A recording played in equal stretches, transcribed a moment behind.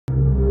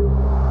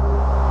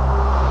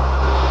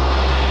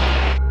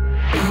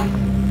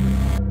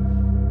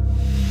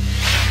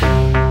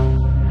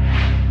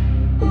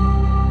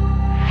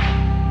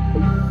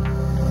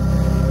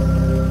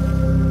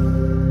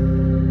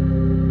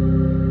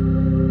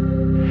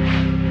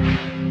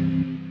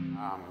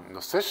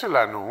הנושא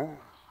שלנו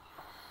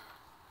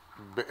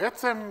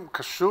בעצם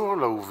קשור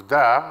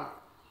לעובדה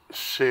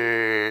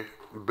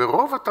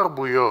שברוב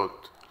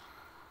התרבויות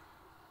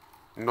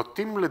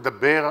נוטים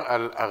לדבר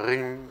על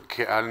ערים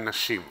כעל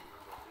נשים.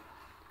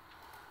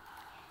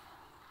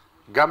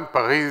 גם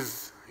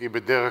פריז היא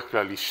בדרך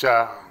כלל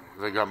אישה,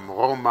 וגם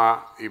רומא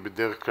היא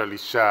בדרך כלל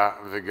אישה,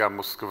 וגם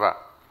מוסקבה.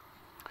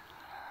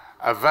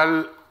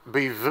 אבל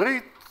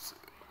בעברית,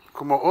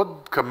 כמו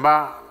עוד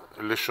כמה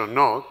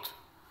לשונות,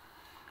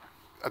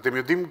 אתם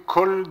יודעים,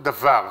 כל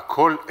דבר,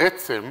 כל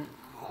עצם,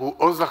 הוא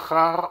או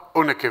זכר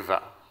או נקבה.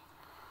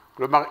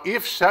 כלומר, אי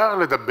אפשר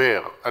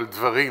לדבר על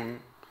דברים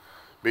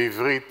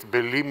בעברית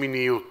בלי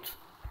מיניות.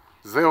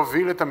 זה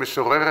הוביל את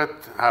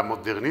המשוררת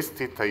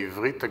המודרניסטית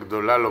העברית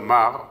הגדולה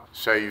לומר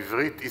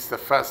שהעברית היא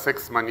שפה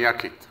סקס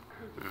מניאקית.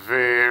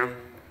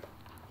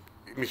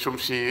 ומשום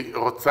שהיא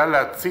רוצה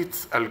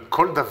להציץ על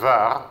כל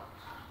דבר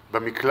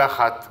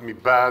במקלחת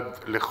מבעד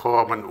לחור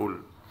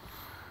המנעול.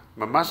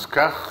 ממש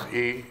כך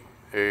היא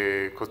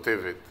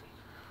כותבת.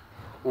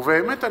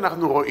 ובאמת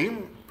אנחנו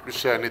רואים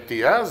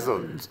שהנטייה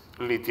הזאת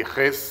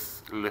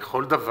להתייחס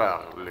לכל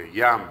דבר,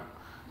 לים,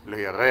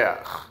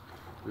 לירח,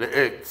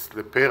 לעץ,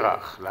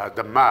 לפרח,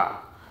 לאדמה,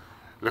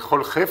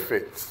 לכל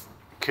חפץ,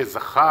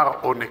 כזכר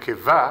או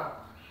נקבה,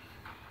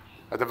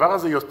 הדבר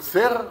הזה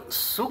יוצר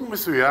סוג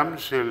מסוים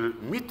של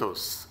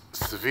מיתוס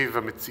סביב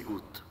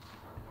המציאות.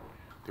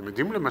 אתם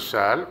יודעים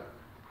למשל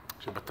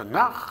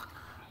שבתנ"ך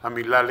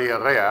המילה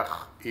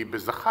לירח היא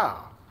בזכר,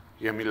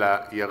 היא המילה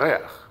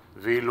ירח,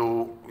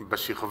 ואילו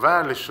בשכבה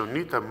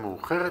הלשונית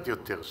המאוחרת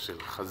יותר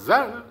של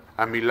חז"ל,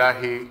 המילה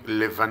היא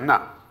לבנה.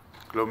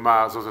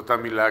 כלומר, זאת אותה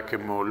מילה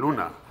כמו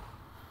לונה,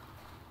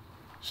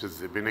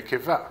 שזה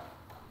בנקבה.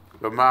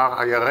 כלומר,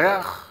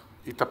 הירח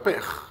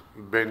התהפך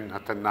בין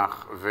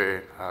התנ"ך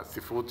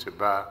והספרות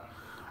שבאה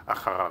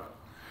אחריו.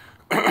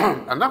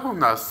 אנחנו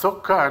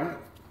נעסוק כאן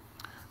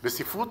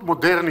בספרות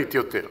מודרנית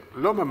יותר,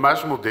 לא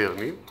ממש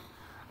מודרנית.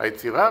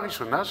 היצירה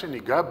הראשונה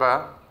שניגע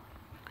בה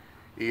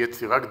היא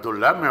יצירה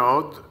גדולה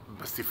מאוד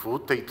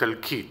בספרות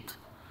האיטלקית,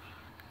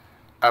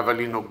 אבל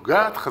היא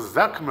נוגעת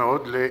חזק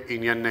מאוד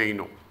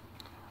לענייננו.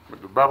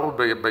 מדובר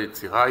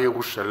ביצירה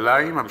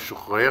ירושלים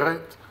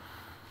המשוחררת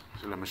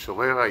של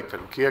המשורר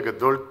האיטלקי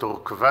הגדול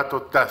טורקוואטו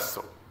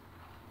טאסו.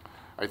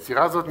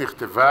 היצירה הזאת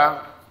נכתבה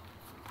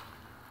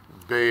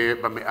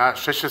במאה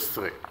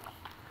ה-16.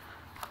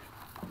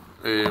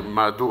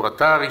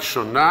 מהדורתה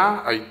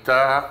הראשונה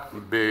הייתה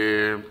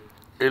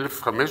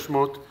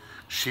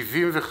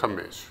ב-1575.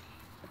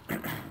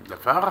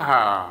 דבר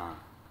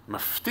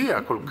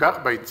המפתיע כל כך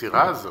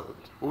ביצירה הזאת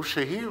הוא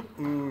שהיא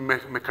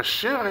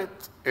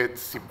מקשרת את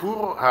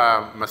סיפור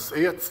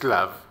המסעי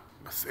הצלב,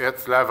 מסעי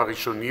הצלב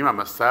הראשונים,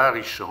 המסע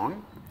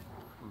הראשון,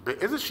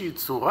 באיזושהי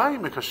צורה היא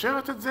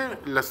מקשרת את זה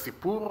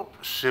לסיפור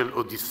של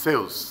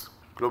אודיסאוס.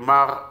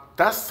 כלומר,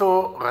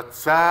 טאסו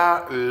רצה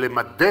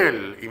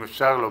למדל, אם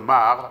אפשר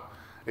לומר,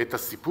 את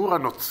הסיפור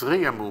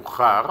הנוצרי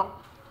המאוחר,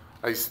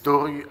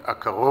 ההיסטורי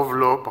הקרוב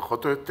לו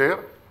פחות או יותר,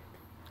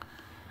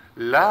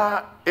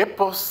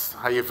 לאפוס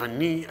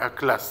היווני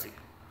הקלאסי.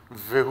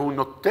 והוא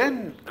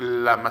נותן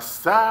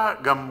למסע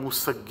גם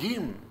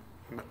מושגים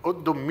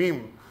מאוד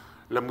דומים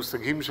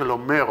למושגים של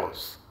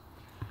הומרוס.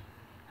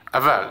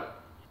 אבל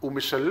הוא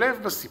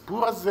משלב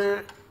בסיפור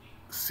הזה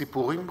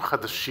סיפורים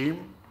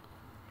חדשים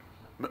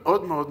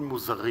מאוד מאוד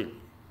מוזרים.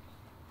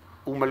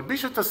 הוא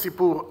מלביש את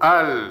הסיפור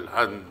על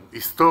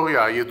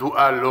ההיסטוריה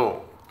הידועה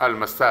לו, על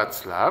מסע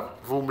הצלב,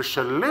 והוא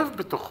משלב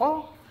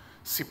בתוכו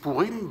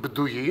סיפורים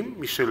בדויים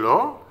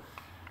משלו,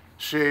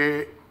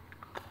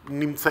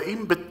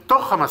 שנמצאים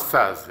בתוך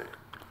המסע הזה.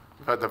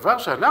 והדבר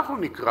שאנחנו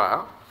נקרא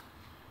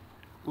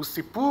הוא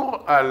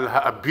סיפור על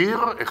האביר,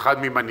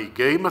 אחד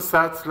ממנהיגי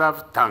מסע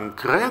הצלב,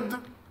 טנקרד,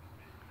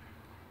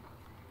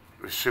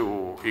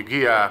 שהוא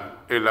הגיע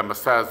אל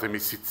המסע הזה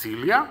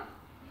מסיציליה,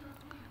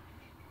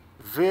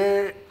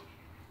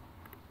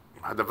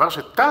 והדבר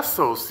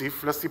שטאסו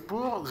הוסיף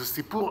לסיפור זה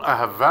סיפור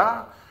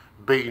אהבה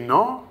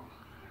בינו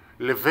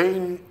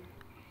לבין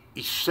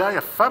אישה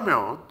יפה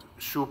מאוד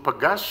שהוא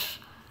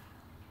פגש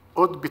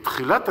עוד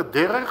בתחילת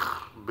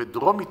הדרך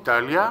בדרום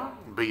איטליה,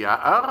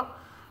 ביער,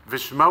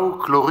 ושמה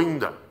הוא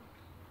קלורינדה.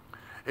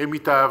 הם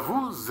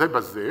התאהבו זה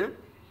בזה,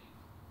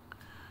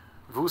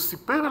 והוא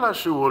סיפר לה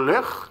שהוא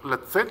הולך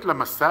לצאת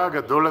למסע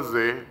הגדול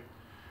הזה,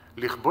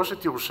 לכבוש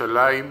את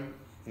ירושלים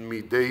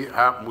מידי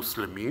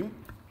המוסלמים,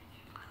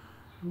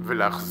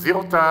 ולהחזיר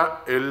אותה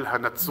אל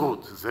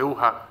הנצרות. זהו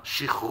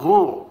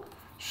השחרור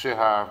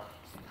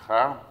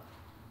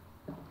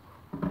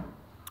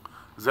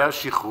זה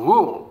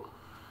השחרור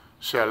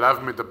שעליו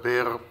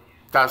מדבר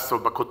טאסו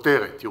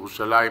בכותרת,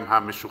 ירושלים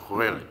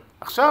המשוחררת.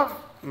 עכשיו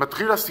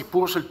מתחיל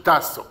הסיפור של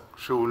טאסו,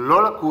 שהוא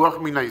לא לקוח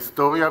מן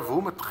ההיסטוריה,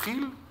 והוא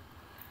מתחיל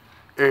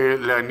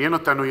לעניין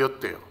אותנו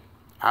יותר.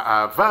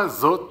 האהבה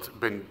הזאת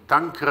בין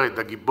טנקרד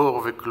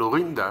הגיבור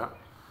וקלורינדה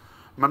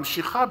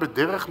ממשיכה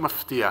בדרך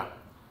מפתיעה.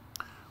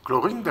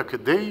 קלורינדה,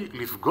 כדי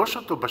לפגוש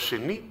אותו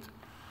בשנית,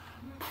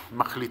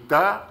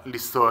 מחליטה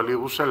לנסוע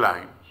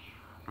לירושלים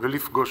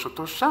ולפגוש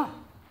אותו שם.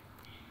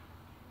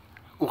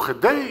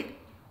 וכדי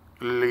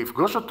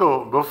לפגוש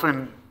אותו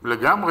באופן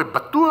לגמרי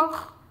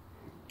בטוח,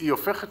 היא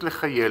הופכת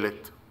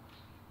לחיילת.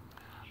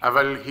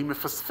 אבל היא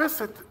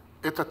מפספסת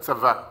את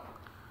הצבא.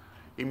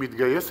 היא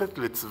מתגייסת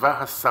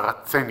לצבא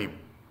הסרצנים.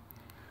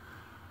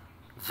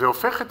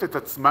 והופכת את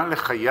עצמה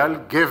לחייל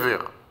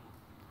גבר.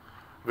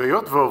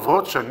 והיות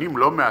ועוברות שנים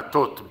לא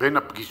מעטות בין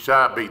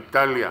הפגישה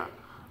באיטליה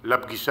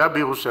לפגישה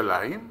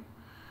בירושלים,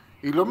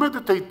 היא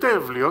לומדת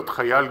היטב להיות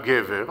חייל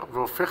גבר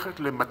והופכת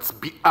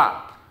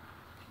למצביעה,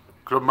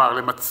 כלומר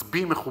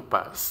למצביא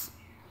מחופש,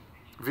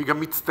 והיא גם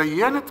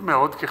מצטיינת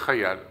מאוד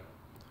כחייל.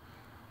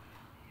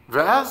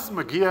 ואז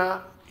מגיע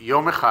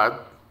יום אחד,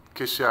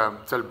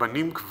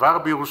 כשהצלבנים כבר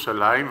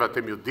בירושלים,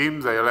 ואתם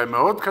יודעים, זה היה להם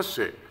מאוד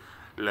קשה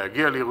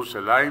להגיע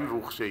לירושלים,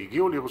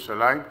 וכשהגיעו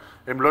לירושלים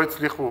הם לא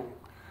הצליחו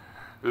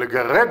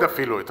לגרד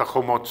אפילו את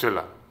החומות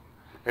שלה.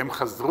 הם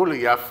חזרו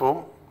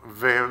ליפו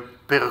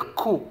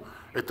ופרקו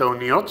את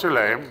האוניות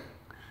שלהם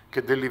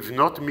כדי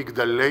לבנות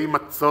מגדלי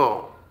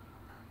מצור.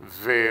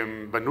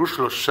 והם בנו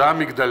 3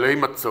 מגדלי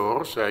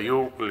מצור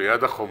שהיו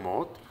ליד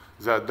החומות.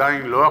 זה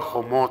עדיין לא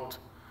החומות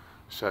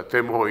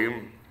שאתם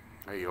רואים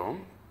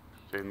היום,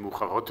 שהן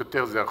מאוחרות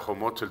יותר, זה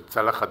החומות של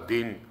צלח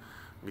א-דין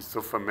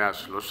מסוף המאה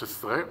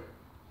ה-13.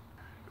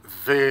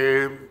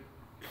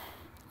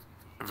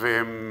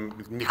 והם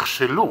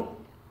נכשלו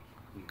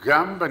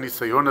גם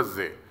בניסיון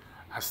הזה.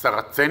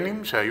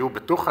 הסרצנים שהיו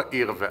בתוך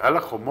העיר ועל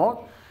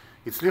החומות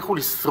הצליחו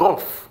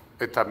לשרוף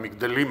את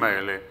המגדלים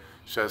האלה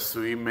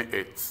שעשויים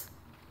מעץ.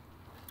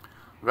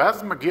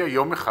 ואז מגיע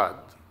יום אחד,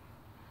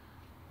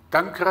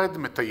 טנקרד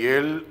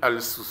מטייל על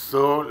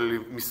סוסו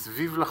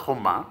מסביב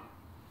לחומה,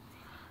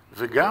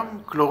 וגם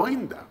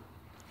קלורינדה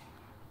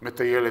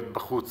מטיילת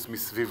בחוץ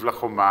מסביב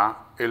לחומה,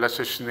 אלא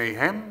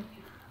ששניהם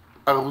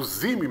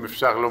ארוזים, אם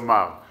אפשר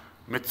לומר,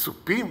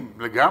 מצופים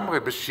לגמרי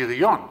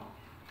בשריון.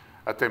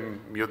 אתם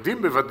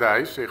יודעים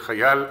בוודאי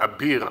שחייל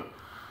אביר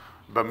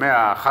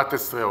במאה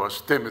ה-11 או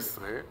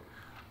ה-12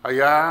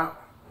 היה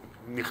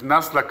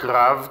נכנס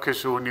לקרב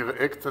כשהוא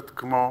נראה קצת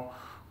כמו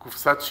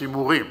קופסת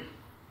שימורים.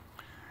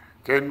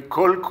 כן,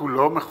 כל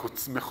כולו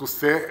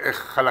מכוסה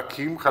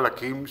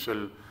חלקים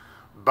של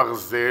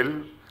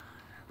ברזל,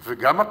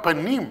 וגם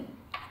הפנים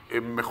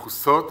הן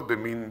מכוסות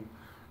במין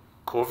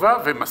כובע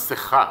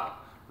ומסכה,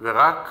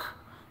 ורק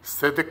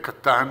סדק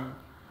קטן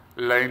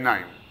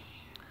לעיניים.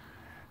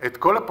 את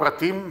כל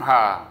הפרטים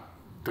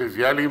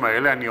הטריוויאליים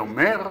האלה אני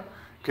אומר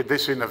כדי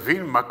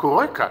שנבין מה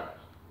קורה כאן.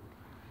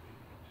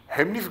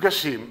 הם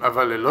נפגשים,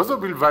 אבל לא זו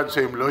בלבד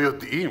שהם לא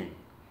יודעים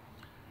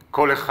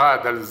כל אחד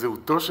על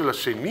זהותו של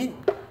השני,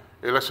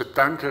 אלא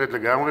שטנקרד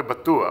לגמרי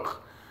בטוח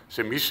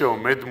שמי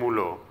שעומד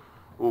מולו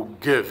הוא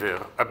גבר,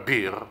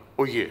 אביר,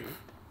 אויב.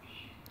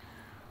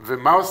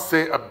 ומה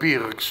עושה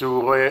אביר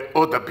כשהוא רואה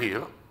עוד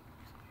אביר?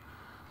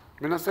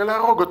 מנסה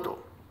להרוג אותו.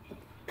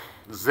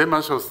 זה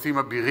מה שעושים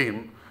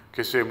אבירים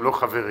כשהם לא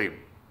חברים.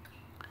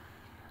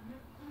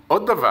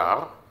 עוד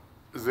דבר,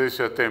 זה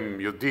שאתם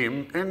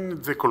יודעים, אין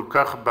את זה כל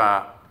כך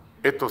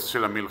באתוס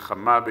של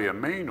המלחמה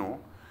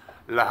בימינו,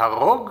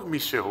 להרוג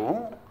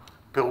מישהו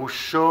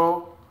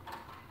פירושו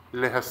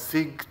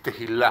להשיג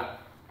תהילה.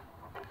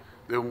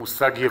 זהו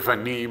מושג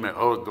יווני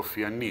מאוד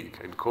אופייני,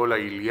 כן? כל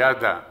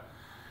האיליאדה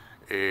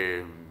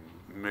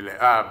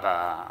מלאה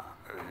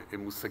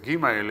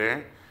במושגים האלה.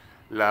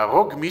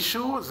 להרוג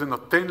מישהו זה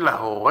נותן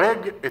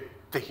להורג את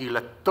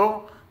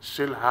תהילתו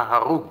של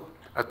ההרוג.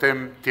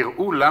 אתם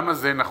תראו למה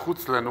זה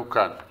נחוץ לנו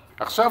כאן.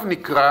 עכשיו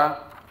נקרא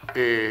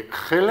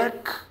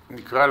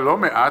נקרא לא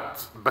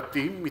מעט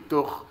בתים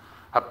מתוך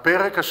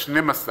הפרק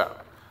ה-12.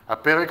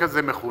 הפרק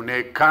הזה מכונה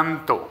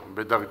קנטו,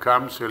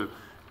 בדרכם של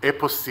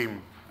אפוסים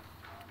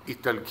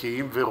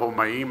איטלקיים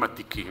ורומאיים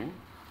עתיקים.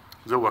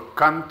 זהו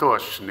הקנטו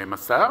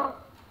ה-12,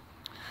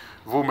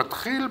 והוא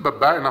מתחיל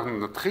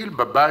אנחנו נתחיל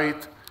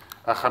בבית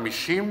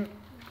ה-52,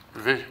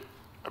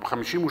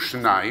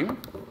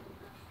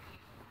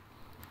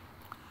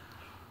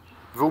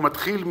 והוא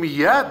מתחיל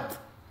מיד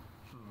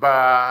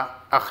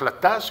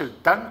בהחלטה של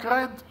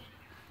טנקרד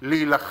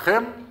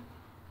להילחם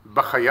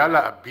בחייל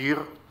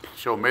האביר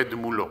שעומד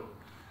מולו.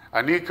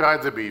 אני אקרא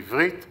את זה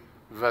בעברית,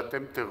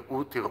 ואתם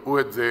תראו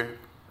את זה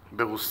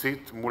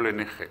ברוסית מול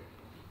עיניכם.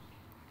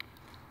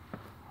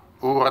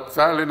 הוא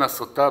רצה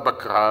לנסותה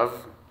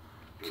בקרב,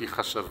 כי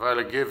חשבה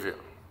לגבר,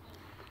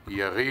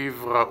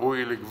 יריב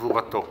ראוי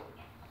לגבורתו.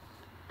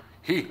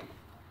 היא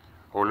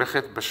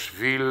הולכת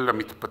בשביל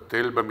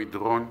המתפתל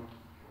במדרון,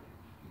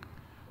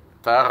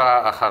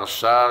 תרה אחר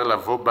שער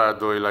לבוא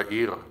בעדו אל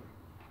העיר.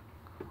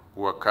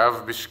 הוא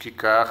עקב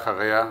בשקיקה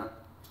אחריה,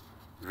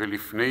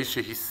 ולפני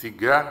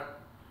שהשיגה,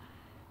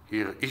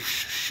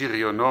 הרעיש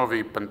שריונו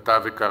והיא פנתה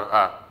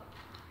וקראה.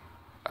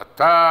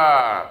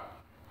 אתה,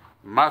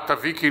 מה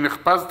תביא כי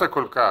נחפזת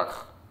כל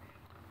כך?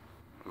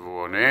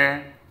 והוא עונה,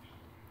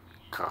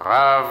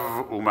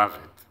 קרב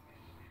ומוות.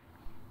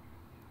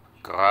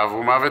 קרב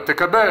ומוות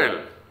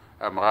תקבל,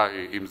 אמרה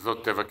היא, אם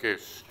זאת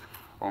תבקש,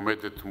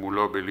 עומדת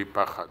מולו בלי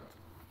פחד.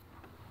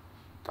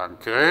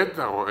 טנקרד,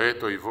 הרואה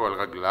את אויבו על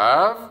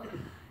רגליו,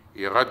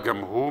 ירד גם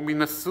הוא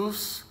מן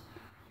הסוס,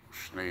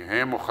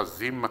 ושניהם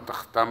אוחזים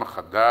מתחתם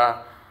החדה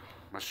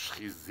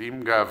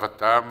משחיזים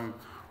גאוותם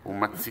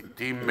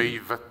ומציתים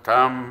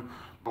מיבתם,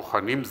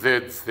 בוחנים זה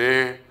את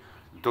זה,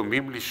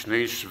 דומים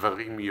לשני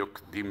שברים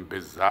יוקדים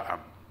בזעם.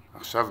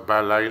 עכשיו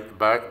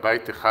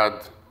בית אחד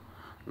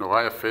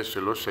נורא יפה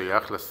שלא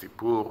שייך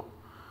לסיפור,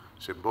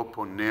 שבו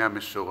פונה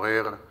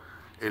המשורר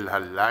אל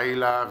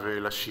הלילה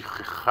ואל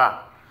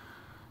השכחה,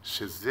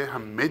 שזה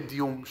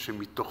המדיום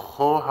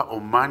שמתוכו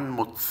האומן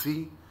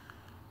מוציא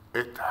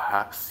את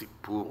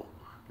הסיפור,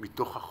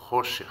 מתוך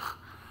החושך.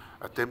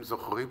 אתם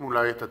זוכרים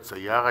אולי את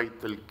הצייר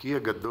האיטלקי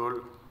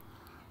הגדול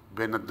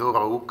בן הדור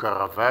ההוא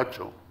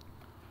קרוואג'ו,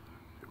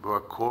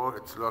 שבו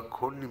אצלו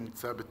הכל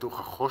נמצא בתוך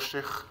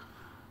החושך,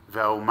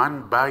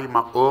 והאומן בא עם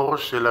האור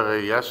של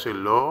הראייה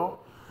שלו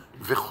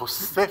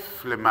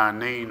וחושף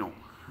למעננו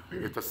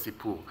את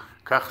הסיפור.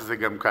 כך זה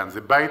גם כאן.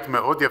 זה בית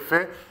מאוד יפה,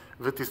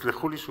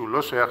 ותסלחו לי שהוא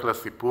לא שייך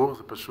לסיפור,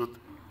 זה פשוט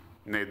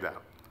נהדר.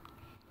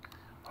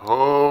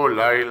 הו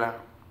לילה,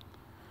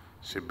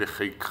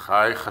 שבחיקך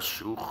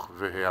חשוך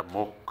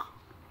והעמוק,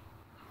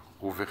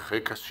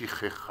 ובחיק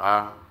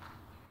השכחה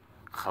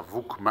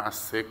חבוק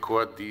מעשה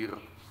כה אדיר,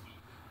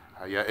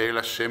 היעל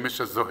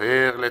השמש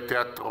הזוהר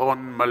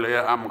לתיאטרון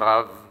מלא עם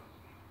רב.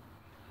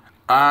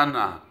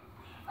 אנא,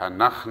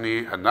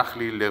 הנח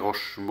לי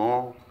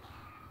לרושמו,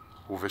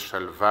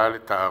 ובשלווה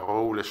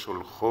לתארו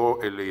ולשולחו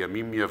אלה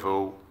ימים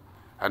יבואו.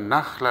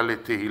 הנח לה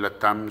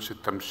לתהילתם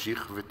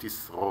שתמשיך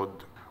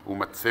ותשרוד,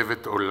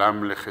 ומצבת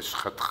עולם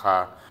לחשכתך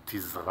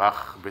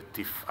תזרח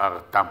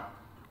בתפארתם.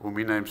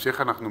 ומן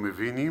ההמשך אנחנו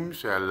מבינים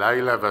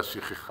שהלילה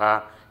והשכחה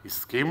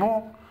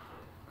הסכימו,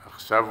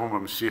 עכשיו הוא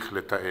ממשיך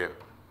לתאר.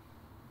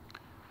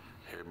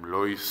 הם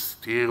לא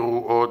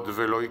הסתירו עוד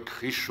ולא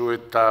הכחישו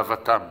את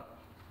תאוותם.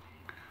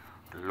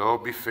 לא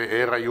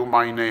בפאר היו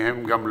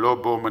מעיניהם, גם לא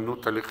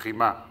באומנות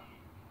הלחימה.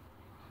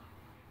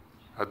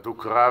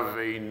 הדו-קרב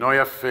אינו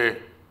יפה,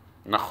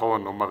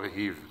 נכון או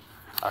מרהיב.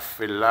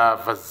 אפלה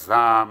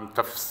וזעם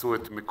תפסו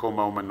את מקום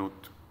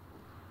האומנות.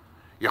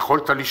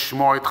 יכולת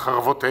לשמוע את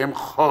חרבותיהם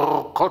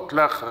חורקות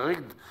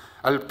להחריד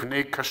על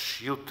פני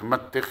קשיות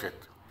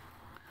מתכת.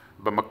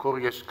 במקור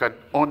יש כאן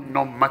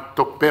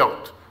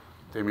אונומטופאות.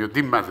 אתם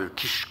יודעים מה זה?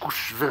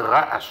 קשקוש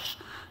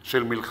ורעש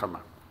של מלחמה.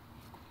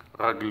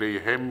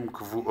 רגליהם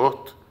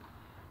קבועות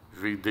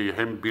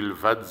וידיהם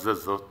בלבד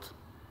זזות,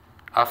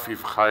 אף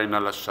יבחין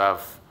על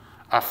השף,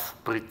 אף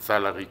פריצה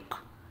לריק.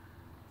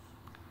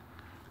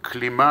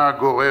 כלימה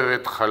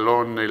גוררת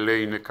חלון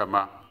אלי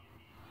נקמה,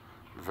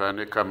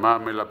 והנקמה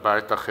מלבה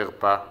את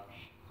החרפה,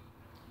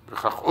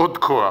 וכך עוד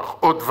כוח,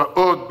 עוד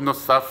ועוד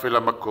נוסף אל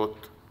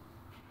המכות.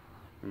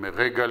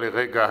 מרגע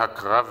לרגע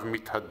הקרב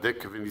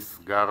מתהדק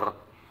ונסגר,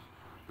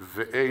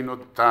 ואין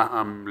עוד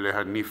טעם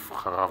להניף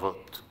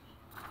חרבות.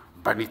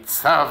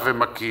 בניצב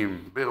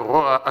ומקים,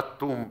 ברוע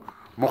אטום,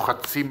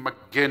 מוחצים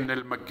מגן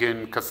אל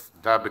מגן,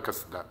 קסדה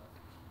בקסדה.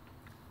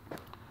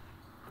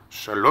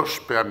 3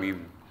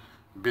 פעמים,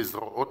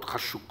 בזרועות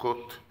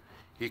חשוקות,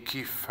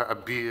 הקיף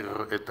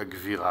האביר את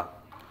הגבירה,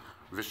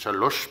 ו3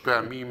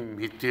 פעמים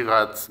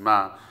התירה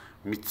עצמה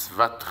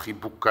מצוות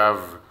חיבוקיו,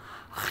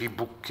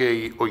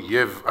 חיבוקי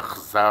אויב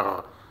אכזר,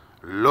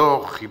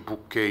 לא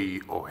חיבוקי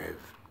אוהב.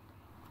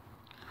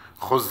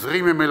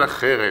 חוזרים הם אל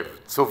החרב,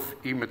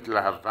 צובעים את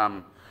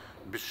להבם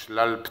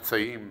בשלל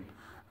פצעים,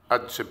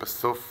 עד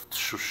שבסוף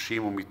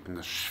תשושים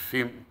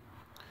ומתנשפים,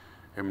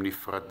 הם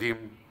נפרדים,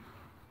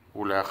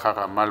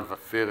 ולאחר עמל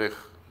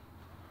ופרך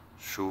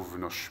שוב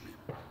נושמים.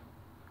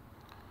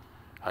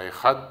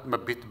 האחד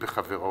מביט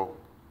בחברו,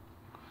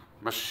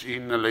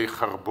 משעין עלי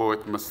חרבו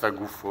את מסע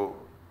גופו,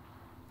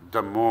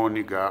 דמו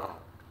ניגר.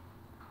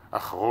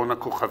 אחרון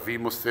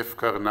הכוכבים אוסף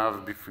קרניו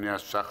בפני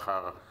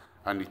השחר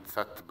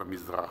הניצת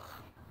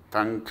במזרח.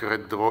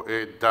 טנקרד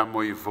רואה דם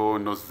אויבו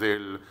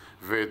נוזל,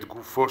 ואת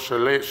גופו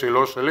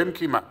שלו שלם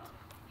כמעט.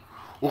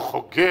 הוא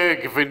חוגג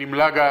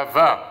ונמלא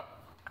גאווה.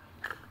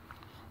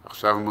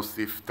 עכשיו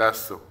מוסיף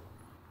טסו,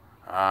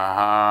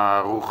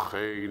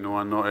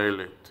 רוחנו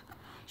הנועלת,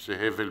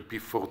 שהבל פי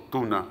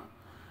פורטונה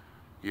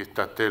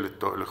יטטה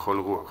לכל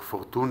רוח.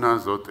 פורטונה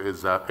זאת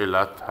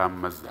אלת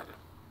המזל.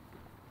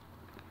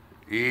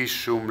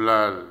 איש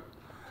אומלל,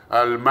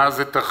 על מה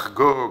זה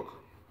תחגוג?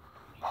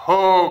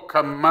 הו,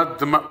 כמה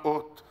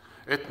דמעות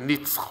את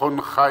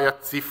ניצחונך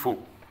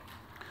יציפו,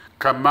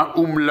 כמה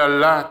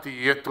אומללה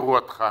תהיה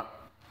תרועתך.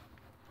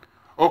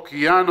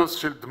 אוקיינוס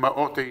של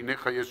דמעות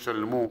עיניך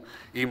ישלמו,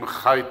 אם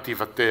חי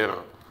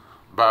תיוותר,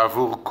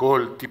 בעבור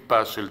כל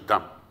טיפה של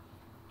דם.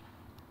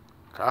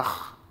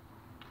 כך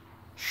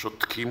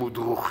שותקים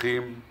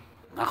ודרוכים,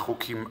 נחו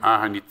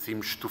כמעה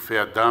הניצים שטופי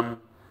הדם,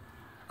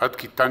 עד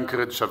כי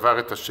טנקרד שבר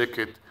את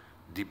השקט,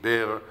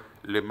 דיבר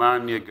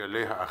למען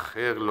יגלה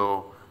האחר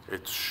לו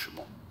את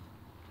שמו.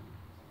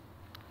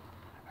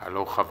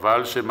 הלא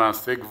חבל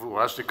שמעשה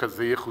גבורה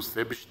שכזה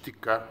יחוסה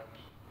בשתיקה,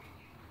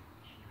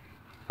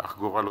 אך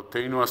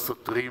גורלותינו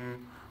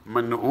הסותרים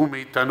מנעו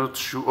מאיתנו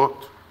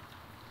תשועות.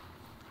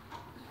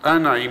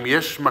 אנא, אם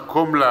יש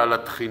מקום לה על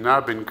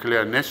התחינה בין כלי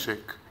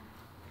הנשק,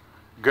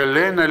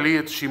 גלנה לי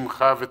את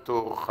שמך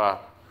ותוארך,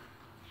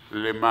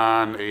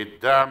 למען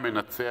עדה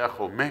מנצח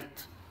או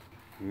מת,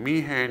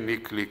 מי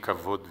העניק לי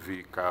כבוד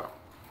ויקר.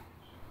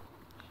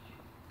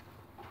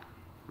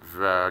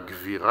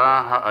 והגבירה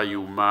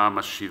האיומה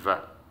משיבה.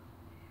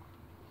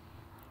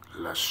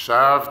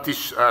 לשווא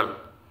תשאל,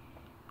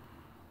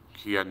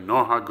 כי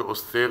הנוהג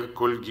אוסר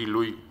כל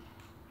גילוי,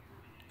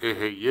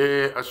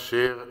 אהיה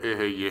אשר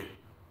אהיה.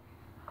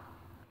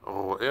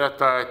 רואה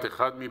אתה את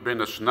אחד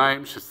מבין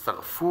השניים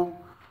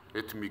ששרפו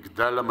את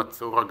מגדל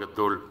המצור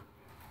הגדול.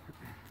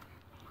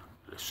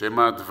 לשם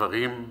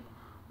הדברים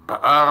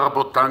בער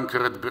בו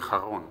טנקרד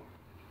בחרון.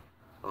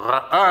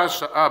 ראה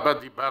שעה בה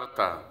דיברת,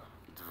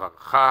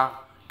 דברך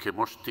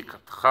כמו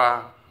שתיקתך,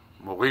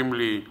 מורים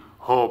לי,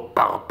 הו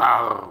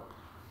ברבר,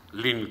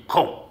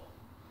 לנקום.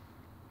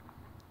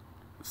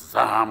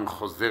 זעם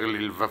חוזר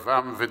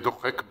ללבבם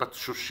ודוחק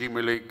בתשושים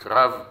אלי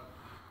קרב,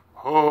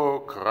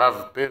 הו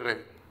קרב פרא,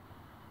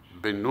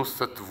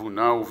 בנוס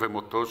התבונה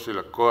ובמותו של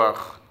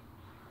הכוח,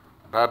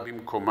 בא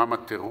במקומם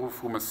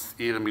הטירוף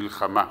ומסעיר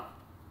מלחמה.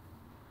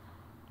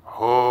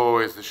 הו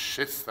איזה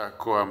שסע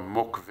כה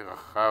עמוק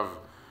ורחב,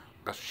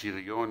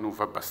 בשריון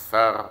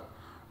ובבשר,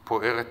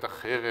 פוערת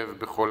החרב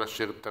בכל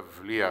אשר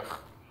תבליח.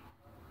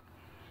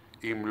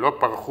 אם לא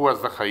פרחו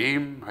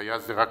הזחיים, היה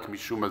זה רק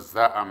משום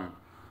הזעם,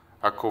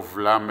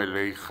 הכובלם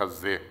אלי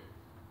חזה.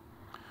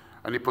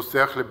 אני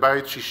פוסח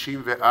לבית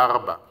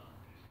 64.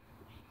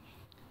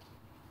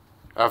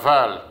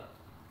 אבל,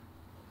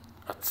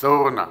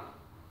 עצור נא,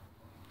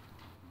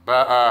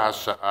 באה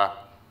השעה,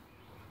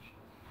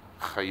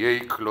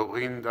 חיי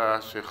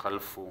קלורינדה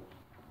שחלפו.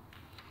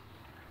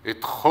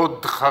 את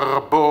חוד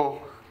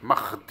חרבו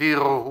מחדיר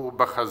הוא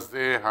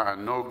בחזה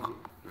הענוג,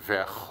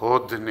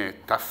 והחוד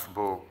נעטף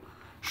בו,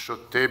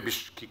 שותה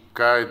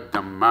בשקיקה את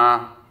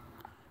דמה,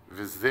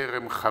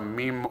 וזרם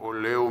חמים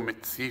עולה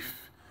ומציף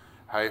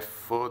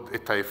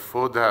את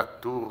האפוד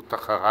העטור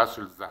תחרה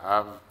של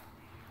זהב,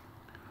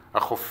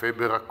 החופה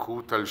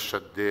ברכות על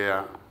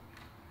שדיה.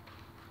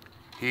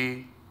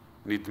 היא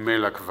נדמה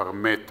לה כבר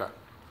מתה,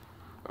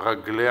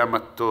 רגליה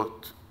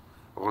מטות,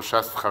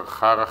 ראשה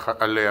סחרחר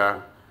עליה,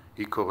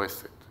 היא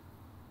קורסת.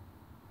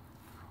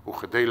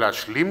 וכדי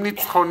להשלים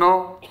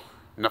ניצחונו,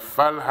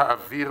 נפל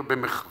האוויר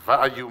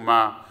במחווה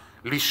איומה,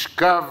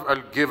 לשכב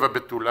על גבע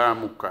בתולה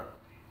עמוקה.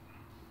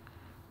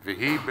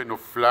 והיא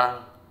בנופלה,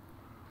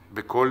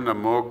 בקול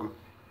נמוג,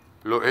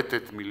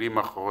 לועטת מילים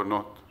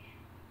אחרונות,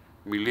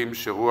 מילים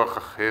שרוח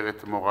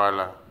אחרת מורה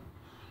לה,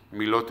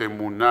 מילות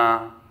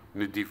אמונה,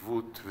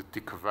 נדיבות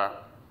ותקווה.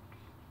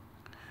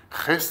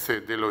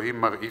 חסד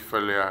אלוהים מרעיף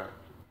עליה,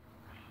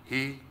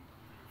 היא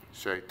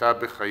שהייתה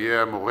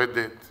בחייה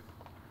מורדת,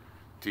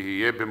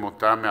 תהיה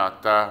במותה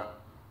מעתה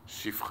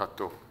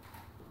שפחתו.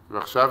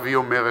 ועכשיו היא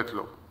אומרת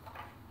לו,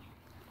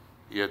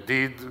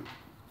 ידיד,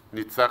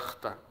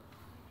 ניצחת,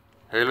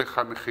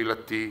 הלך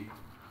מחילתי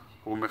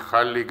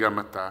ומחל לי גם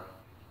אתה.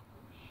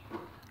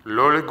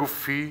 לא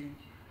לגופי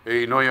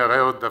אינו ירא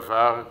עוד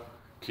דבר,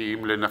 כי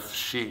אם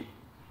לנפשי.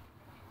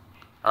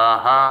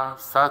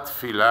 שא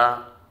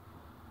תפילה,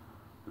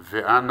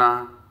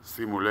 ואנא,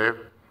 שימו לב,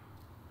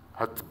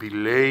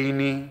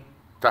 הטבילני,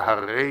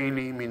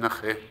 טהרני מן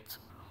החטא.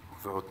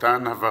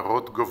 ואותן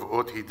הברות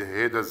גובעות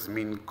הדהד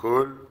הזמין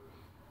קול,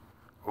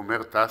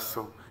 אומר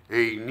טסו,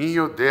 איני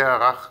יודע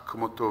רך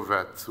כמותו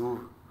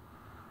ועצוב,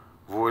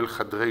 והוא אל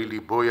חדרי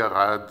ליבו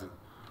ירד,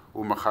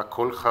 ומחה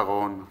כל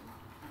חרון,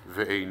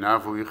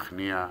 ועיניו הוא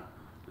הכניע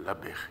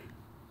לבכי.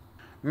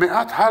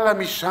 מעט הלאה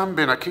משם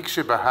בנקיק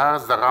שבהר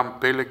זרם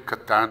פלג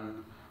קטן,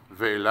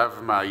 ואליו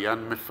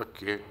מעיין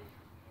מפקה.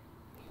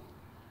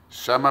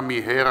 שמה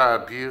מיהר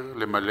האביר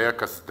למלא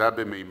הקסדה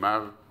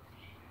במימיו,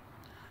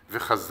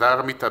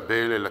 וחזר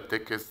מתאבל אל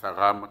הטקס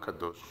הרם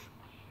הקדוש.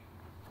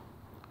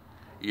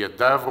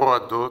 ידיו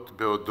רועדות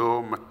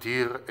בעודו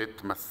מתיר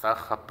את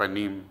מסך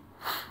הפנים,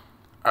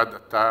 עד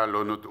עתה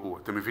לא נודעו.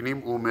 אתם מבינים?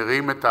 הוא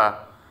מרים את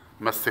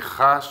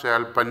המסכה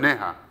שעל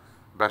פניה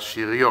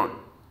בשריון.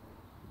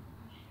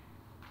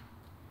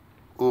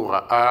 הוא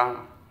ראה,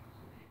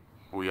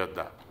 הוא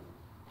ידע.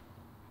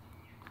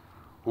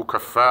 הוא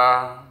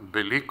קפא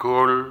בלי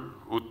קול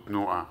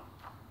ותנועה.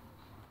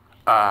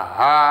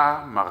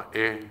 אהה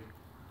מראה,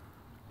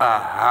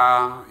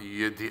 אהה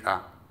ידיעה.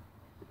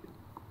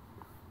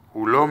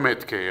 הוא לא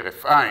מת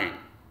כהרף עין.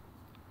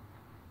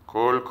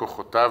 כל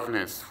כוחותיו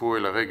נאספו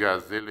אל הרגע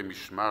הזה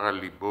למשמר על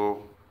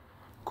ליבו,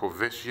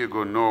 כובש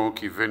יגונו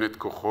כיוון את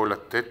כוחו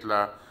לתת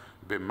לה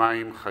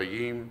במים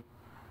חיים,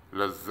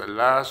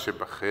 לזלה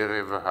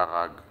שבחרב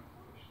הרג.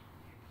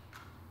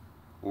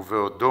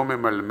 ובעודו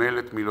ממלמל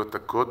את מילות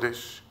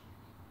הקודש,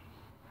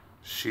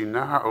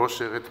 שינה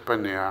האושר את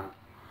פניה,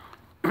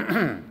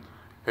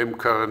 הם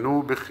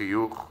קרנו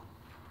בחיוך,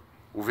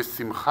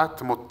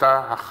 ובשמחת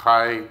מותה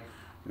החי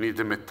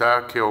נדמתה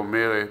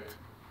כאומרת,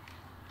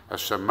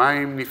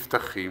 השמיים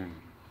נפתחים,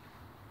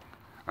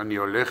 אני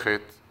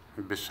הולכת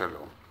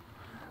בשלום.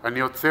 אני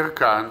עוצר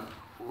כאן,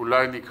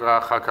 אולי נקרא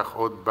אחר כך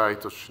עוד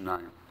בית או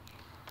שניים.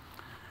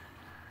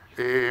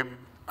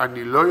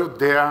 אני לא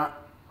יודע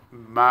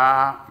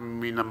מה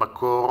מן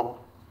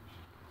המקור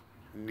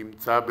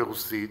נמצא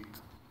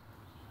ברוסית,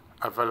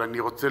 אבל אני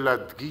רוצה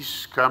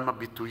להדגיש כמה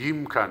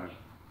ביטויים כאן,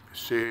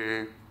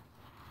 שאני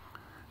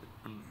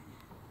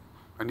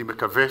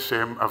מקווה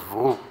שהם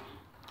עברו.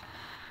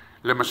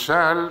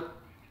 למשל,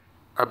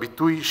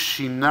 הביטוי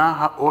שינה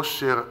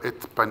האושר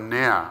את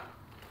פניה.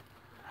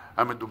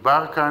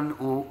 המדובר כאן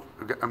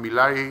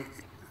המילה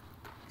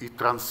היא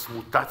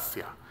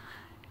טרנסמוטציה.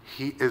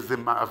 היא איזה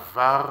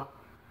מעבר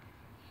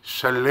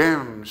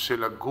שלם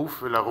של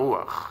הגוף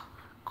ולרוח,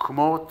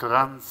 כמו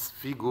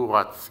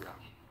טרנספיגורציה.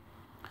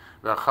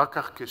 ואחר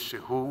כך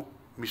כשהוא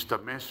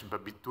משתמש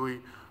בביטוי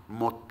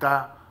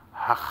מותה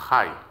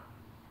החי.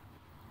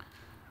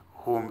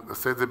 הוא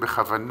עושה את זה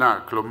בכוונה,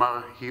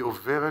 כלומר היא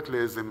עוברת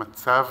לאיזה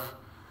מצב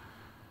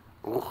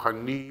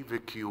רוחני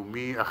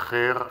וקיומי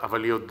אחר,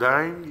 אבל היא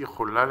עדיין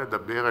יכולה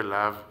לדבר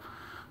אליו,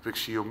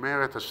 וכשהיא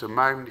אומרת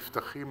השמיים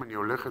נפתחים אני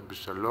הולכת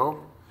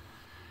בשלום,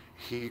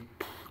 היא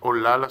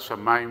עולה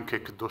לשמיים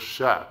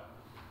כקדושה.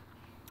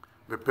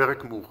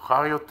 בפרק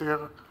מאוחר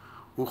יותר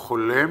הוא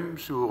חולם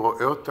שהוא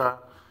רואה אותה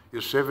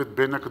יושבת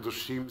בין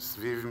הקדושים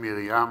סביב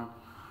מרים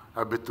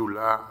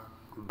הבתולה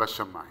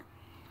בשמיים.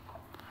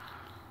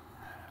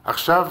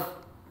 עכשיו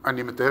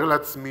אני מתאר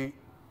לעצמי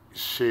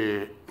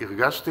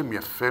שהרגשתם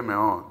יפה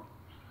מאוד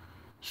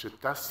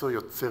שטסו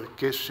יוצר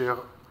קשר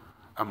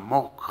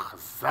עמוק,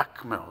 חזק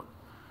מאוד,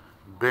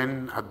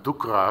 בין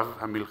הדו-קרב,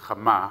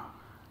 המלחמה,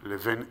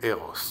 לבין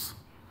ארוס,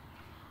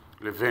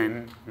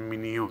 לבין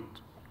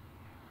מיניות.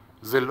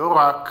 זה לא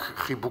רק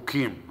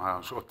חיבוקים,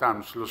 אותם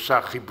 3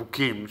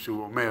 חיבוקים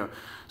שהוא אומר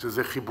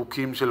שזה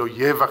חיבוקים של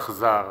אויב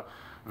אכזר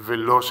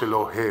ולא של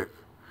אוהב,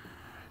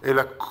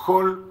 אלא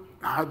כל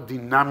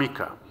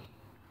הדינמיקה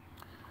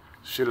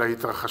של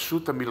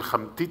ההתרחשות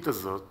המלחמתית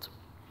הזאת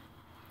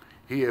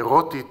היא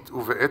אירוטית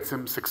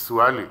ובעצם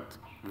סקסואלית,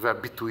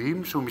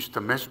 והביטויים שהוא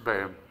משתמש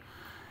בהם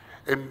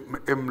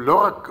הם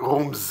לא רק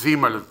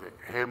רומזים על זה,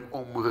 הם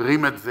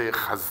אומרים את זה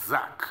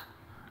חזק.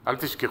 אל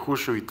תשכחו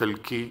שהוא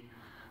איטלקי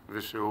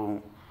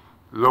ושהוא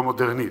לא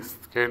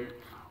מודרניסט, כן?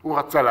 הוא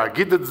רצה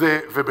להגיד את זה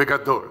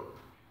ובגדול.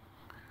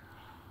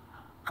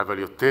 אבל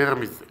יותר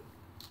מזה,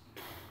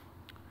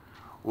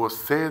 הוא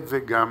עושה את זה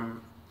גם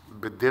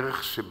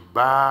בדרך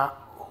שבה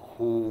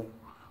הוא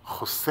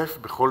חושף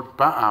בכל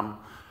פעם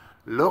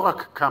לא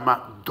רק כמה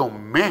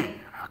דומה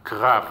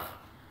הקרב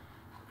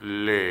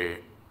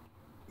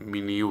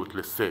למיניות,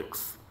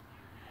 לסקס,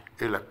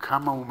 אלא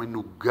כמה הוא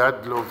מנוגד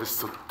לו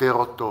וסותר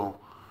אותו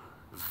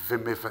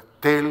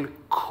ומבטל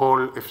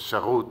כל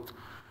אפשרות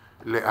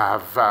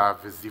לאהבה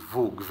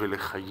וזיווג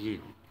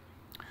ולחיים.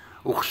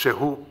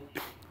 וכשהוא,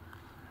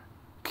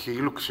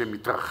 כאילו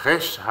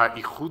כשמתרחש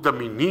האיחוד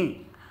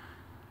המיני,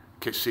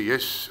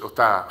 כשיש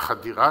אותה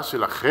חדירה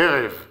של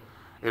החרב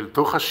אל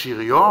תוך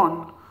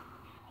השריון,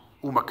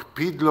 הוא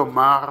מקפיד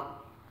לומר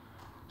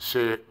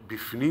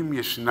שבפנים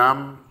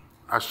ישנם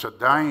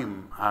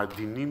השדיים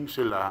העדינים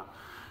שלה,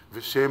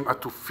 ושהם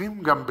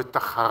עטופים גם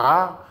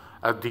בתחרה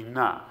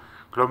עדינה.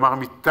 כלומר,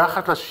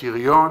 מתחת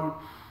לשריון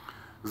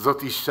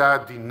זאת אישה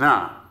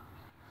עדינה,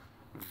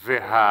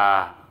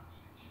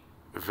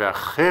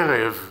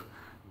 והחרב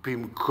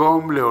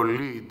במקום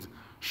להוליד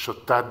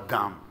שותה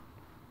דם.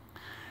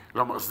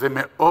 כלומר, זה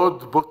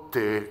מאוד בוטה,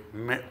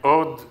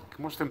 מאוד,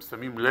 כמו שאתם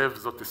שמים לב,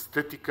 זאת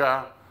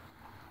אסתטיקה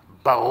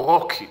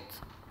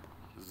ברוקית.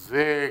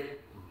 זה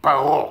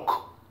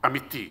ברוק,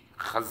 אמיתי,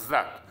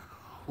 חזק.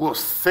 הוא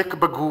עוסק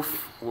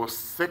בגוף, הוא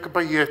עוסק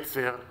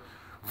ביצר,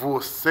 והוא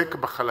עוסק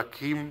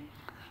בחלקים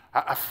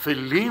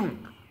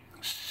האפלים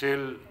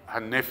של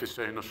הנפש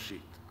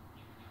האנושית.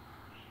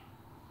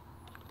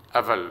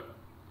 אבל,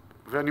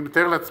 ואני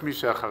מתאר לעצמי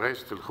שאחרי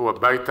שתלכו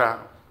הביתה,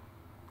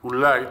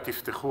 אולי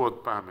תפתחו עוד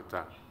פעם את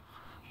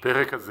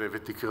הפרק הזה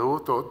ותקראו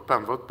אותו עוד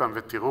פעם ועוד פעם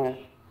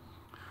ותראו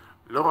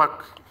לא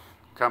רק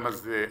כמה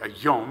זה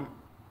היום,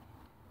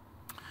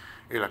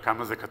 אלא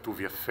כמה זה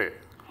כתוב יפה.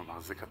 כלומר,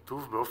 זה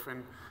כתוב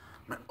באופן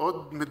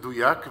מאוד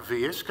מדויק,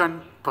 ויש כאן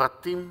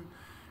פרטים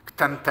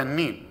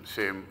קטנטנים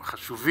שהם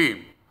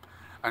חשובים.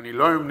 אני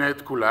לא אמנה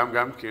את כולם,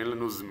 גם כי אין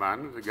לנו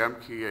זמן, וגם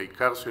כי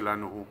העיקר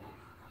שלנו הוא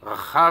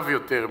רחב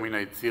יותר מן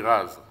היצירה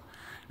הזאת.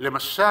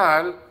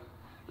 למשל,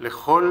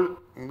 לכל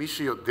מי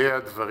שיודע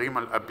דברים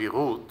על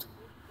אבירות,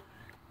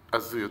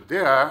 אז הוא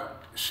יודע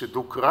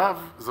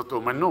שדו-קרב זאת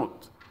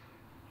אומנות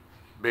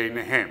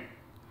בעיניהם,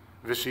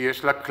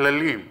 ושיש לה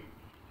כללים.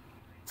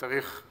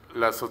 צריך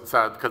לעשות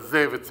צעד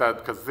כזה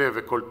וצעד כזה,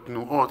 וכל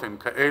תנועות הן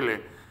כאלה,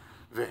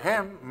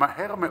 והם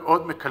מהר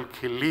מאוד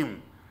מקלקלים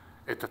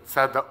את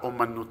הצד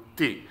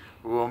האומנותי.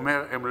 הוא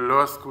אומר, הם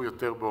לא עסקו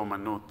יותר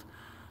באומנות,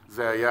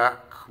 זה היה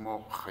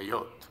כמו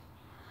חיות.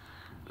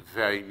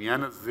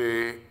 והעניין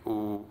הזה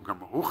גם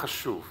הוא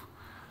חשוב,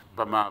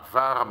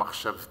 במעבר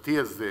המחשבתי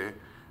הזה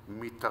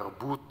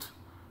מתרבות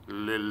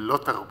ללא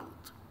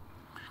תרבות.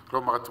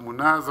 כלומר,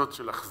 התמונה הזאת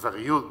של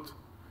אכזריות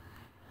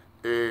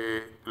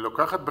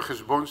לוקחת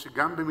בחשבון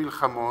שגם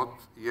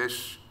במלחמות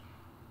יש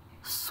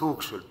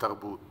סוג של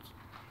תרבות.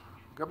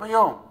 גם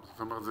היום, זאת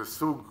אומרת, זה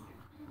סוג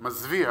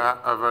מזוויע,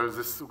 אבל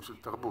זה סוג של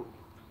תרבות.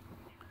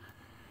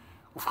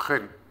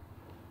 ובכן,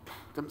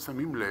 אתם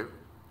שמים לב,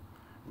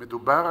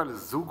 מדובר על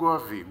זוג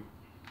אוהבים,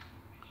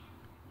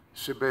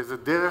 שבאיזה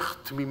דרך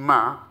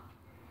תמימה,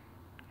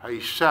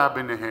 האישה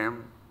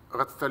ביניהם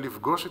רצתה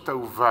לפגוש את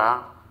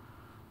האהובה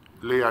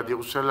ליד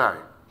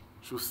ירושלים.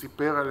 שהוא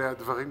סיפר עליה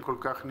דברים כל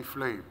כך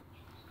נפלאים.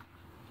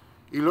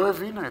 היא לא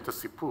הבינה את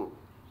הסיפור.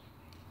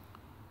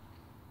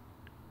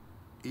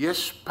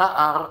 יש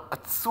פער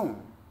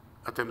עצום,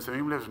 אתם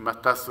שמים לב מה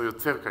טאסו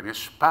יוצר כאן,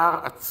 יש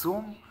פער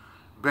עצום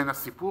בין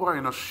הסיפור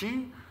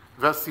האנושי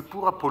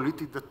והסיפור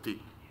הפוליטי-דתי.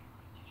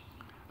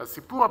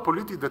 הסיפור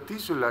הפוליטי-דתי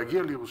של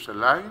להגיע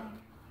לירושלים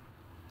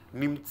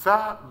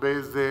נמצא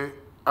באיזה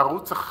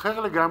ערוץ אחר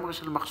לגמרי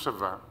של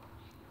מחשבה,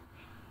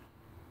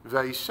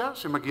 והאישה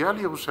שמגיעה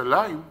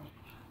לירושלים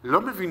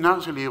לא מבינה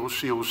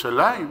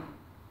שירושלים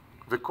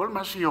וכל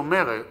מה שהיא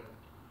אומרת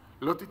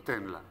לא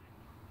תיתן לה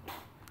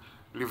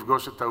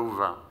לפגוש את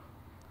האהובה.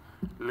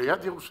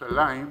 ליד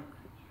ירושלים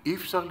אי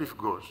אפשר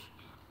לפגוש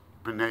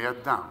בני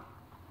אדם,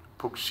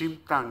 פוגשים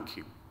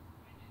טנקים.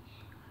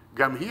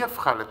 גם היא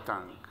הפכה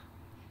לטנק,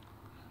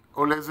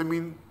 או לאיזה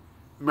מין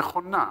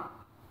מכונה.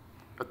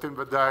 אתם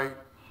ודאי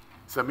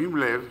שמים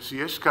לב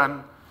שיש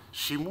כאן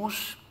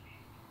שימוש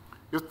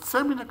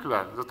יוצא מן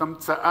הכלל. זאת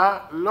המצאה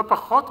לא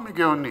פחות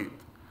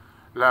מגאונית,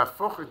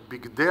 להפוך את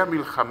בגדי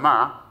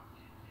המלחמה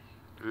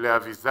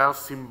לאביזר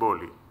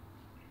סימבולי.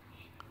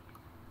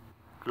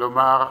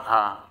 כלומר,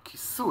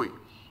 הכיסוי,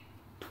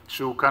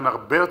 שהוא כאן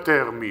הרבה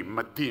יותר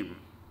ממדים,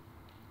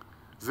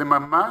 זה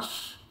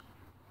ממש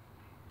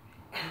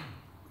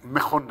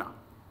מכונה.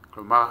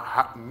 כלומר,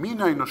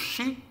 המין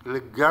האנושי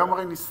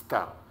לגמרי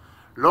נסתר.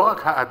 לא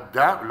רק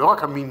האדם, לא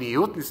רק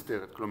המיניות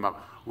נסתרת, כלומר,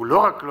 הוא לא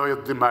רק לא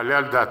יודע, מעלה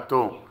על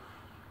דעתו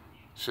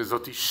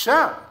שזאת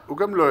אישה, הוא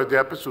גם לא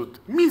יודע פשוט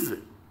מי זה.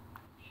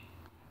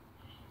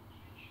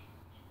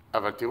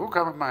 אבל תראו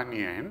כמה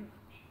מעניין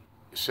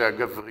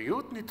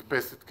שהגבריות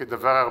נתפסת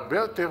כדבר הרבה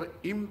יותר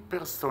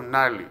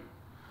אימפרסונלי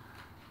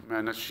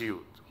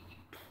מהנשיות.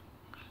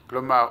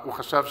 כלומר, הוא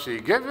חשב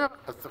שהיא גבר,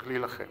 אז צריך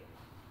להילחם.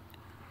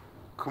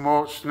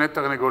 כמו שני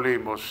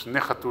תרנגולים או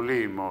שני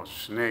חתולים או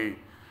שני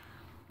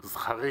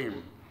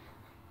זכרים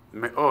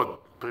מאוד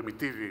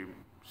פרימיטיביים,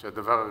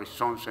 שהדבר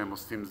הראשון שהם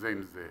עושים זה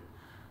עם זה,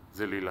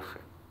 זה להילחם.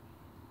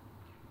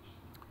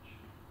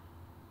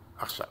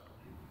 עכשיו,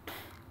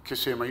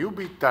 כשהם היו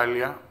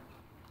באיטליה,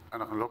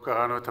 אנחנו לא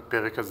קראנו את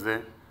הפרק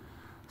הזה,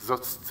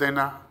 זאת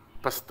סצנה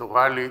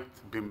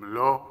פסטורלית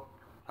במלוא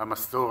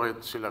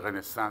המסורת של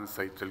הרנסנס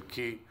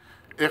האיטלקי,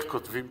 איך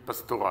כותבים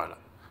פסטורלה.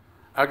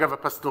 אגב,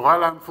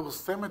 הפסטורלה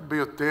המפורסמת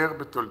ביותר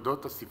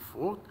בתולדות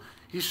הספרות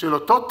היא של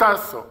אותו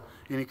טאסו,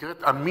 היא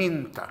נקראת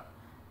אמינטה,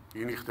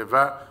 היא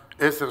נכתבה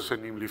 10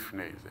 שנים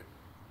לפני זה.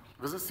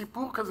 וזה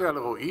סיפור כזה על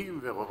רועים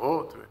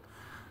ורועות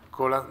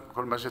וכל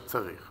מה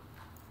שצריך.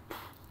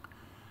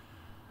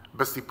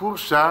 בסיפור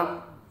שם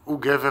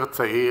הוא גבר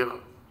צעיר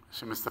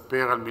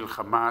שמספר על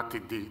מלחמה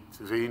עתידית,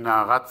 והיא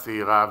נערה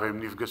צעירה, והם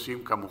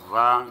נפגשים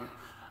כמובן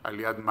על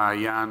יד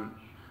מעיין,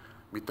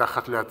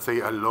 מתחת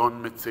לעצי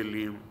אלון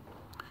מצלים.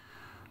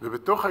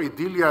 ובתוך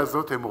האידיליה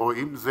הזאת הם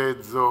רואים זה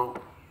את זו,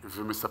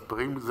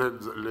 ומספרים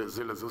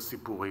זה לזו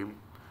סיפורים,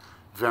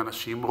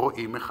 ואנשים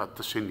רואים אחד את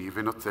השני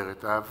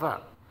ונוצרת אהבה.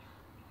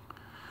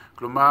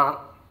 כלומר,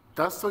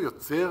 טאסו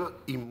יוצר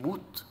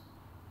עימות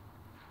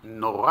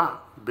נורא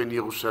בין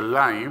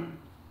ירושלים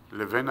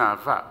לבין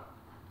אהבה.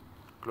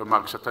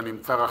 כלומר, כשאתה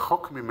נמצא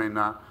רחוק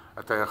ממנה,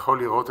 אתה יכול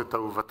לראות את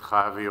אהובתך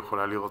והיא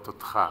יכולה לראות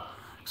אותך.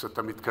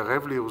 כשאתה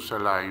מתקרב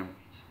לירושלים,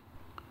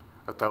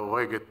 אתה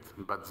הורג את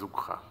בת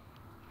זוגך.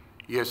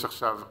 יש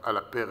עכשיו על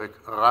הפרק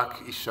רק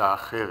אישה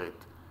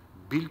אחרת,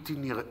 בלתי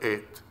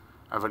נראית,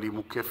 אבל היא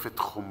מוקפת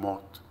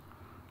חומות,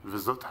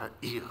 וזאת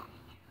העיר.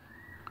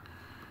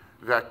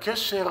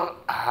 והקשר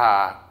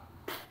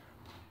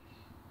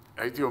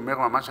הייתי אומר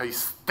ממש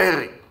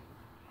ההיסטרי,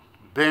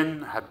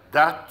 בין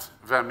הדת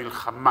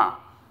והמלחמה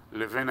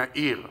לבין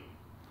העיר,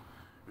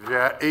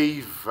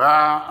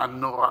 והאיבה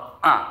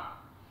הנוראה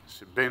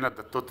שבין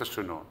הדתות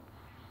השונות,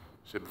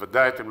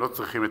 שבוודאי אתם לא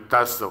צריכים את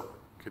טאסו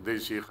כדי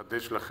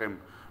שיחדש לכם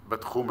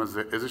בתחום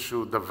הזה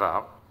איזשהו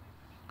דבר,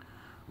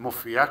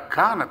 מופיע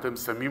כאן, אתם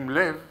שמים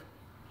לב,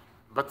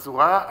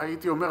 בצורה,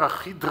 הייתי אומר,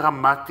 הכי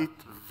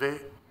דרמטית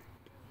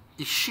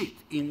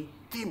ואישית,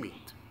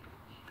 אינטימית.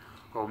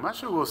 או מה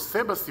שהוא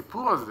עושה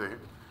בסיפור הזה,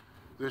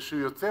 זה שהוא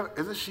יוצר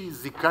איזושהי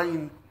זיקה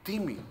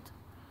אינטימית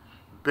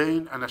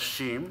בין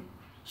אנשים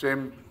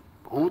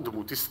הוא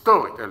דמות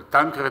היסטורית. על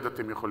טנקרד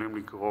אתם יכולים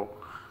לקרוא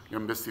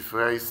גם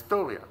בספרי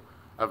ההיסטוריה,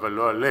 אבל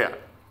לא עליה.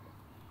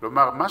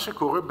 כלומר, מה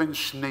שקורה בין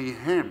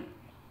שניהם,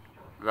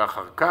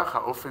 ואחר כך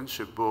האופן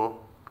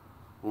שבו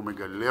הוא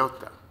מגלה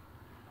אותה.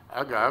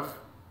 אגב,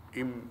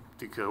 אם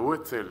תקראו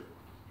אצל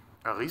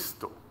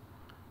אריסטו,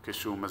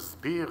 כשהוא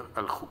מסביר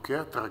על חוקי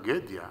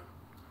הטרגדיה,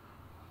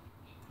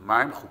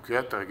 מהם חוקי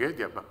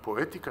הטרגדיה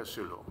בפואטיקה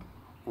שלו,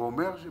 הוא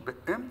אומר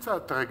שבאמצע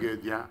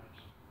הטרגדיה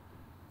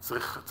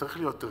צריך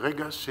להיות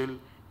רגע של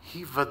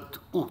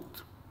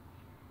היוודעות.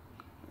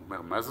 הוא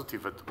אומר, מה זאת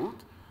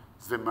היוודעות?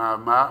 זה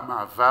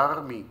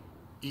מעבר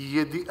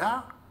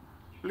מאי-ידיעה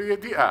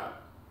לידיעה.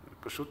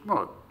 פשוט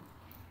מאוד,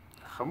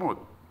 חמוד.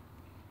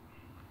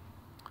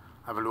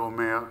 אבל הוא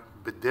אומר,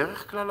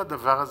 בדרך כלל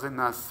הדבר הזה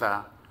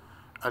נעשה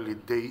על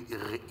ידי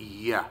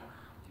ראייה.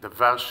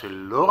 דבר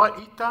שלא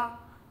ראית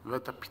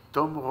ואתה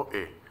פתאום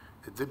רואה.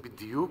 את זה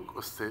בדיוק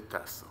עושה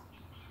טאסו.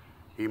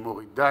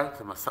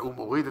 הוא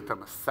מוריד את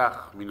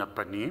המסך מן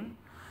הפנים,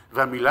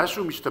 והמילה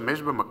שהוא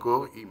משתמש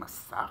במקור היא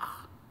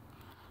מסך,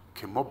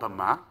 כמו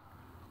במה,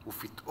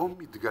 ופתאום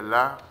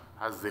מתגלה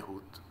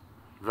הזהות.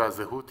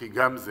 והזהות היא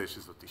גם זה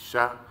שזאת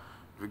אישה,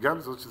 וגם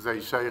זאת שזו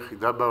האישה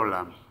היחידה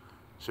בעולם,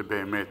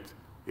 שבאמת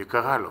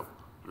יקרה לו,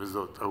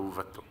 וזאת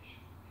אהובתו.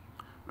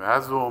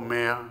 ואז הוא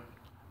אומר,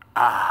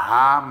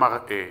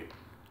 מראה,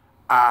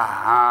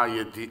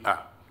 ידיעה.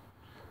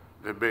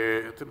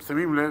 ואתם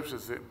שמים לב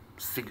שזה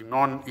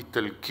סגנון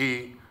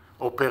איטלקי,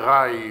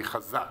 אופראי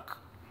חזק.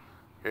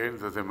 כן?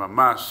 זה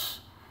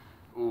ממש,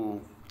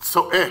 הוא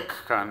צועק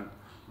כאן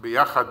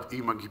ביחד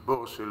עם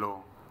הגיבור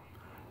שלו,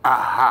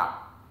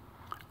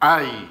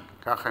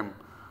 כך הם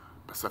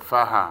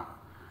בשפה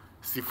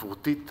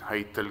הספרותית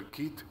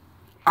האיטלקית,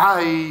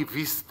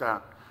 ויסטה,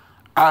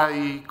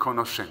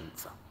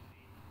 קונושנצה.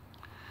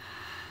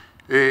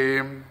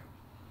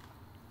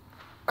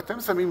 אתם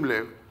שמים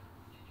לב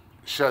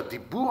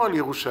שהדיבור על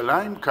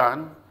ירושלים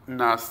כאן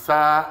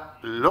נעשה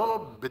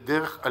לא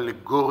בדרך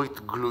אלגורית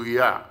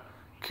גלויה,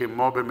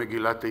 כמו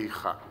במגילת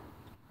איכה.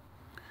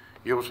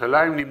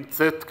 ירושלים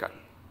נמצאת כאן,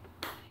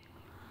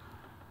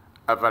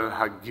 אבל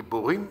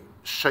הגיבורים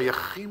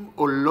שייכים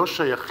או לא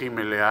שייכים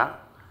אליה,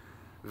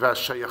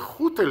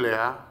 והשייכות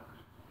אליה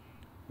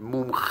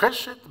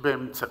מומחשת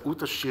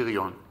באמצעות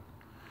השריון.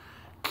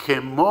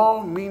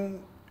 כמו מין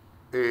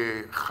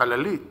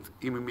חללית,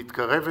 אם היא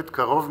מתקרבת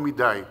קרוב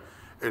מדי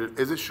אל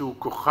איזשהו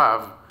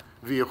כוכב,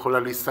 והיא יכולה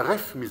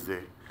להישרף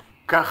מזה,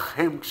 כך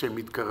הם, כשהם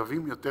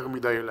מתקרבים יותר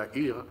מדי אל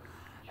העיר,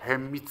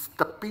 הם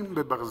מצטפים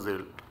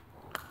בברזל.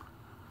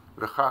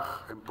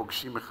 וכך הם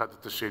פוגשים אחד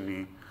את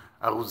השני,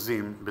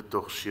 ארוזים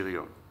בתוך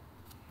שריון.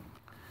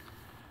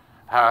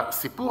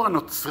 הסיפור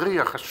הנוצרי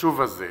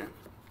החשוב הזה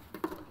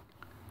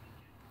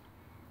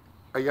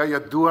היה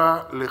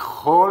ידוע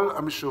לכל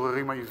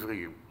המשוררים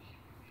העבריים.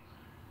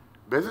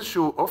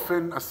 באיזשהו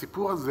אופן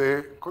הסיפור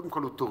הזה, קודם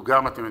כל הוא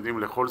תורגם, אתם יודעים,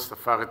 לכל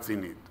שפה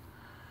רצינית.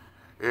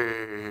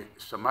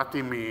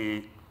 שמעתי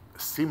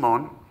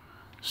מסימון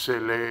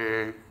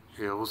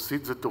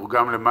שלרוסית זה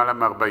תורגם למעלה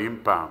מ-40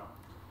 פעם.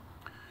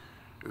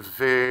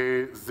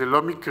 וזה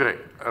לא מקרה,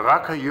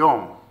 רק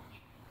היום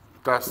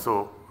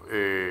טסו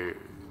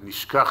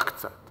נשכח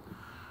קצת.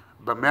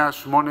 במאה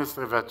ה-18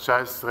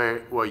 וה-19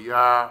 הוא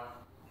היה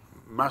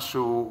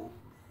משהו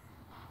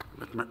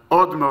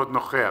מאוד מאוד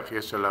נוכח,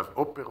 יש עליו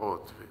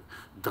אופרות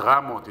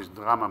ודרמות, יש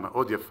דרמה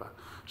מאוד יפה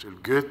של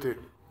גוטה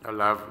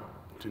עליו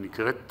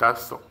שנקראת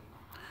טסו,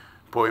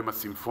 פואמה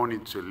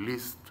סימפונית של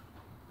ליסט.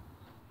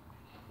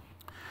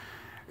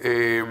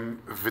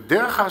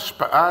 ודרך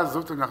ההשפעה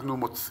הזאת אנחנו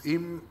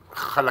מוצאים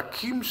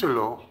חלקים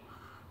שלו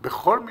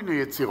בכל מיני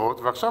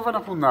יצירות, ועכשיו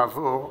אנחנו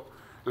נעבור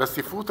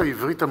לספרות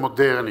העברית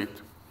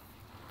המודרנית,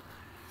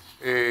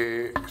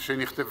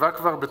 שנכתבה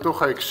כבר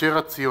בתוך ההקשר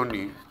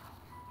הציוני,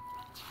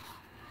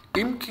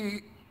 אם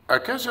כי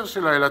הקשר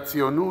שלה אל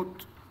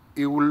הציונות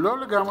הוא לא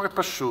לגמרי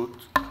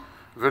פשוט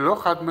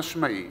ולא חד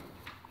משמעי.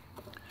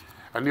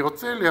 אני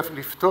רוצה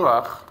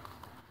לפתוח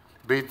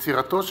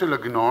ביצירתו של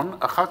עגנון,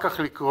 אחר כך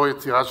לקרוא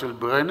יצירה של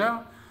ברנר,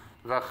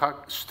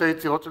 שתי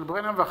יצירות של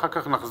ברנר, ואחר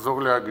כך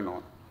נחזור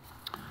לעגנון.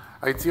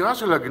 היצירה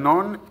של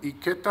עגנון היא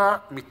קטע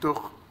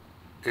מתוך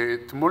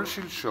תמול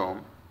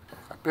שלשום.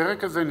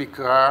 הפרק הזה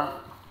נקרא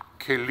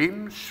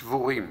כלים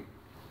שבורים.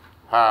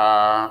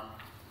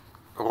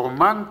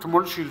 הרומן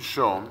תמול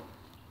שלשום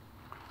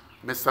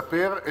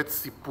מספר את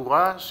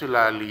סיפורה של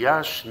העלייה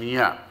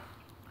השנייה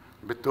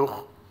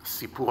בתוך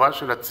סיפורה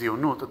של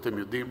הציונות. אתם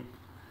יודעים,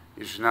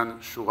 ישנן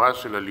שורה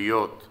של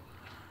עליות.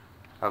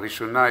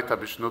 הראשונה הייתה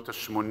בשנות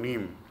ה-80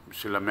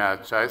 של המאה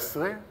ה-19,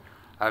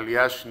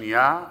 העלייה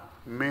השנייה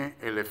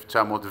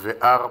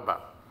מ-1904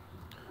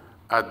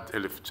 עד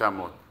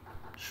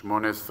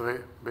 1918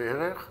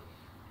 בערך,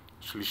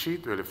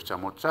 שלישית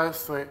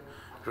ב-1919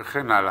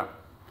 וכן הלאה.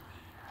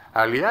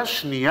 העלייה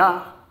השנייה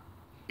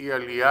היא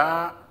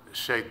עלייה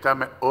שהייתה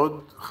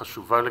מאוד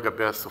חשובה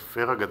לגבי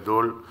הסופר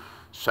הגדול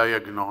ש"י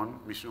עגנון,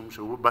 משום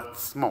שהוא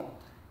בעצמו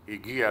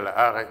הגיע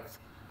לארץ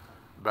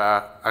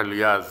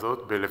בעלייה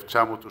הזאת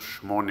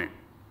ב-1908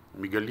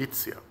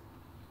 מגליציה.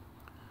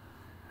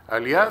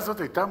 העלייה הזאת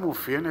הייתה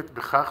מאופיינת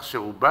בכך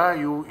שרובה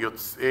היו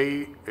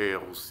יוצאי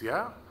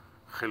רוסיה,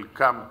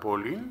 חלקם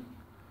פולין,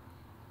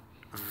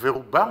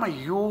 ורובם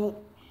היו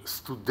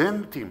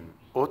סטודנטים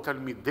או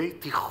תלמידי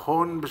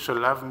תיכון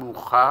בשלב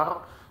מאוחר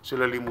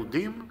של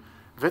הלימודים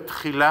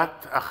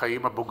ותחילת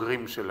החיים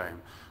הבוגרים שלהם.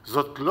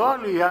 זאת לא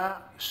עלייה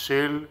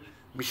של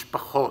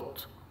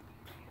משפחות,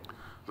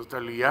 זאת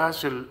עלייה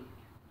של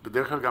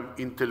בדרך כלל גם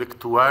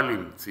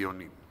אינטלקטואלים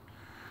ציונים.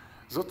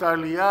 זאת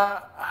העלייה,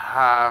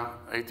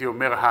 הייתי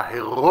אומר,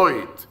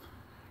 ההירואית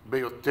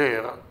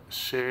ביותר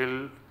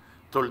של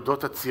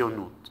תולדות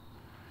הציונות.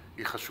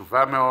 היא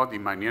חשובה מאוד, היא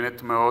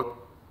מעניינת מאוד.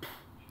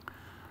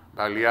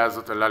 בעלייה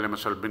הזאת עלה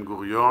למשל בן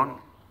גוריון,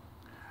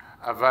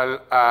 אבל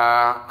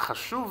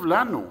החשוב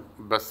לנו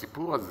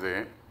בסיפור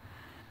הזה,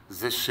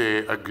 זה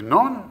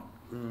שעגנון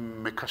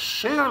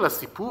מקשר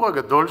לסיפור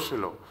הגדול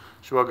שלו,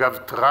 שהוא אגב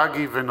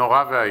טרגי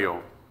ונורא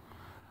והיום.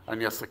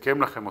 אני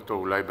אסכם לכם אותו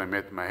אולי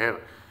באמת מהר.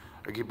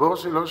 הגיבור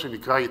שלו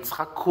שנקרא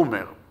יצחק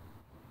קומר.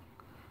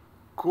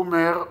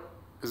 קומר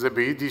זה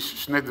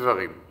ביידיש שני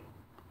דברים.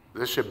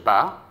 זה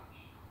שבא,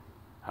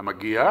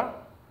 המגיע,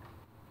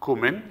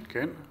 קומן,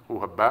 כן,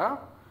 הוא הבא,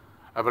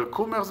 אבל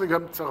קומר זה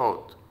גם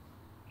צרות.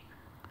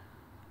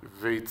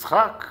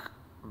 ויצחק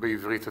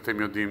בעברית, אתם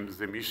יודעים,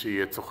 זה מי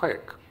שיהיה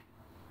צוחק.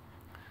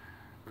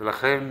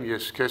 ולכן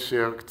יש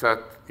קשר קצת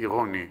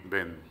אירוני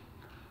בין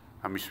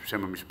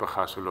שם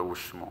המשפחה שלו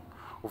ושמו.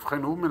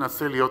 ובכן, הוא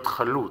מנסה להיות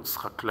חלוץ,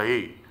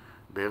 חקלאי,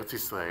 בארץ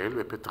ישראל,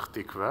 בפתח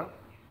תקווה,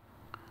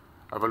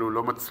 אבל הוא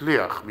לא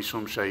מצליח,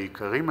 משום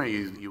שהעיקרים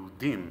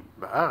היהודים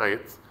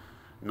בארץ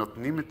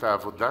נותנים את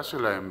העבודה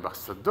שלהם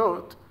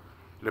בשדות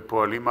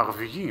לפועלים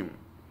ערביים.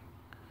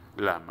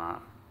 למה?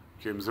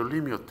 כי הם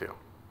זולים יותר.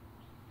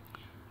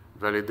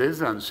 ועל ידי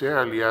זה אנשי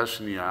העלייה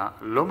השנייה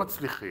לא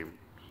מצליחים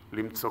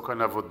למצוא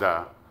כאן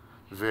עבודה,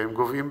 והם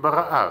גוועים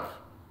ברעב.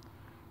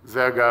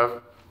 זה אגב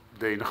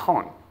די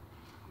נכון.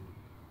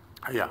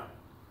 היה.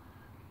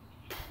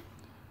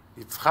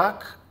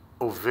 יצחק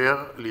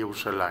עובר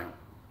לירושלים,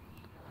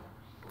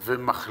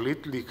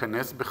 ומחליט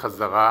להיכנס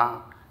בחזרה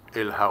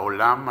אל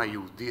העולם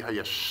היהודי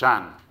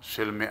הישן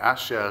של 100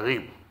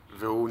 שערים,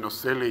 והוא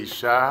נושא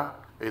לאישה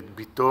את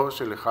ביתו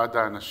של אחד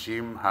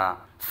האנשים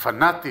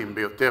הפנאטיים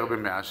ביותר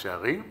ב100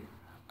 שערים,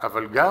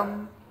 אבל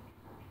גם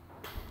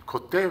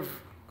כותב,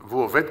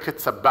 והוא עובד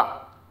כצבא,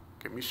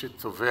 כמי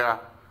שצובע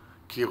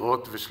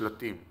קירות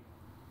ושלטים.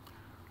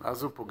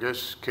 אז הוא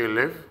פוגש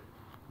כלב,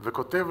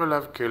 וכותב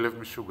עליו כלב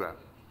משוגע.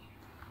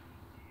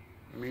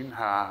 מן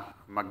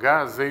המגע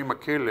הזה עם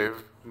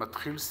הכלב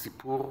מתחיל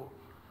סיפור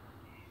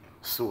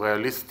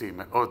סוריאליסטי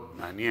מאוד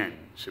מעניין,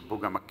 שבו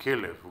גם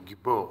הכלב הוא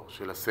גיבור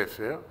של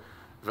הספר,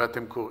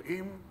 ואתם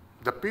קוראים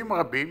דפים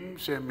רבים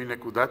שהם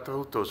מנקודת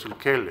ראותו של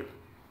כלב.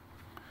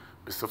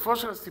 בסופו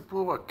של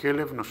הסיפור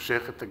הכלב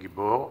נושך את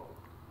הגיבור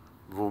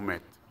והוא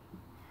מת.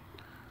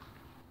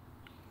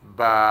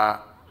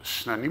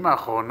 בשנים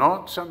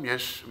האחרונות שם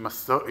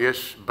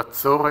יש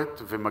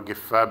בצורת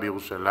ומגפה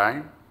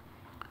בירושלים,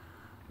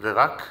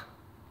 ורק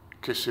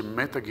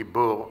כשמת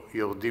הגיבור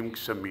יורדים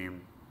גשמים,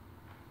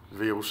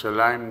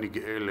 וירושלים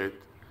נגאלת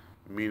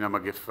מן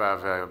המגפה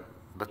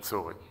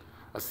והבצורת.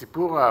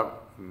 הסיפור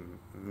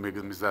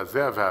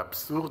המזעזע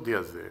והאבסורדי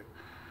הזה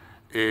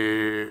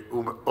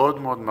הוא מאוד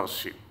מאוד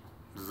מרשים.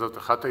 זאת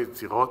אחת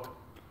היצירות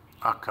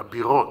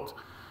הכבירות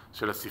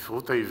של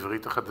הספרות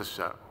העברית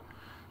החדשה,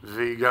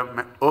 והיא גם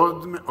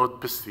מאוד מאוד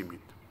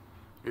פסימית.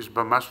 יש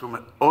בה משהו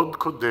מאוד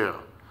קודר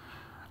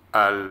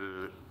על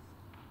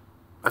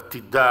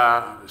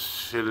עתידה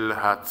של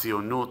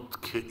הציונות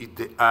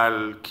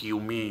כאידיאל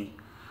קיומי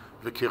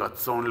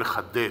וכרצון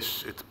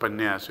לחדש את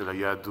פניה של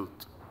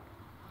היהדות.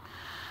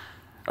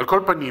 על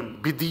כל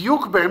פנים,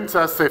 בדיוק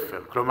באמצע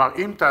הספר, כלומר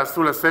אם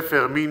תעשו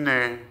לספר מין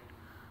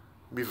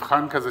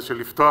מבחן כזה של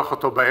לפתוח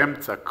אותו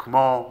באמצע,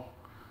 כמו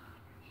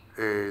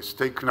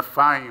שתי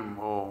כנפיים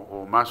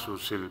או משהו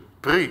של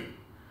פרי,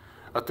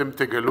 אתם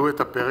תגלו את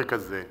הפרק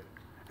הזה,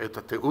 את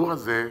התיאור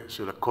הזה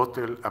של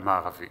הכותל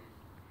המערבי.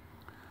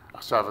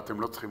 עכשיו,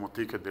 אתם לא צריכים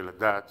אותי כדי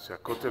לדעת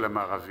שהכותל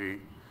המערבי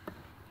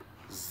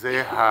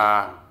זה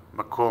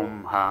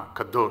המקום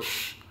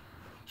הקדוש,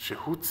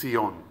 שהוא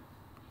ציון.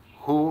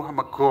 הוא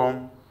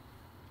המקום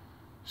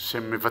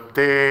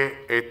שמבטא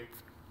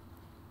את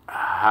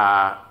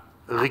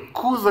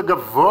הריכוז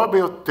הגבוה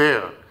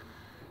ביותר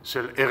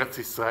של ארץ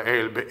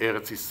ישראל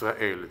בארץ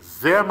ישראל.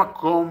 זה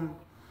המקום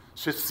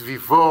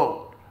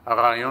שסביבו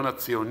הרעיון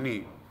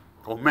הציוני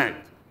עומד.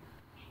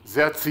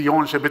 זה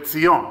הציון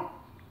שבציון.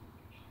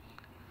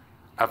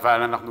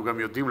 אבל אנחנו גם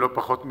יודעים לא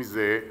פחות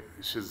מזה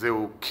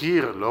שזהו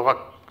קיר, לא רק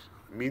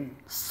מין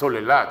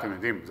סוללה, אתם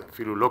יודעים, זה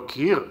אפילו לא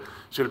קיר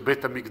של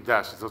בית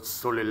המקדש, זאת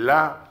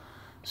סוללה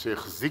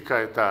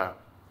שהחזיקה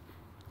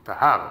את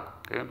ההר,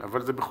 כן?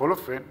 אבל זה בכל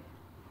אופן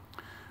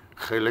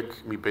חלק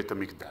מבית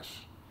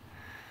המקדש.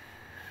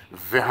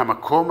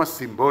 והמקום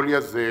הסימבולי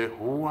הזה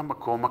הוא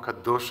המקום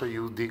הקדוש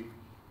היהודי.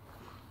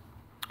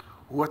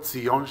 הוא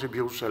הציון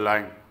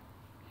שבירושלים.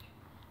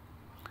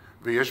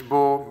 ויש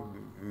בו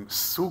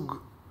סוג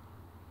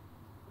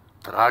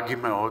טרגי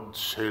מאוד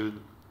של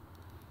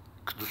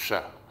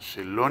קדושה,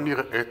 שלא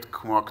נראית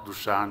כמו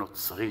הקדושה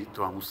הנוצרית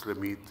או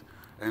המוסלמית.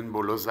 אין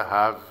בו לא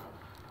זהב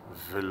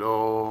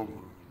ולא,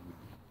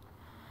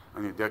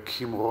 אני יודע,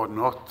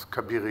 כמרונות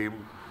כבירים,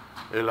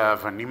 אלא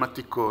אבנים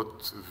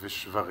עתיקות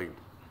ושברים.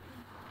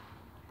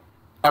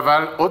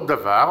 אבל עוד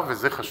דבר,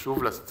 וזה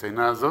חשוב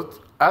לסצנה הזאת,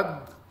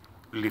 עד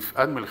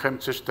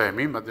מלחמת ששת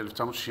הימים, עד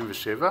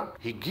 1967,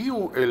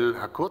 הגיעו אל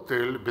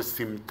הכותל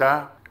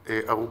בסמטה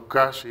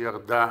ארוכה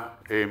שירדה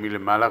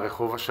מלמעלה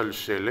רחוב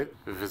השלשלת,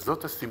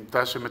 וזאת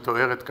הסמטה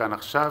שמתוארת כאן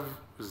עכשיו,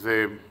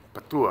 זה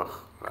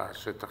פתוח,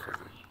 השטח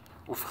הזה.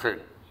 ובכן,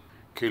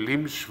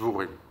 כלים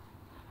שבורים.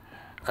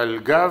 על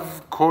גב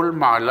כל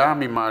מעלה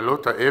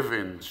ממעלות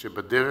האבן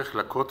שבדרך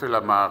לכותל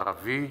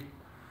המערבי,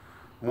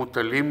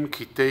 מוטלים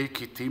קטעי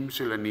קטעים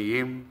של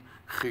עניים,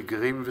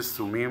 חיגרים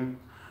וסומים,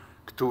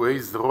 קטועי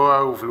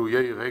זרוע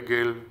ובלויי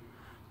רגל,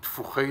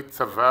 תפוחי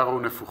צוואר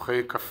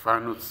ונפוחי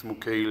כפן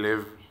וצמוקי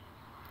לב,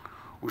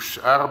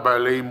 ושאר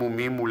בעלי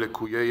מומים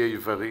ולקויי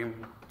איברים,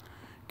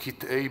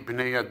 קטעי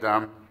בני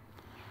אדם,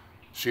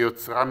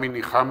 שיוצרה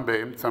מניחם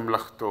באמצע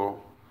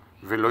מלאכתו,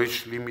 ולא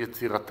השלים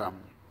יצירתם.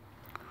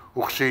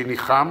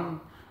 וכשהניחם,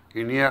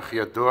 הניח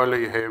ידו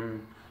עליהם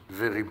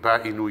וריבה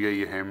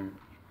עינוייהם,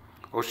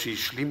 או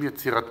שהשלים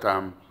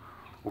יצירתם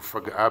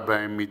ופגעה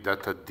בהם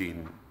מידת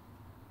הדין.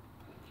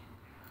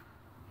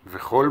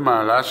 וכל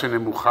מעלה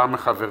שנמוכה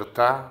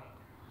מחברתה,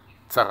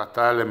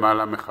 צרתה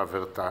למעלה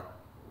מחברתה.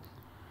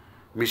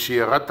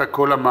 משירדת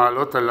כל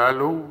המעלות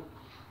הללו,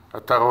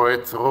 אתה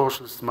רואה צרור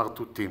של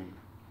סמרטוטים.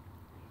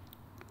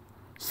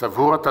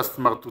 סבור אתה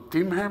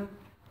סמרטוטים הם,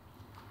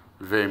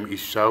 והם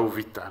אישה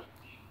וביתה.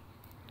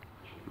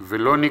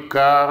 ולא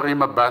ניכר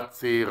עם הבת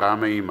צעירה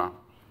מאימה,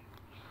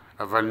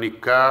 אבל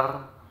ניכר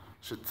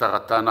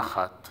שצרתן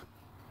אחת,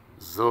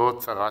 זו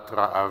צרת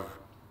רעב.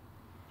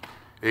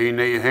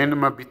 עיניהן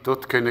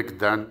מביטות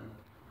כנגדן,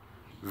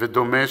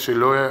 ודומה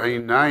שלא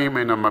העיניים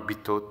הן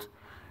המביטות,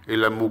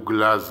 אלא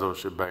מוגלה זו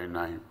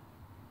שבעיניים.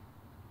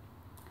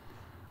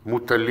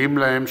 מוטלים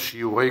להם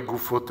שיעורי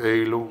גופות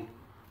אלו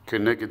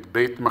כנגד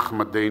בית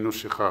מחמדנו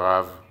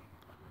שחרב,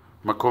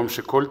 מקום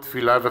שכל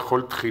תפילה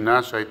וכל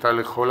תחינה שהייתה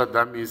לכל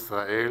אדם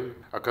מישראל,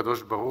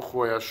 הקדוש ברוך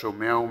הוא היה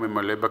שומע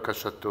וממלא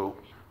בקשתו.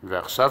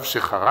 ועכשיו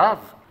שחרב,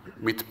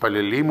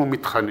 מתפללים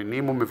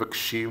ומתחננים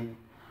ומבקשים,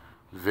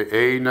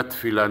 ואין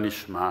התפילה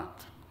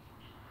נשמעת.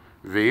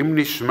 ואם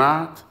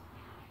נשמעת,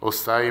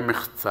 עושה היא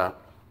מחצה.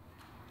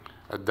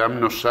 אדם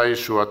נושע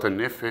ישועת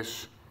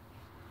הנפש,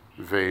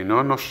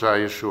 ואינו נושע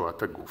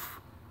ישועת הגוף.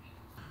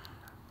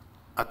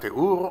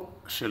 התיאור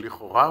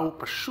שלכאורה הוא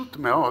פשוט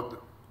מאוד,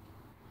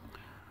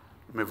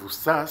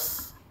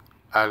 מבוסס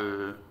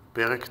על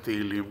פרק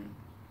תהילים.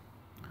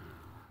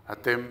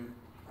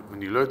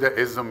 אני לא יודע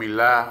איזו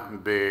מילה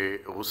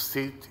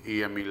ברוסית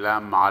היא המילה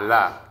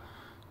מעלה,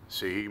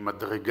 שהיא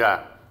מדרגה.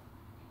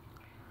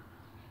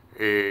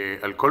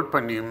 על כל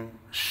פנים,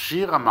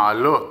 שיר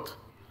המעלות,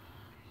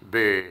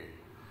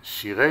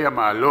 בשירי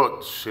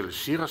המעלות של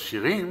שיר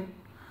השירים,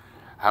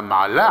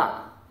 המעלה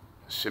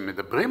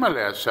שמדברים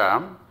עליה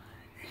שם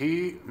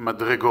היא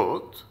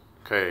מדרגות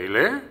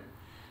כאלה,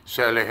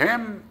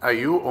 שעליהם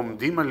היו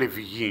עומדים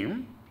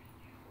הלוויים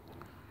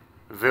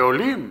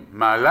ועולים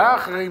מעלה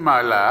אחרי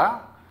מעלה,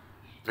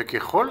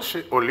 וככל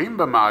שעולים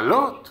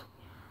במעלות,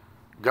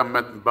 גם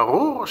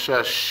ברור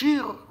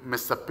שהשיר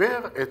מספר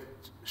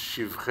את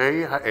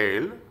שבחי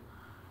האל,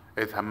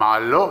 את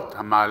המעלות.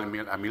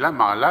 המילה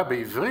מעלה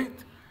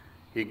בעברית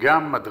היא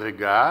גם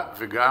מדרגה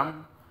וגם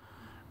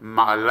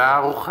מעלה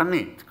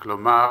רוחנית,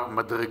 כלומר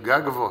מדרגה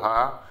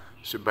גבוהה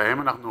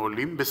שבהם אנחנו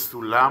עולים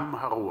בסולם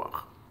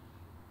הרוח.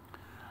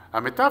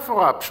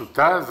 המטאפורה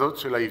הפשוטה הזאת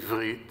של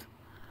העברית,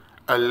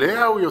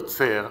 עליה הוא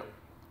יוצר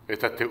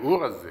את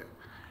התיאור הזה,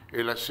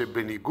 אלא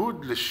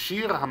שבניגוד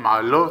לשיר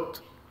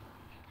המעלות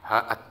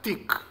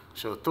העתיק,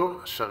 שאותו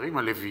שרים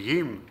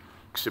הלוויים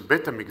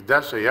כשבית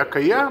המקדש היה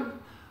קיים,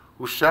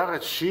 הוא שר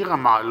את שיר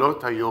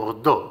המעלות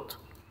היורדות.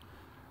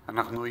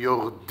 אנחנו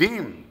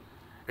יורדים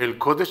אל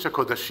קודש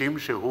הקודשים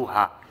שהוא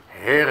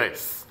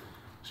ההרס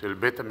של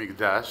בית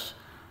המקדש,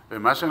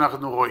 ומה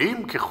שאנחנו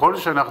רואים ככל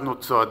שאנחנו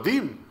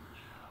צועדים,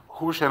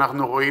 הוא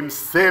שאנחנו רואים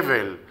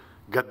סבל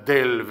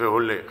גדל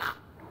והולך.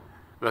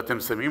 ואתם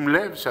שמים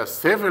לב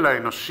שהסבל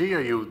האנושי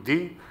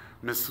היהודי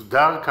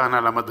מסודר כאן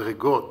על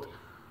המדרגות,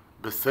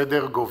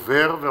 בסדר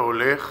גובר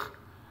והולך,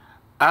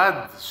 עד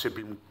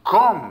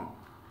שבמקום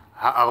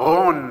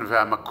הארון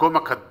והמקום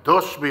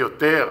הקדוש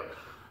ביותר,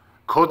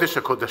 קודש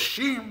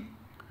הקודשים,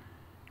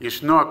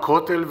 ישנו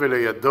הכותל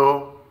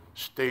ולידו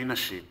שתי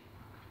נשים,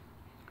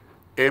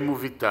 אם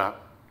וביתה,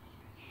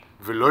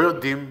 ולא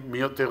יודעים מי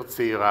יותר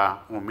צעירה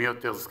ומי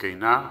יותר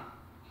זקנה,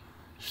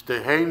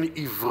 שתיהן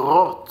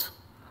עיוורות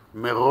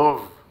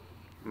מרוב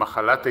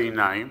מחלת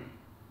עיניים,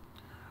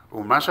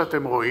 ומה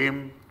שאתם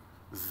רואים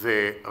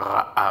זה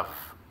רעב.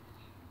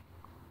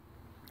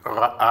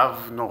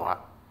 רעב נורא.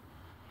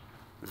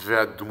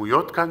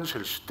 והדמויות כאן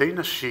של שתי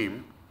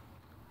נשים,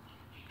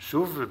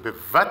 שוב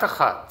בבת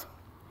אחת,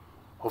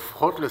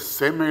 הופכות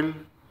לסמל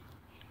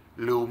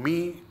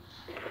לאומי,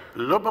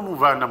 לא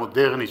במובן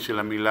המודרני של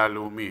המילה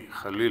לאומי,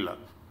 חלילה,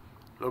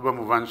 לא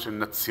במובן של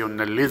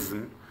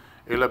נציונליזם,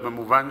 אלא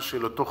במובן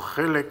של אותו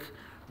חלק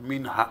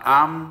מן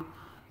העם,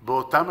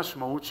 באותה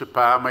משמעות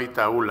שפעם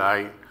הייתה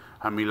אולי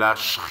המילה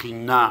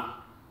שכינה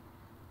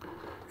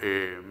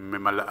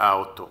ממלאה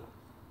אותו.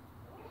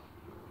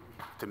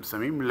 אתם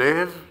שמים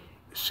לב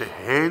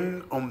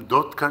שהן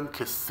עומדות כאן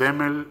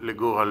כסמל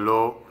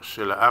לגורלו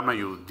של העם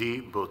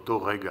היהודי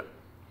באותו רגע.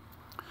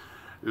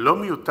 לא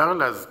מיותר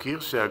להזכיר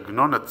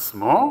שהעגנון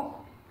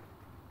עצמו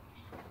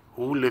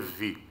הוא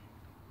לוי.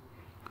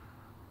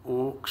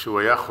 כשהוא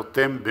היה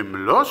חותם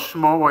במלוא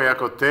שמו, הוא היה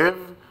כותב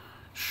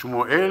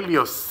שמואל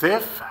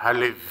יוסף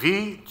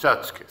הלוי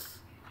צ'צ'קס.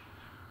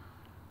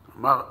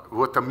 כלומר,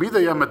 הוא תמיד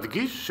היה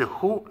מדגיש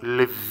שהוא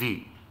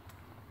לוי.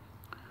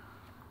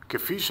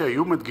 כפי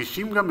שהיו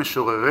מדגישים גם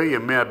משוררי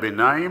ימי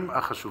הביניים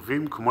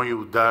החשובים כמו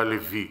יהודה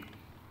הלוי.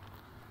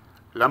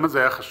 למה זה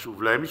היה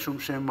חשוב להם? משום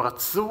שהם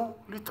רצו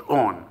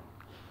לטעון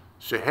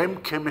שהם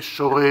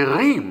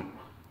כמשוררים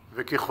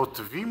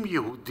וככותבים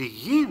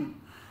יהודיים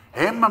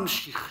הם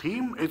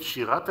ממשיכים את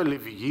שירת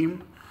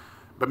הלוויים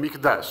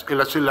במקדש.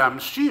 אלא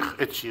שלהמשיך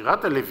את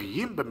שירת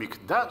הלוויים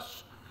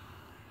במקדש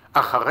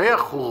אחרי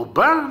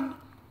החורבן,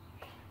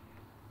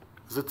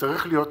 זה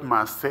צריך להיות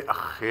מעשה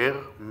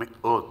אחר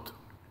מאוד.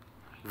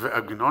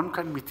 ועגנון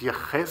כאן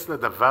מתייחס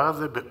לדבר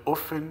הזה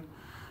באופן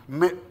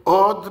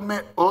מאוד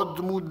מאוד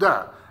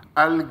מודע,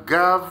 על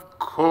גב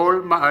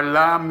כל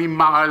מעלה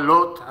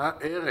ממעלות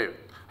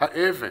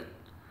האבן.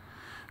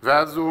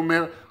 ואז הוא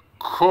אומר,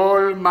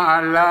 כל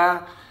מעלה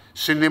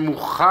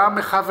שנמוכה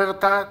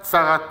מחברתה,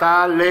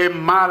 צרתה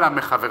למעלה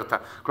מחברתה.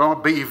 כלומר,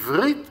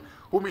 בעברית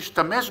הוא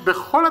משתמש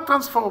בכל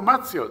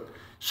הטרנספורמציות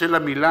של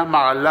המילה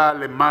מעלה,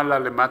 למעלה,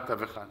 למטה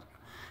וכאן.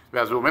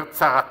 ואז הוא אומר,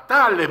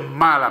 צרתה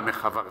למעלה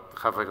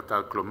מחברתה,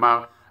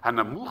 כלומר,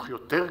 הנמוך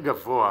יותר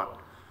גבוה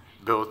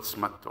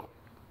בעוצמתו.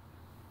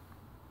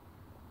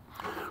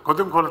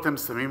 קודם כל אתם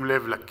שמים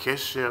לב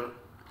לקשר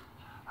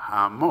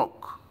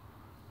העמוק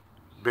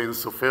בין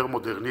סופר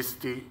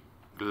מודרניסטי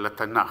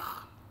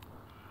לתנ"ך,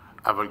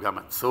 אבל גם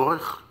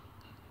הצורך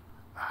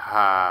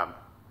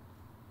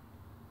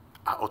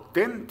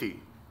האותנטי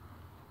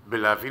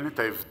בלהבין את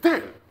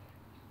ההבדל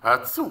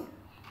העצום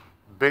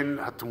בין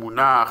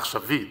התמונה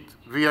העכשווית,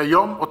 והיא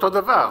היום אותו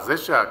דבר. זה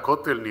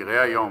שהכותל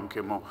נראה היום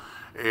כמו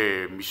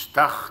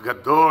משטח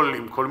גדול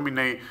עם כל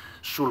מיני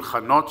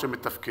שולחנות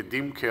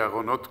שמתפקדים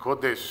כארונות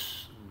קודש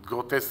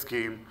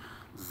גרוטסקיים,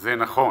 זה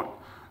נכון,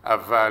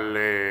 אבל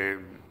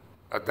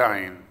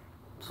עדיין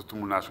זו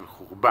תמונה של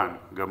חורבן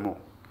גמור.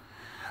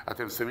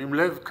 אתם שמים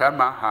לב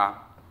כמה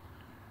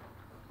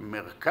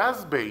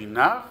המרכז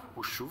בעיניו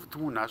הוא שוב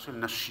תמונה של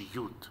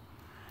נשיות,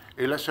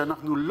 אלא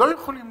שאנחנו לא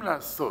יכולים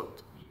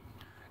לעשות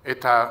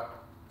את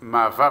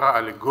המעבר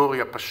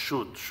האלגורי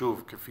הפשוט,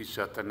 שוב, כפי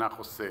שהתנ"ך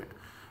עושה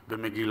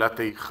במגילת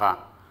איכה,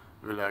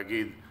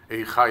 ולהגיד,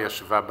 איכה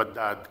ישבה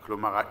בדד,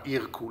 כלומר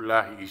העיר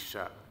כולה היא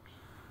אישה.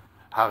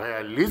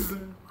 הריאליזם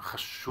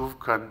חשוב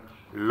כאן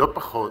לא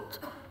פחות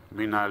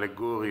מן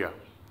האלגוריה,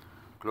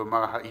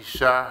 כלומר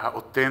האישה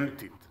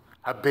האותנטית,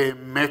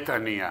 הבאמת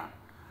ענייה,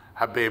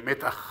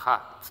 הבאמת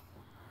אחת,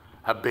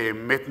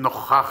 הבאמת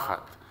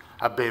נוכחת,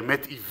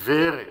 הבאמת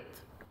עיוורת,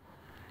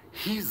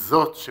 היא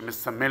זאת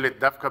שמסמלת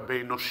דווקא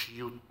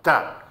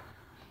באנושיותה,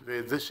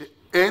 ואת זה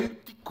שאין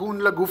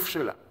תיקון לגוף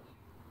שלה,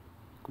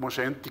 כמו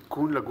שאין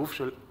תיקון לגוף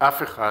של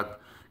אף אחד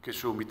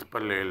כשהוא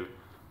מתפלל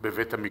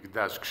בבית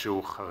המקדש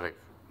כשהוא חרב.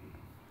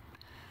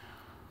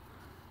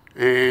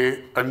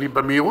 אני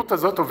במהירות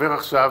הזאת עובר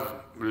עכשיו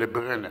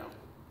לברנר.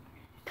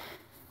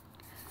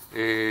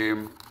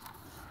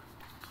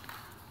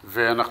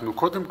 ואנחנו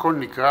קודם כל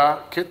נקרא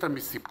קטע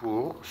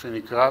מסיפור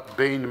שנקרא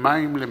בין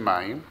מים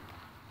למים,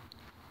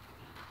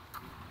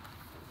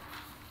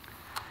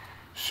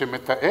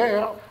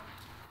 שמתאר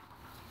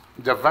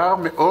דבר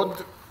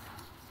מאוד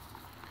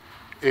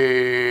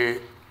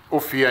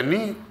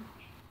אופייני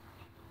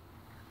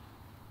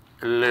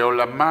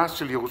לעולמה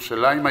של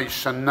ירושלים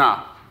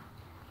הישנה,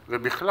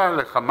 ובכלל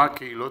לכמה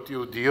קהילות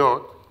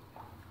יהודיות,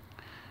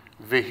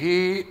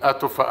 והיא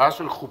התופעה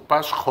של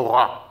חופה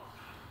שחורה.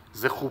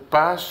 זה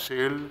חופה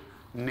של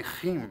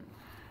נכים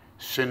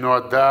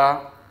שנועדה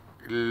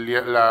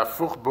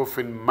להפוך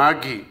באופן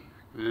מגי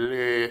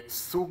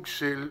לסוג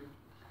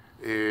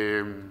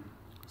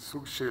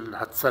של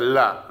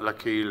הצלה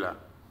לקהילה.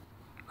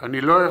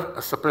 אני לא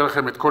אספר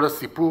לכם את כל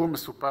הסיפור,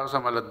 מסופר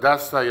שם על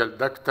הדסה,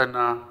 ילדה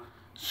קטנה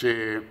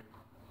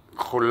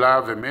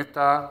שחולה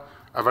ומתה,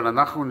 אבל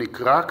אנחנו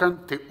נקרא כאן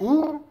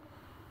תיאור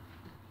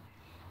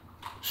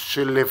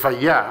של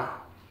לוויה,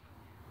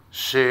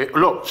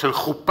 של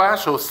חופה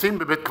שעושים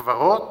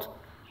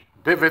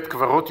בבית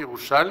קברות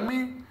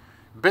ירושלמי,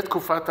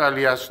 בתקופת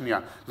העלייה השנייה.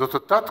 זאת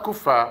אותה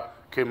תקופה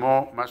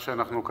כמו מה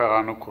שאנחנו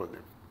קראנו קודם.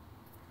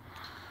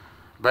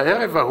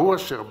 בערב ההוא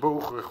אשר בו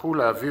הוכרחו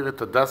להעביר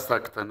את הדסה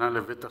הקטנה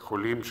לבית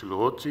החולים של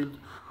רוטשילד,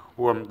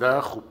 הוא עמדה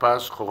החופה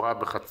השחורה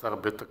בחצר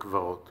בית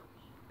הקברות.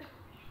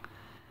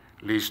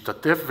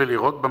 להשתתף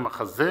ולראות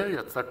במחזה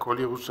יצא כל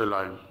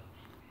ירושלים.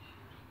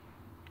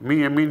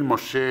 מימין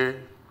משה,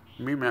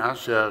 ממאה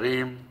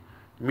שערים,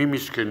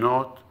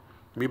 ממשכנות,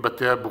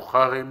 מבתי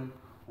הבוכרים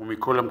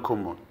ומכל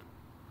המקומות.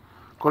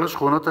 כל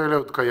השכונות האלה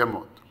עוד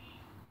קיימות.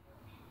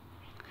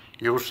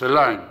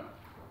 ירושלים,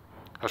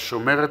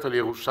 השומרת על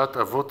ירושת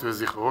אבות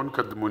וזיכרון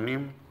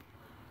קדמונים,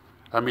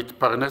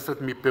 המתפרנסת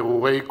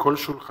מפירורי כל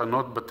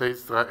שולחנות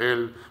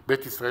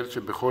בית ישראל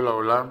שבכל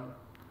העולם,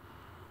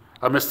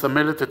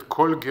 המסמלת את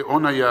כל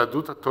גאון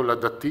היהדות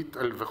התולדתית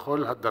על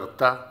וכל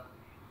הדרתה,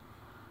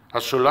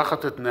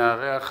 השולחת את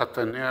נעריה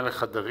חתניה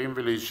לחדרים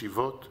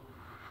ולישיבות,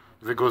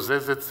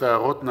 וגוזזת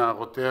שערות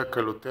נערותיה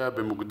כלותיה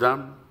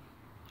במוקדם,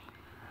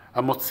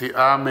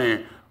 המוציאה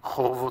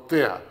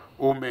מחורבותיה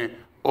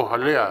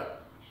ומאוהליה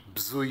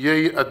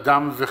בזויי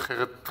אדם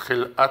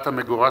וחלאת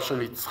המגורש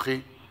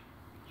הנצחי,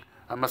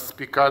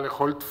 המספיקה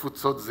לכל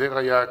תפוצות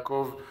זרע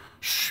יעקב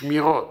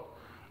שמירות,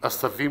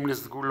 עשבים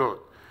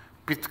לסגולות,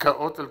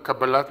 פתקאות על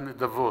קבלת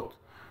נדבות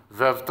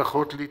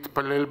והבטחות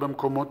להתפלל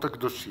במקומות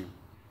הקדושים.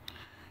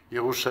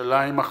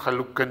 ירושלים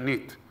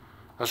החלוקנית,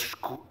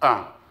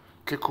 השקועה,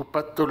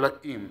 כקופת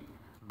תולעים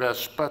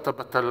בהשפעת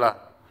הבטלה,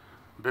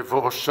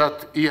 בבושת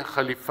אי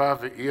החליפה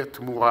ואי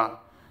התמורה,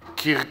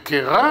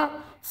 קרקרה,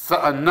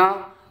 צענה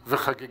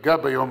וחגגה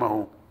ביום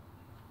ההוא.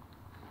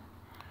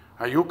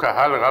 היו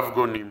קהל רב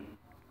גונים,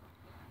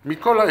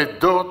 מכל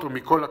העדות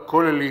ומכל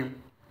הכוללים,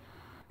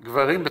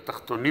 גברים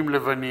בתחתונים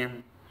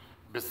לבנים,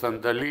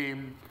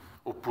 בסנדלים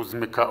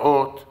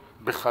ופוזמקאות,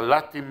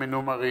 בחלטים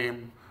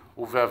מנומרים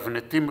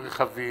ובאבנטים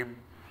רחבים,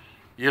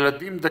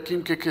 ילדים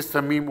דקים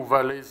כקסמים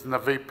ובעלי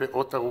זנבי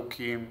פאות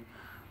ארוכים,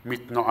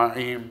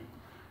 מתנועעים,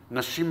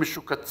 נשים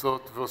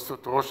משוקצות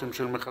ועושות רושם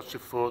של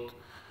מכשפות,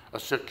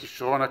 אשר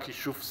כישרון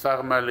הכישוף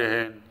שר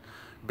מעליהן,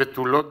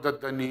 בתולות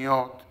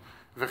דדניות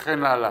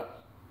וכן הלאה.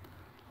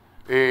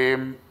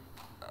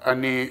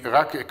 אני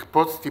רק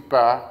אקפוץ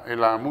טיפה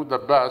אל העמוד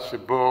הבא,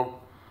 שבו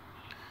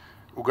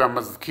הוא גם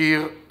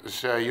מזכיר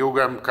שהיו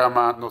גם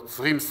כמה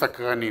נוצרים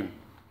סקרנים.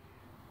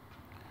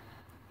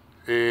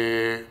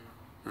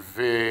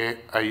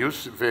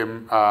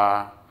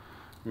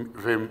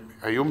 והן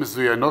היו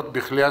מזוינות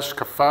בכלי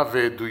השקפה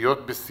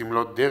ועדויות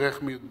בסמלות דרך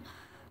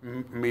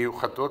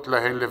מיוחדות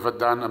להן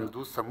לבדן,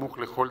 עמדו סמוך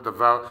לכל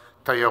דבר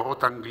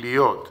תיירות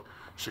אנגליות,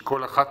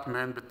 שכל אחת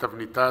מהן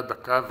בתבניתה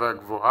הדקה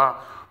והגבוהה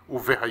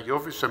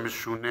ובהיובש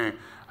המשונה,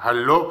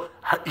 הלא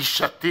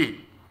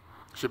האישתי,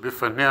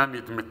 שבפניה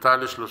נדמתה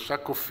לשלושה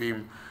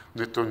קופים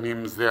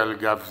נתונים זה על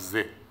גב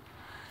זה.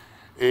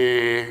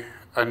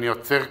 אני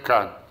עוצר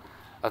כאן.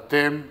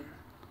 אתם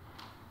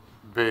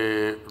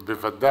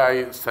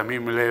בוודאי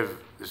שמים לב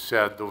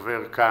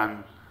שהדובר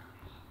כאן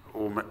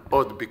הוא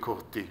מאוד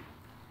ביקורתי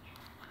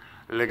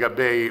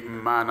לגבי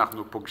מה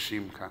אנחנו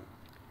פוגשים כאן.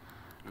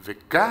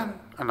 וכאן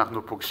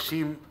אנחנו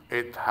פוגשים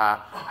את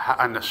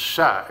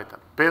האנשה, את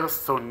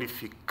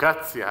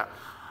הפרסוניפיקציה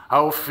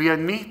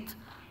האופיינית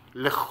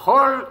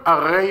לכל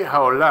ערי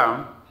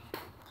העולם,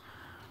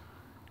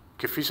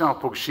 כפי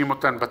שאנחנו פוגשים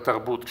אותן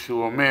בתרבות,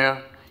 כשהוא אומר,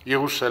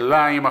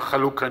 ירושלים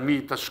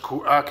החלוקנית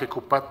השקועה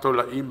כקופת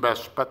תולעים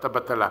בהשפעת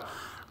הבטלה.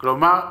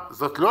 כלומר,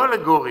 זאת לא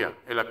אלגוריה,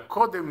 אלא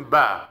קודם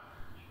בא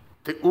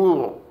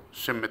תיאור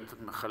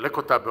שמחלק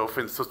אותה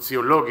באופן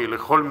סוציולוגי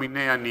לכל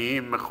מיני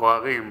עניים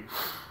מכוערים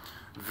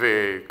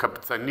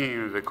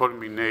וקבצנים וכל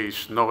מיני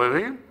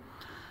שנוררים,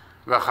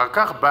 ואחר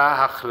כך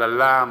באה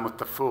הכללה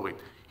מטאפורית.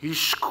 היא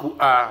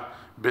שקועה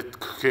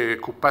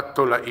כקופת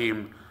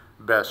תולעים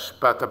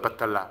בהשפעת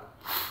הבטלה.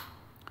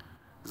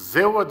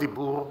 זהו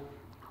הדיבור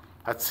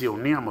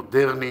הציוני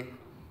המודרני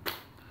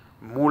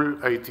מול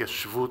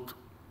ההתיישבות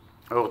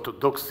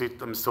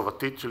האורתודוקסית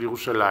המסורתית של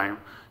ירושלים,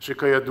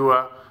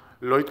 שכידוע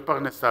לא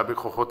התפרנסה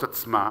בכוחות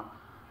עצמה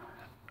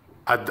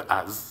עד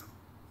אז,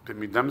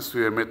 במידה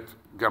מסוימת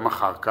גם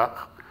אחר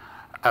כך,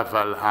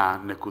 אבל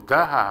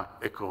הנקודה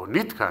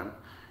העקרונית כאן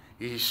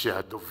היא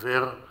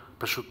שהדובר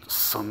פשוט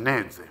שונא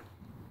את זה.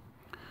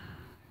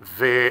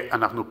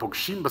 ואנחנו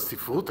פוגשים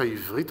בספרות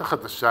העברית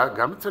החדשה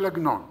גם אצל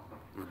עגנון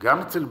וגם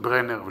אצל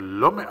ברנר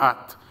ולא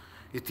מעט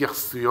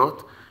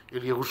התייחסויות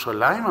אל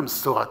ירושלים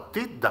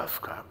המסורתית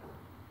דווקא,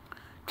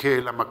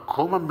 כאל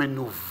המקום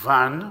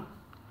המנוון,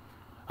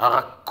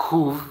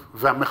 הרקוב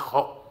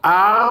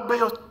והמכוער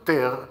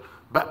ביותר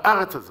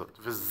בארץ הזאת.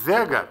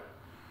 וזה אגב,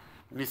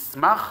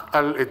 נסמך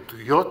על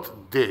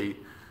עדויות די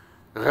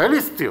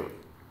ריאליסטיות.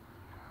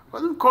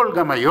 קודם כל,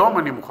 גם היום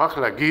אני מוכרח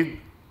להגיד,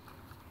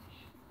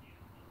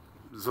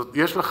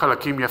 יש לה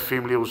חלקים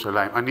יפים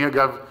לירושלים. אני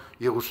אגב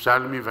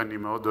ירושלמי ואני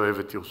מאוד אוהב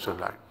את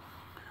ירושלים.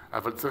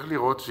 אבל צריך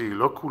לראות שהיא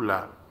לא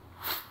כולה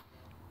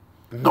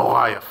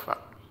נורא יפה.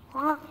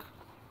 רק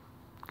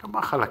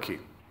כמה חלקים.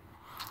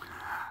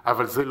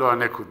 אבל זה לא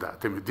הנקודה.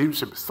 אתם יודעים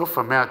שבסוף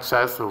המאה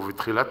ה-19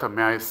 ובתחילת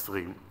המאה ה-20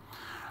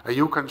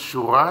 היו כאן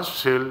שורה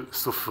של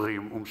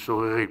סופרים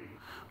ומשוררים.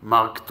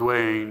 מרק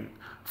טוויין,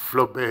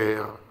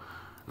 פלובר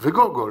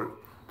וגוגול.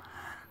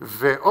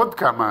 ועוד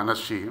כמה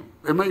אנשים,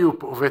 הם היו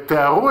פה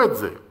ותיארו את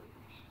זה.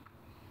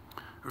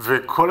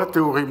 וכל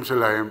התיאורים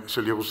שלהם,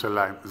 של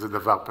ירושלים, זה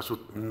דבר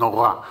פשוט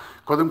נורא.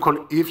 קודם כל,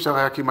 אי אפשר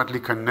היה כמעט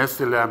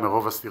להיכנס אליה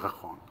מרוב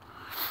הסירחון.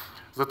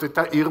 זאת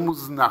הייתה עיר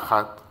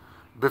מוזנחת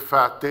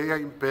בפאתי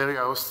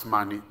האימפריה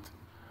האוסמנית.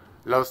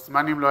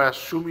 לאוסמנים לא היה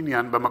שום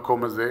עניין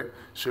במקום הזה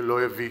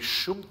שלא יביא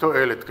שום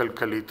תועלת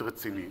כלכלית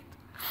רצינית.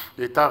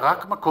 היא הייתה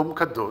רק מקום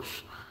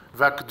קדוש,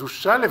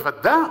 והקדושה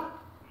לבדה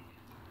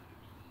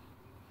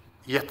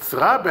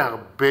יצרה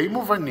בהרבה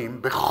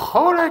מובנים,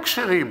 בכל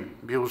ההקשרים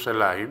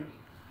בירושלים,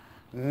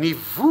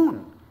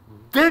 ניוון,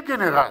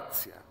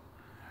 דגנרציה.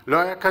 לא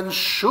היה כאן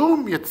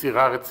שום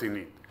יצירה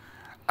רצינית.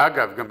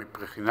 אגב, גם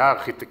מבחינה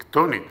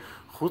ארכיטקטונית,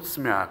 חוץ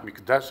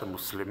מהמקדש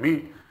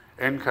המוסלמי,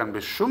 אין כאן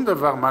בשום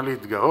דבר מה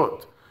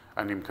להתגאות.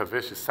 אני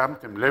מקווה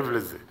ששמתם לב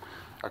לזה.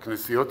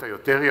 הכנסיות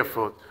היותר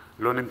יפות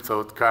לא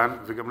נמצאות כאן,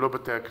 וגם לא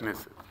בתי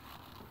הכנסת.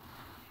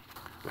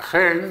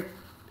 לכן,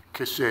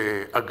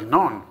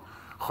 כשעגנון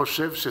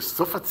חושב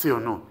שסוף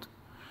הציונות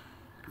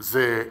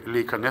זה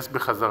להיכנס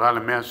בחזרה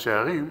למאה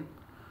שערים,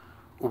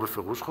 הוא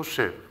בפירוש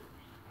חושב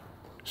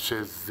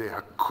שזה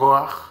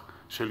הכוח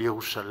של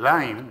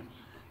ירושלים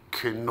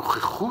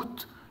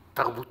כנוכחות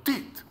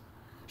תרבותית,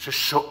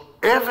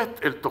 ששואבת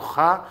אל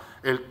תוכה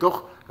אל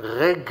תוך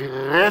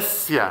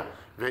רגרסיה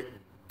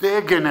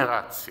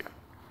ודגנרציה.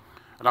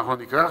 אנחנו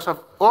נקרא עכשיו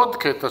עוד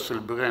קטע של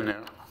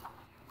ברנר,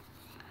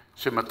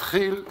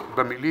 שמתחיל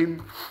במילים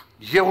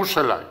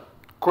ירושלים.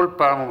 כל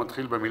פעם הוא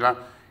מתחיל במילה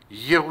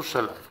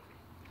ירושלים.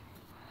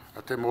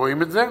 אתם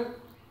רואים את זה?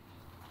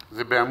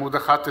 זה בעמוד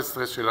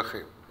 11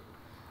 שלכם.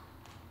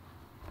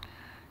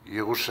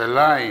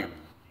 ירושלים,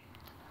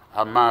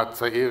 עמה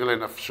צעיר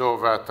לנפשו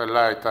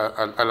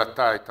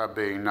ועלתה הייתה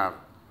בעיניו.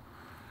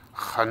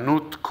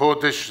 חנות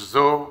קודש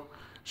זו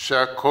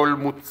שהכל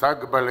מוצג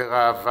בה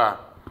לראווה.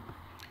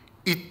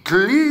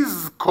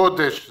 התליז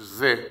קודש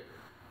זה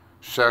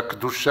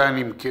שהקדושה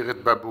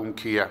נמכרת בה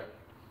בונקייה.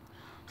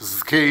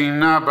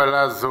 זקנה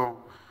בלה זו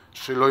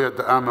שלא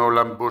ידעה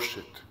מעולם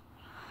בושת.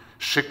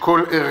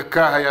 שכל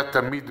ערכה היה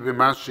תמיד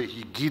במה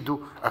שהגידו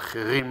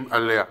אחרים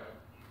עליה.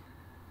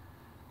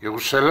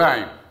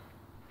 ירושלים,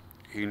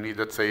 הניד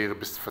הצעיר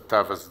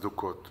בשפתיו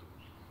הסדוקות.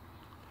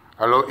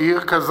 הלא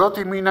עיר כזאת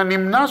היא מן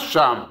הנמנע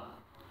שם,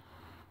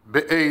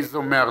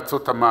 באיזו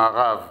מארצות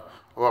המערב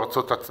או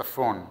ארצות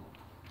הצפון.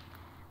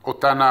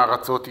 אותן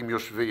הארצות עם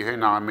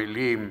יושביהן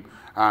העמלים,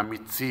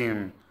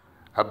 האמיצים,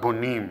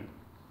 הבונים.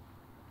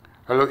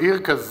 הלא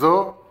עיר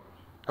כזו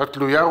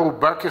התלויה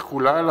רובה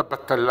ככולה על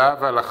הבטלה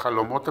ועל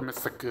החלומות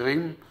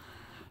המסקרים,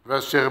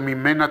 ואשר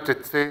ממנה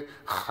תצא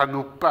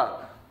חנופה,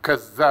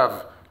 כזב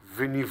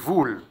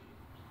וניבול,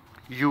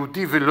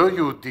 יהודי ולא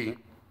יהודי,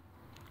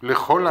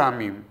 לכל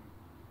העמים.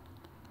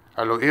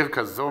 הלא עיר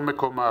כזו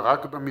מקומה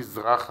רק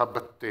במזרח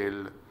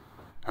הבטל,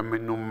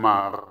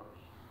 המנומר,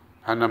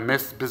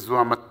 הנמס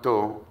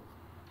בזוהמתו,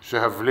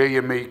 שהבלי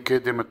ימי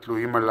קדם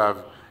התלויים עליו,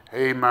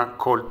 הימה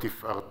כל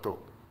תפארתו.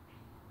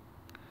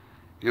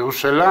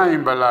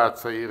 ירושלים בלה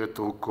הצעיר את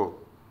רוקו,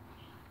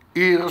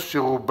 עיר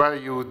שרובה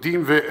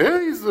יהודים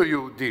ואיזו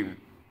יהודים,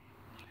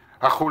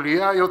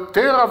 החוליה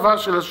היותר רבה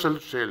של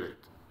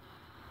השלשלת.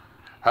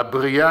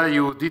 הבריאה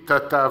היהודית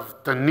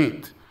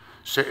התאוותנית,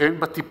 שאין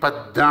בה טיפת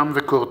דם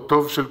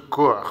וקורטוב של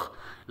כוח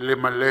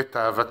למלא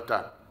תאוותה.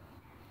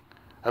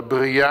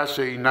 הבריאה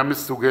שאינה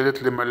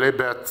מסוגלת למלא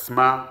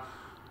בעצמה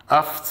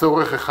אף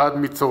צורך אחד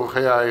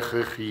מצורכיה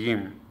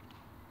ההכרחיים.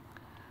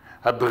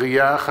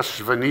 הבריאה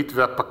החשבנית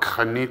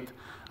והפקחנית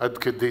עד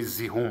כדי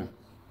זיהום.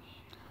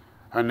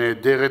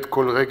 הנעדרת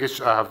כל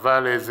רגש אהבה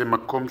לאיזה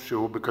מקום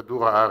שהוא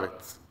בכדור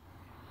הארץ.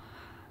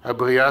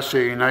 הבריאה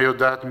שאינה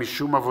יודעת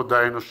משום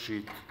עבודה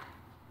אנושית.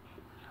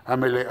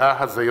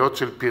 המלאה הזיות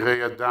של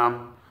פירי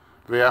אדם,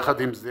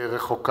 ויחד עם זה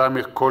רחוקה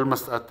מכל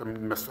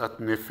משאת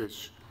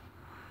נפש.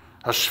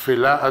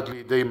 השפלה עד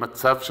לידי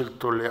מצב של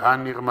תולעה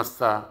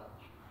נרמסה,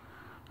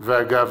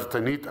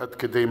 והגאוותנית עד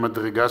כדי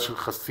מדרגה של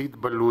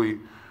חסיד בלוי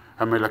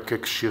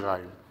המלקק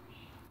שיריים.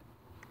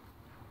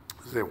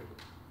 זהו.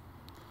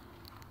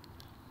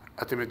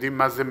 אתם יודעים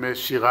מה זה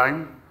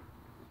שיריים?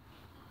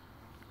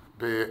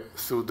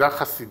 בסעודה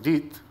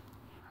חסידית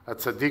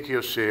הצדיק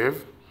יושב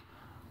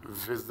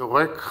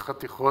וזורק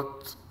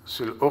חתיכות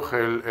של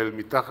אוכל אל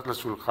מתחת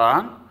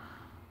לשולחן,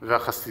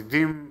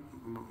 והחסידים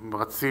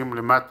רצים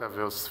למטה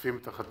ואוספים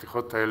את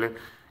החתיכות האלה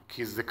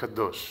כי זה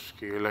קדוש,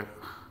 כי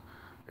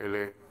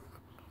אלה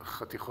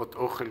חתיכות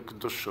אוכל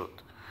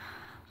קדושות.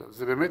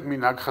 זה באמת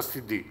מנהג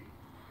חסידי,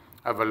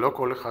 אבל לא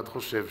כל אחד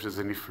חושב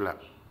שזה נפלא.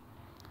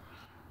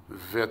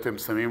 ואתם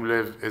שמים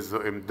לב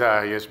איזו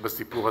עמדה יש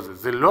בסיפור הזה.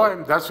 זה לא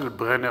העמדה של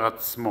ברנר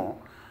עצמו,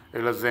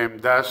 אלא זה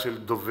עמדה של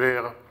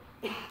דובר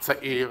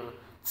צעיר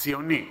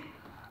ציוני,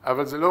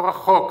 אבל זה לא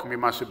רחוק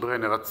ממה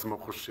שברנר עצמו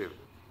חושב.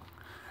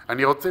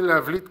 אני רוצה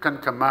להבליט כאן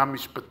כמה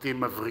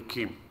משפטים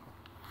מבריקים,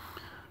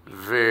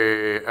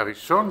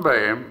 והראשון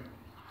בהם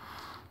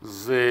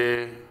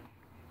זה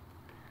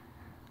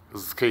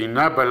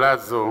זקנה בלה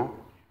זו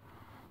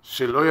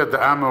שלא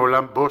ידעה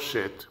מעולם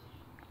בושת,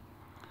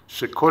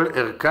 שכל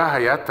ערכה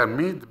היה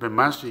תמיד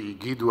במה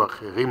שהגידו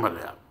אחרים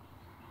עליה.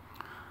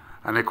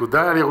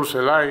 הנקודה על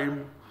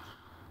ירושלים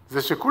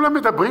זה שכולם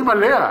מדברים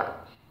עליה,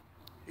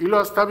 היא לא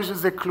עשתה בשביל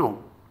זה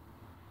כלום.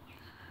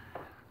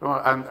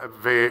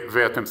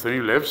 ואתם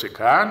שמים לב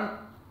שכאן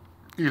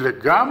היא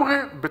לגמרי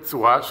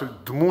בצורה של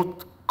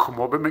דמות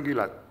כמו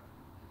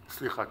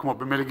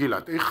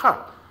במגילת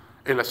איכה,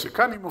 אלא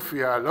שכאן היא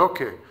מופיעה לא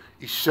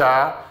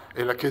כאישה,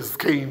 אלא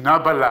כזקנה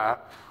בלה,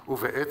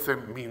 ובעצם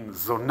מין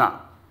זונה.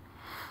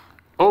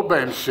 או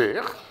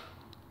בהמשך,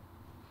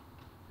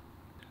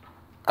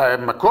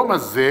 המקום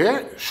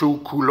הזה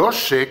שהוא כולו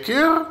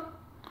שקר,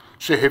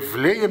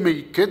 שהבלי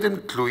ימי קדם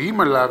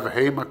תלויים עליו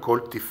הם הכל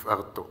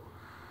תפארתו.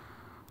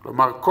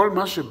 כלומר, כל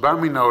מה שבא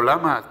מן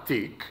העולם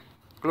העתיק,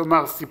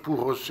 כלומר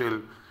סיפורו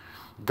של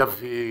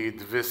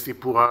דוד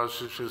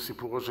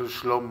וסיפורו של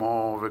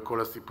שלמה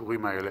וכל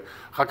הסיפורים האלה,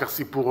 אחר כך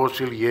סיפורו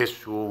של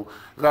ישו,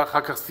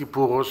 ואחר כך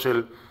סיפורו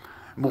של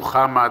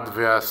מוחמד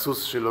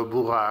והסוס שלו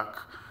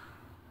בורק,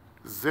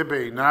 זה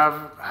בעיניו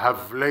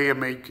הבלי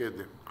ימי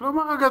קדם,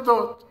 כלומר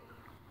אגדות.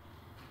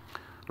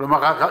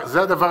 כלומר,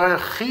 זה הדבר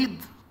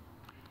היחיד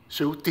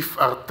שהוא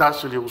תפארתה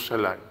של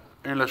ירושלים.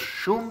 אין לה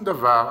שום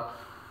דבר,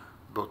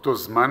 באותו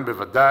זמן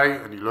בוודאי,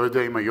 אני לא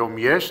יודע אם היום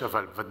יש,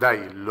 אבל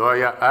ודאי לא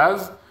היה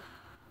אז,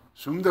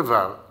 שום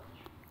דבר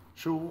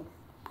שהוא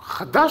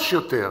חדש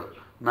יותר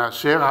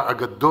מאשר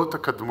האגדות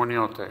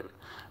הקדמוניות האלה.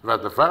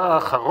 והדבר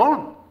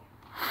האחרון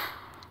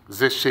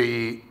זה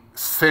שהיא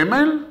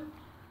סמל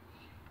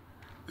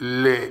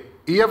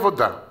לאי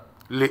עבודה,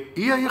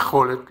 לאי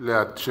היכולת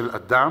של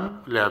אדם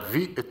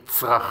להביא את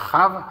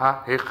צרכיו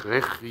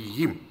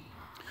ההכרחיים.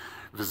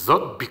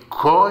 וזאת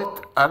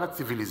ביקורת על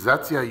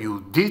הציביליזציה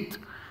היהודית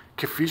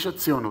כפי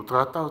שהציונות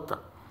ראתה אותה.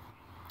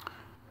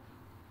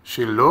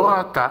 שלא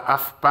ראתה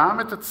אף פעם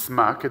את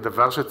עצמה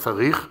כדבר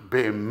שצריך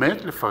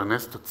באמת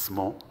לפרנס את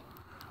עצמו,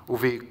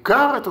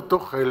 ובעיקר את אותו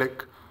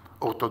חלק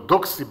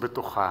אורתודוקסי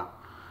בתוכה,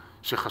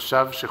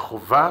 שחשב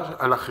שחובה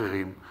על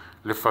אחרים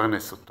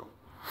לפרנס אותו.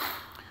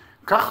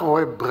 כך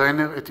רואה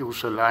ברנר את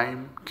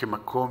ירושלים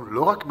כמקום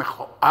לא רק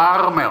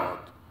מכוער מאוד,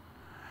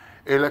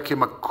 אלא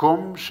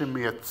כמקום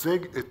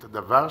שמייצג את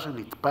הדבר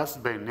שנתפס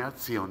בעיני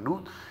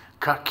הציונות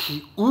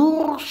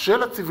ככיעור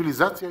של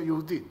הציביליזציה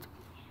היהודית,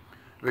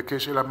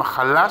 וכשל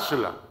המחלה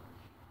שלה,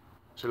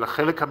 של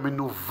החלק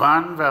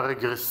המנוון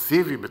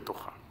והרגרסיבי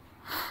בתוכה.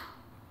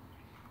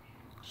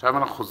 עכשיו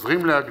אנחנו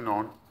חוזרים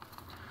לעגנון,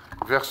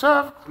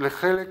 ועכשיו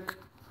לחלק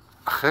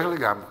אחר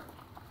לגמרי,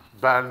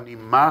 בעל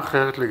נימה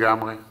אחרת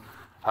לגמרי,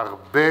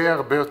 הרבה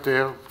הרבה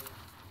יותר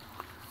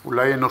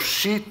אולי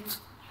אנושית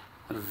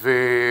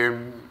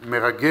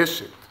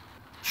ומרגשת.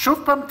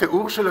 שוב פעם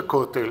תיאור של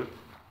הכותל,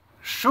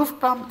 שוב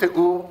פעם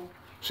תיאור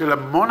של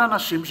המון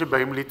אנשים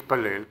שבאים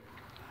להתפלל,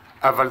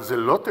 אבל זה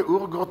לא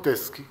תיאור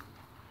גרוטסקי.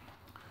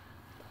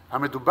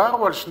 המדובר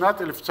הוא על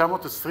שנת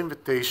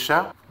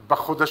 1929,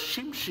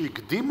 בחודשים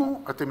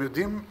שהקדימו, אתם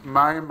יודעים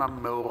מהם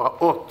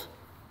המאורעות.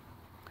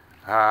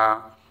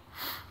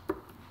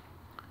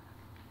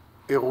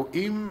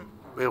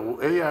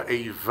 אירועי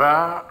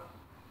האיבה,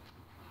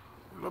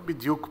 לא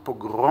בדיוק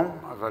פוגרום,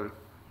 אבל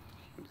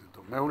זה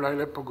דומה אולי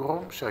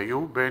לפוגרום,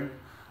 שהיו בין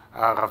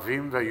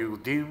הערבים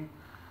והיהודים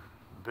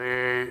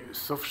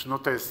בסוף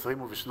שנות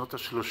ה-20 ובשנות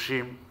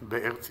ה-30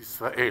 בארץ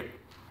ישראל.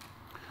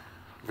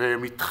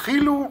 והם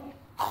התחילו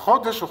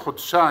חודש או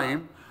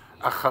חודשיים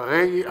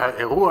אחרי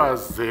האירוע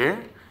הזה,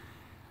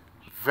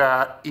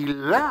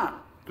 והעילה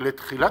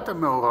לתחילת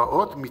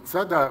המאורעות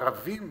מצד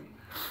הערבים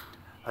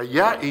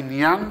היה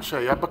עניין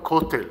שהיה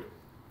בכותל.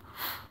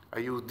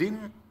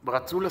 היהודים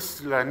רצו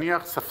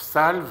להניח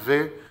ספסל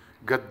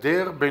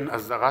וגדר בין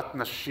עזרת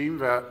נשים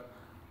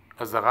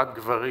ועזרת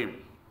גברים.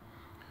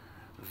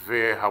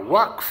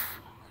 והוואקף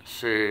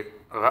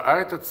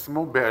שראה את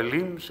עצמו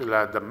בעלים של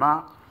האדמה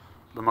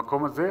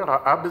במקום הזה,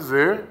 ראה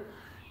בזה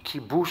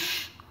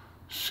כיבוש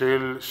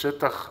של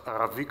שטח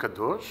ערבי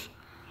קדוש,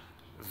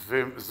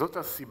 וזאת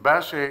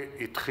הסיבה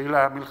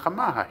שהתחילה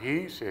המלחמה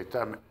ההיא,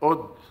 שהייתה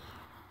מאוד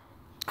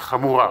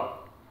חמורה.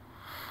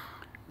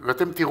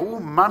 ואתם תראו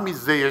מה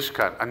מזה יש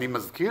כאן. אני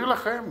מזכיר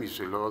לכם, מי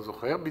שלא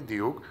זוכר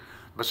בדיוק,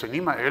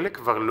 בשנים האלה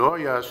כבר לא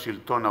היה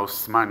השלטון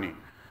העות'מאני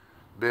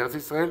בארץ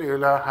ישראל,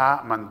 אלא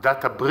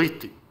המנדט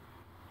הבריטי.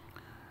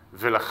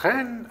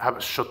 ולכן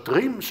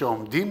השוטרים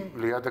שעומדים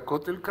ליד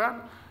הכותל כאן,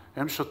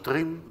 הם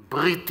שוטרים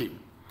בריטים.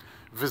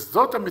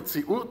 וזאת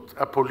המציאות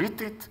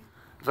הפוליטית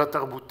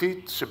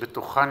והתרבותית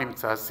שבתוכה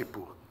נמצא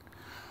הסיפור.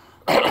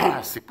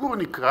 הסיפור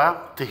נקרא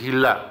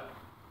תהילה.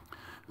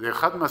 זה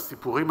אחד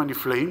מהסיפורים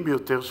הנפלאים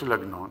ביותר של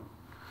עגנון.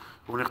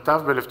 הוא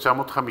נכתב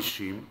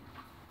ב-1950,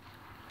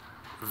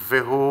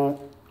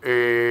 והוא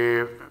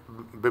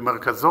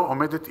במרכזו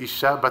עומדת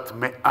אישה בת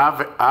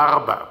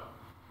 104.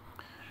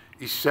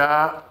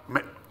 אישה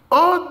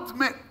מאוד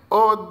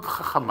מאוד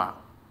חכמה.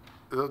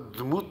 זו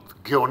דמות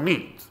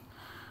גאונית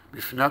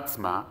בפני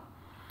עצמה.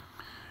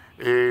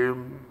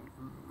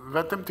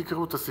 ואתם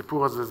תקראו את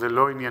הסיפור הזה, זה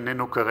לא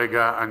ענייננו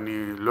כרגע,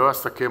 אני לא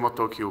אסכם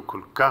אותו כי הוא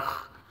כל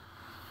כך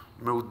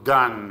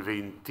מעודן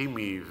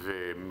ואינטימי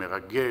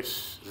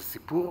ומרגש. זה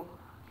סיפור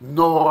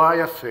נורא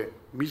יפה.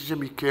 מי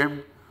שמכם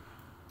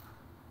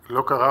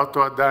לא קרא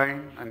אותו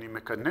עדיין, אני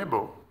מקנא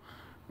בו,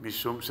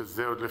 משום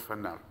שזה עוד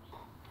לפניו.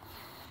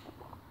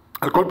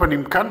 על כל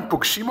פנים, כאן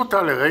פוגשים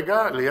אותה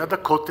לרגע ליד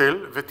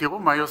הכותל, ותראו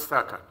מה היא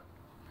עושה כאן.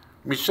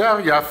 משער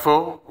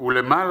יפו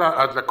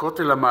ולמעלה עד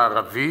לכותל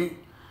המערבי,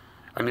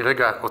 אני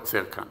רגע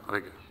עוצר כאן,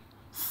 רגע.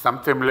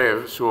 שמתם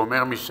לב שהוא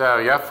אומר משער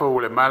יפו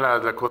ולמעלה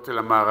עד לכותל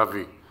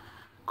המערבי.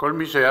 כל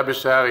מי שהיה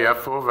בשער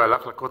יפו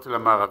והלך לכותל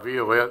המערבי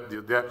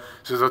יודע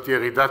שזאת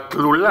ירידה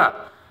תלולה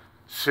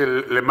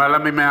של למעלה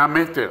מ100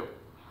 מטר.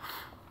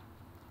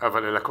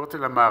 אבל אל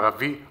הכותל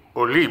המערבי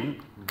עולים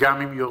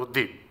גם אם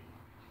יורדים.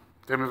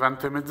 אתם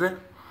הבנתם את זה?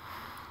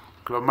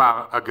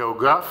 כלומר,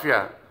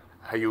 הגיאוגרפיה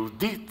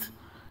היהודית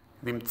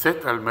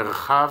נמצאת על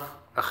מרחב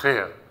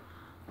אחר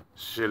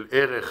של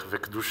ערך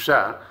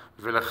וקדושה,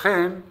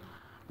 ולכן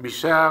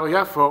משער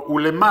יפו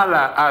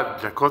ולמעלה עד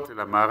לכותל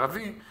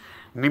המערבי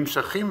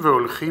נמשכים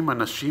והולכים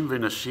אנשים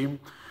ונשים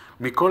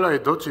מכל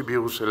העדות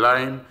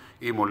שבירושלים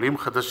עם עולים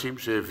חדשים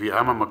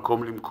שהביאם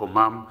המקום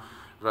למקומם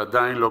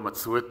ועדיין לא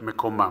מצאו את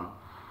מקומם.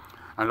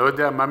 אני לא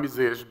יודע מה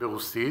מזה יש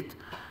ברוסית,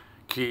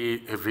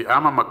 כי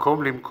הביאם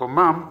המקום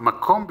למקומם,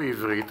 מקום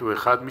בעברית הוא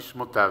אחד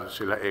משמותיו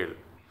של האל.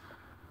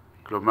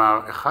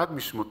 כלומר, אחד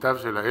משמותיו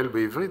של האל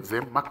בעברית זה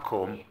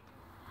מקום.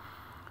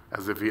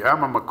 אז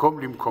הביאם המקום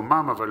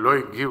למקומם, אבל לא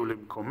הגיעו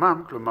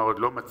למקומם, כלומר עוד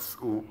לא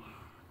מצאו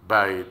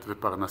בית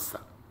ופרנסה.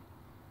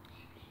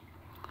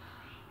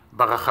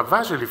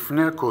 ברחבה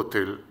שלפני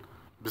הכותל,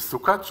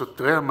 בסוכת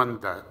שוטרי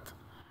המנדט,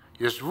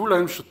 ישבו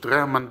להם שוטרי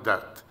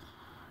המנדט,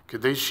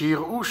 כדי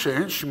שיראו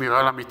שאין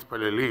שמירה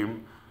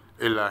למתפללים,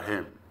 אלא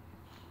הם.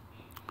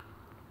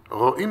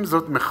 רואים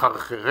זאת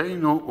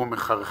מחרחרינו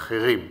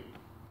ומחרחרים.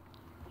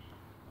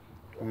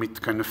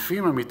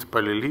 ומתכנפים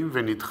המתפללים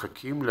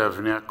ונדחקים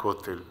לאבני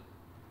הכותל.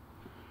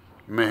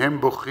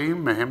 מהם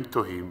בוכים, מהם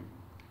תוהים.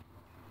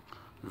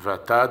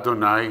 ואתה,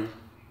 אדוני,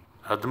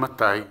 עד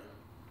מתי?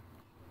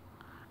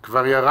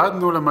 כבר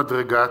ירדנו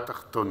למדרגה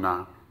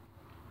התחתונה,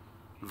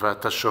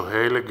 ואתה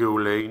שוהה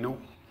לגאולנו.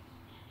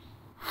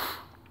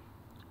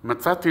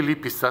 מצאתי לי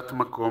פיסת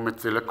מקום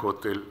אצל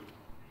הכותל.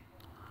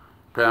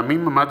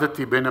 פעמים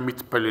עמדתי בין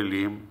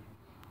המתפללים,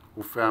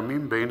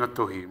 ופעמים בין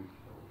התוהים.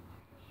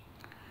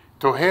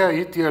 תוהה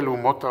הייתי על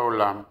אומות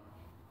העולם.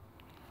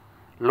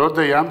 לא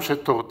דיים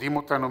שתורדים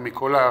אותנו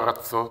מכל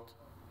הארצות,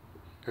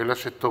 אלא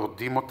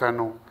שתורדים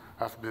אותנו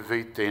אף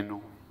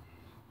בביתנו.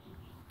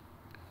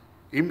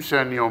 אם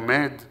שאני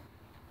עומד,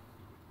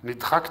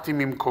 נדחקתי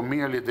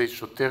ממקומי על ידי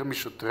שוטר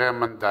משוטרי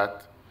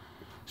המנדט,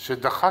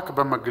 שדחק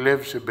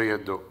במגלב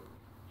שבידו.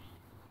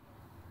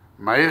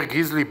 מה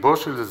הרגיז ליבו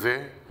של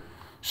זה,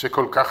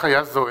 שכל כך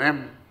היה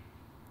זועם?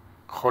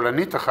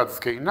 חולנית אחת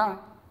זקנה,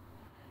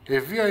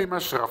 הביאה עם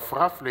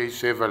השרפרף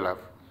להישב עליו.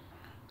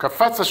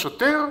 קפץ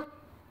השוטר,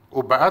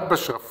 הוא בעט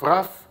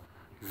בשרפרף,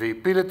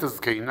 והפיל את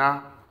הזקנה,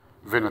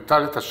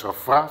 ונטל את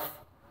השרפרף,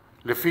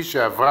 לפי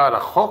שעברה על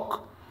החוק,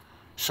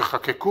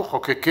 שחקקו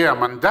חוקקי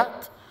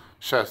המנדט,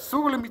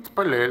 שאסור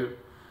למתפלל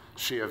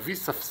שיביא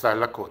ספסל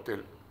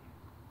לכותל.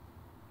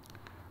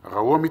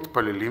 ראו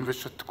המתפללים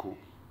ושתקו,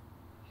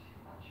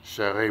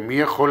 שהרי מי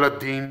יכול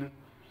לדין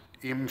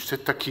אם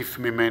שתקיף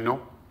ממנו?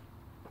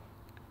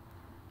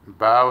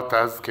 באה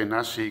אותה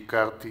זקנה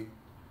שהכרתי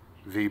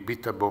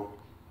והביטה בו.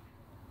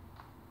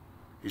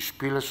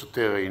 השפיל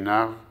השוטר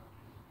עיניו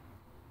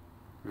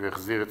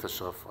והחזיר את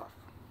השרפרף.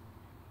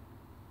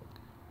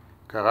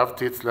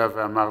 קרבתי אצלה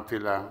ואמרתי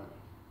לה,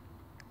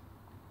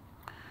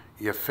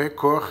 יפה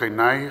כוח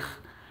עינייך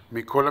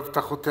מכל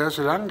הבטחותיה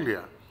של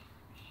אנגליה.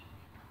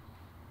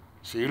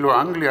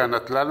 שאילו אנגליה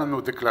נטלה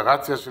לנו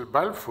דקלרציה של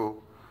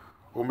בלפור,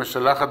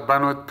 ומשלחת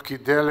בנו את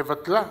פקידיה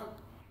לבטלה.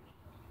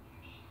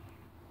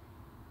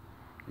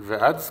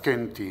 ועד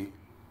זקנתי,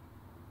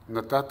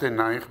 נתת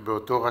עינייך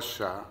באותו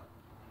רשע,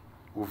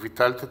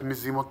 וביטלת את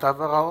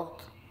מזימותיו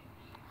הרעות.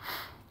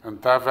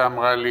 ענתה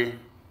ואמרה לי,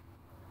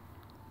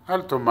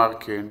 אל תאמר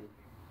כן,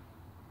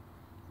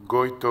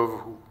 גוי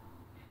טוב הוא,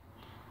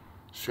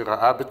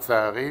 שראה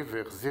בצערי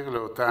והחזיר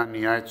לאותה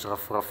ענייה את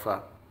שרפרפה.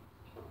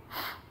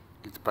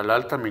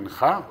 התפללת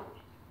מנחה?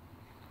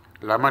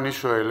 למה אני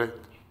שואלת?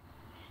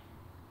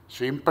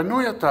 שאם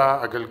פנוי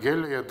אתה, אגלגל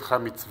לידך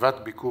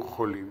מצוות ביקור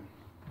חולים.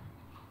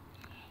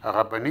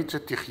 הרבנית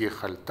שתחיה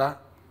חלתה,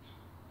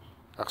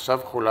 עכשיו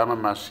חולה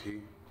ממש היא.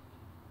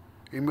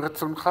 אם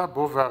רצונך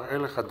בוא ואראה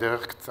לך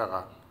דרך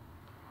קצרה.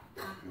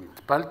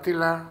 נטפלתי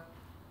לה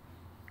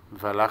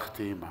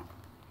והלכתי עימה.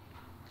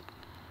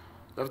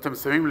 עכשיו אתם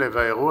שמים לב,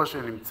 האירוע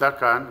שנמצא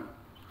כאן,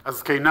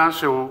 הזקנה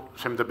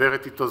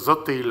שמדברת איתו,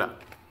 זאת תהילה.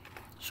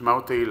 שמה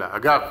הוא תהילה.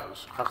 אגב,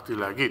 שכחתי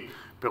להגיד,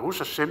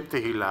 פירוש השם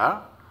תהילה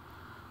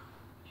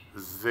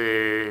זה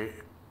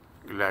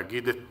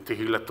להגיד את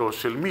תהילתו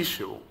של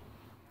מישהו.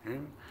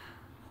 כן?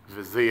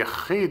 וזה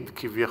יחיד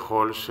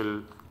כביכול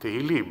של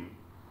תהילים.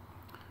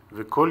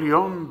 וכל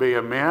יום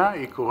בימיה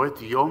היא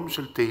קוראת יום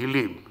של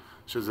תהילים,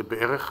 שזה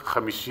בערך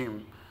 50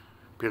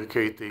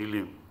 פרקי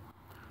תהילים.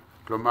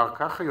 כלומר,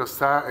 ככה היא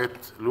עושה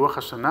את לוח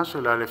השנה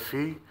שלה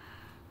לפי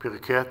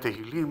פרקי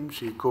התהילים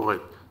שהיא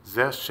קוראת.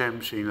 זה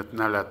השם שהיא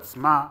נתנה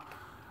לעצמה,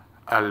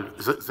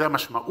 זה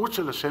המשמעות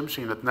של השם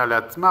שהיא נתנה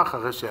לעצמה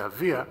אחרי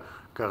שאביה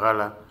קרא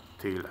לה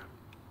תהילה.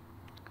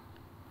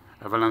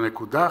 אבל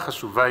הנקודה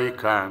החשובה היא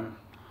כאן,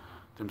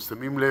 אתם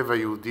שמים לב,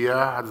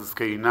 היהודיה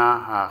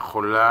הזקנה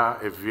החולה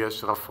הביאה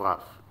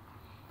שרפרף.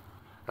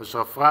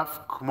 השרפרף,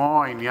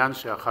 כמו העניין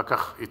שאחר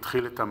כך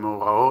התחיל את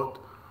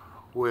המאורעות,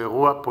 הוא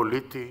אירוע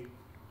פוליטי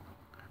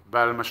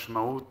בעל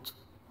משמעות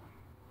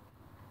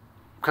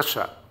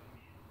קשה.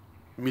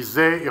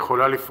 מזה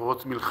יכולה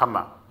לפרוץ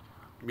מלחמה,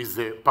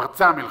 מזה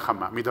פרצה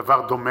מלחמה,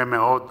 מדבר דומה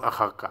מאוד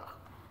אחר כך.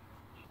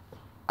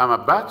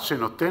 המבט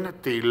שנותנת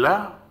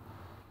תהילה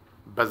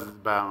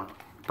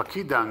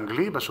בפקיד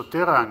האנגלי,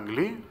 בשוטר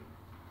האנגלי,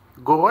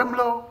 גורם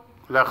לו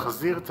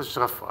להחזיר את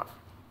השרפרף.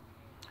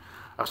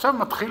 עכשיו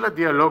מתחיל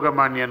הדיאלוג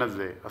המעניין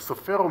הזה.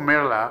 הסופר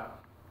אומר לה,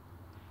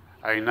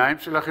 העיניים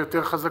שלך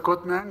יותר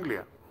חזקות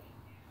מאנגליה.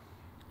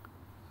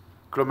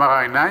 כלומר,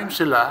 העיניים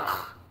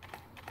שלך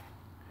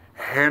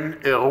הן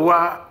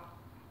אירוע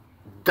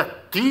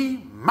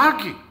דתי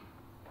מגי.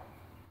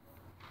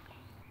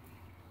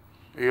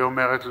 היא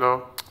אומרת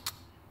לו,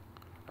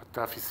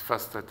 אתה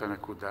פספסת את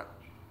הנקודה.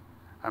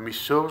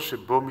 המישור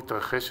שבו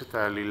מתרחשת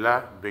העלילה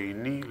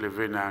ביני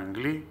לבין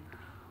האנגלי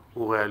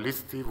הוא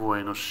ריאליסטי והוא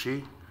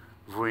אנושי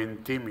והוא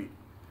אינטימי.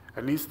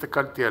 אני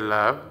הסתכלתי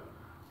עליו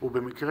הוא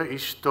במקרה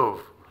איש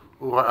טוב,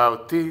 הוא ראה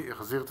אותי,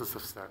 החזיר את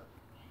הספסל.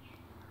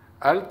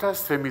 אל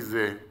תעשה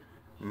מזה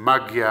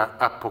מגיה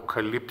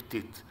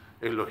אפוקליפטית,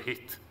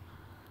 אלוהית.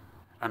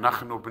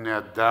 אנחנו בני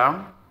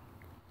אדם,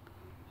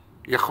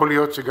 יכול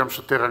להיות שגם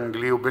שוטר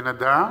אנגלי הוא בן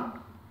אדם,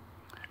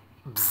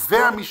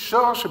 זה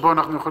המישור שבו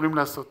אנחנו יכולים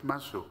לעשות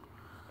משהו.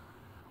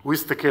 הוא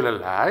הסתכל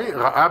עליי,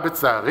 ראה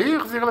בצערי,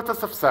 החזיר לה את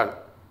הספסל.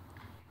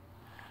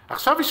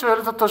 עכשיו היא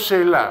שואלת אותו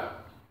שאלה,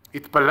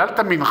 התפללת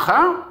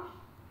מנחה?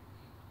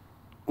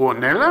 הוא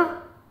עונה לה?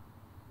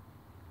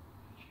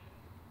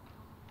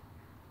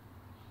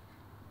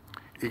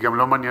 היא גם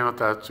לא מעניין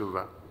אותה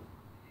התשובה.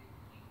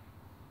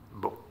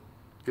 בוא,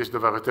 יש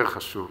דבר יותר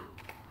חשוב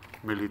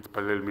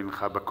מלהתפלל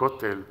מנחה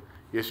בכותל,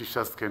 יש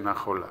אישה זקנה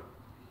חולה.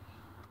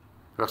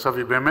 ועכשיו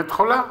היא באמת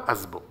חולה,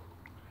 אז בוא.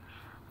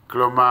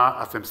 כלומר,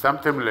 אתם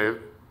שמתם לב,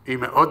 היא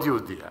מאוד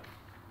יהודיה,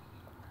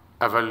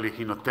 אבל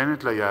היא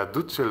נותנת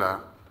ליהדות שלה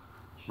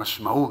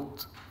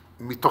משמעות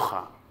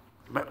מתוכה,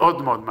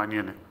 מאוד מאוד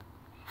מעניינת.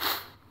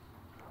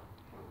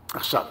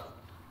 עכשיו,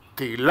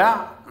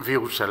 תהילה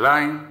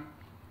וירושלים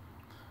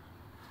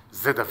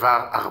זה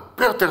דבר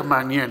הרבה יותר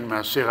מעניין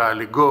מאשר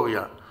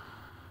האלגוריה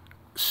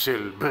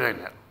של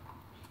ברנר.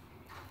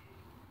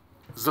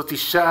 זאת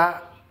אישה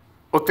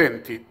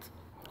אותנטית.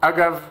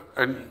 אגב,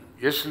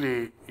 יש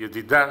לי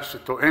ידידה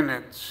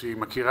שטוענת שהיא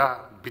מכירה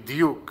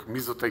בדיוק מי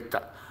זאת הייתה,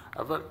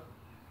 אבל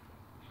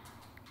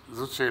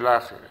זאת שאלה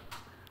אחרת.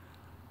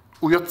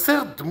 הוא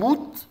יוצר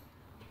דמות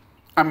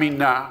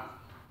אמינה,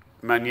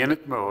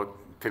 מעניינת מאוד,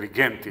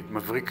 אינטליגנטית,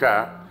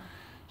 מבריקה,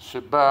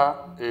 שבה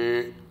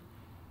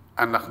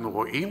אנחנו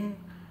רואים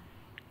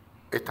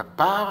את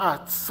הפער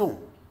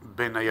העצום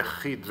בין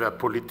היחיד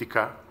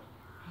והפוליטיקה,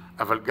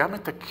 אבל גם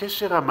את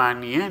הקשר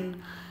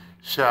המעניין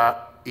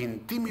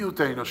שהאינטימיות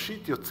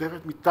האנושית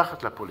יוצרת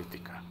מתחת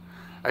לפוליטיקה.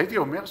 הייתי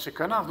אומר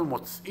שכאן אנחנו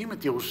מוצאים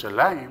את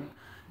ירושלים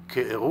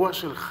כאירוע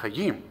של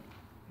חיים.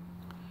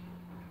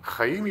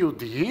 חיים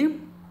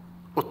יהודיים,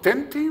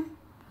 אותנטיים,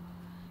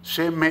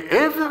 שהם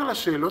מעבר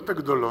לשאלות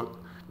הגדולות,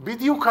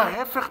 בדיוק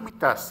ההפך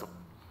מתעשו.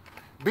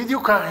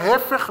 בדיוק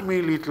ההפך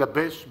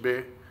מלהתלבש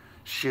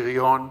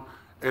בשריון,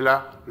 אלא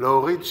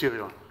להוריד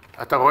שריון.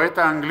 אתה רואה את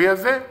האנגלי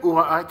הזה, הוא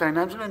ראה את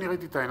העיניים שלי, אני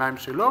ראיתי את העיניים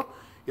שלו,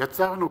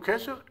 יצרנו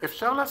קשר,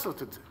 אפשר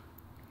לעשות את זה.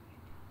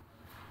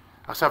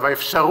 עכשיו,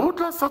 האפשרות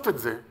לעשות את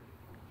זה,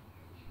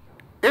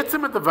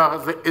 עצם הדבר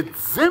הזה, את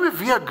זה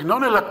מביא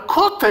עגנון אל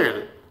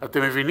הכותל.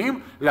 אתם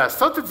מבינים?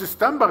 לעשות את זה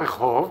סתם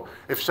ברחוב,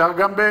 אפשר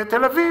גם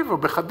בתל אביב או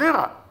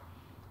בחדרה.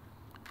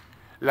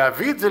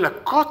 להביא את זה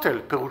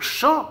לכותל,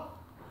 פירושו,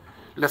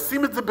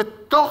 לשים את זה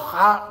בתוך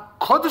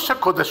הקודש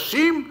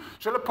הקודשים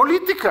של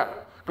הפוליטיקה.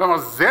 כלומר,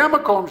 זה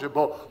המקום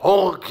שבו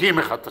הורגים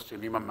אחד את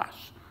השני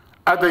ממש.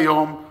 עד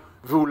היום,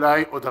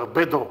 ואולי עוד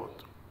הרבה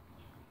דורות.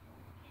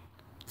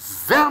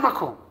 זה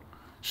המקום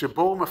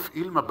שבו הוא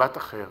מפעיל מבט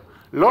אחר.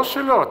 לא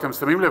שלא, אתם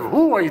שמים לב,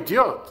 הוא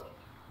האידיוט.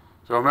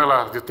 שאומר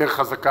לה, יותר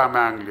חזקה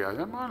מאנגליה.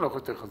 היא אמרה, לא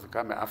יותר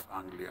חזקה מאף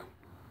אנגליה.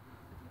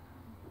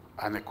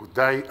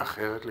 הנקודה היא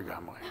אחרת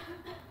לגמרי.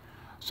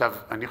 עכשיו,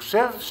 אני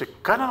חושב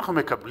שכאן אנחנו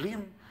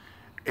מקבלים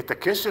את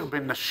הקשר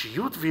בין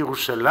נשיות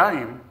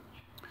וירושלים,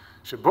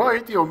 שבו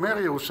הייתי אומר,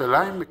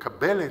 ירושלים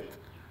מקבלת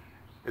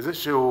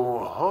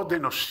איזשהו הוד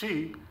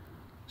אנושי,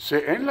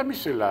 שאין לה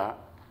משלה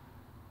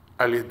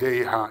על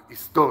ידי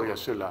ההיסטוריה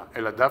שלה,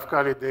 אלא דווקא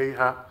על ידי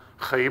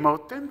החיים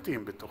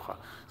האותנטיים בתוכה.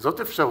 זאת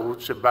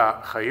אפשרות שבה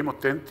חיים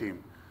אותנטיים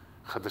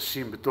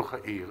חדשים בתוך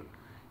העיר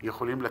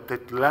יכולים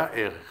לתת לה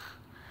ערך.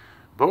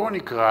 בואו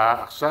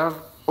נקרא עכשיו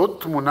עוד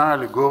תמונה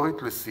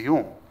אלגורית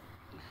לסיום,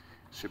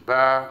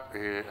 שבה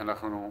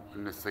אנחנו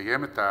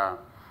נסיים את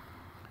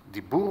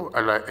הדיבור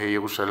על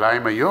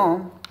ירושלים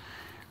היום,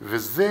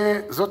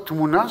 וזאת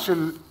תמונה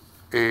של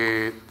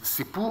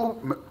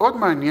סיפור מאוד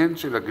מעניין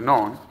של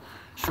עגנון,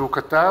 שהוא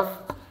כתב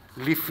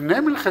לפני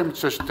מלחמת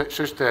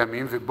ששת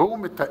הימים, ובו הוא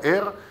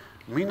מתאר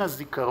מן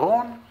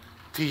הזיכרון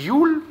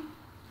טיול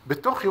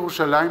בתוך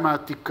ירושלים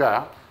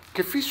העתיקה,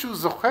 כפי שהוא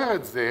זוכר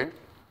את זה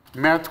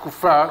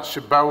מהתקופה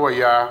שבה הוא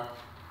היה,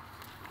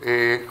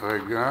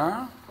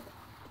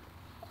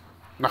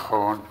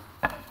 נכון,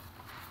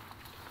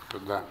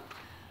 תודה.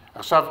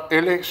 עכשיו,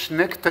 אלה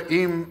שני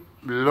קטעים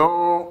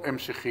לא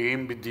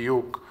המשכיים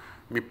בדיוק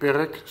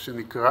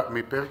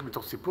מפרק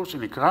מתוך סיפור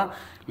שנקרא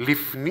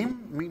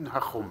לפנים מן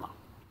החומה.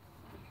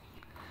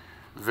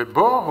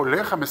 ובו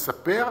הולך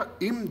המספר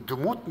עם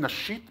דמות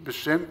נשית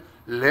בשם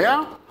לאה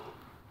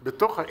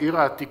בתוך העיר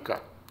העתיקה.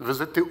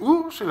 וזה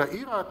תיאור של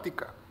העיר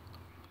העתיקה.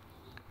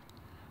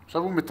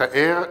 עכשיו הוא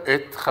מתאר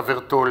את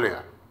חברתו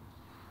לאה.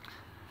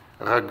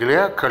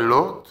 רגליה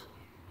קלות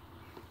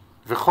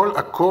וכל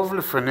עקוב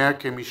לפניה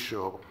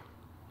כמישור.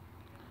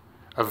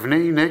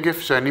 אבני נגף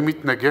שאני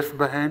מתנגף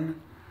בהן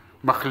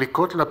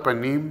מחליקות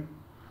לפנים,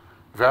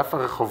 ואף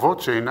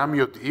הרחובות שאינם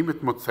יודעים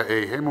את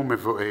מוצאיהם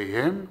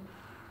ומבואיהם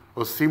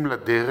עושים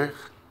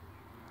לדרך,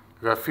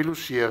 ואפילו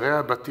שיירי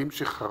הבתים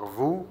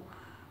שחרבו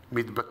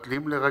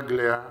מתבטלים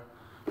לרגליה,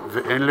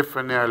 ואין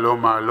לפניה לא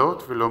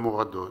מעלות ולא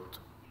מורדות.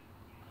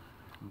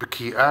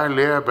 בקיאה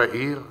עליה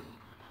בעיר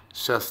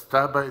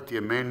שעשתה בה את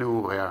ימי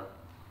נעוריה,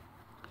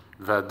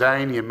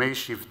 ועדיין ימי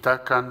שבטה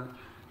כאן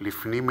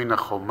לפנים מן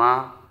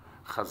החומה,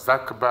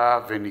 חזק בה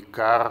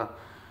וניכר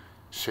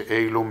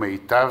שאילו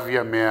מיטב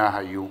ימיה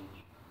היו.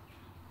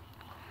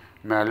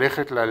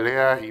 מהלכת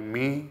ללאה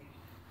עמי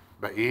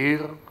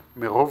בעיר,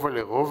 מרובע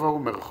לרובע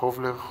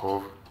ומרחוב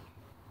לרחוב.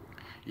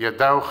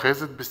 ידה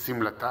אוחזת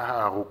בסמלתה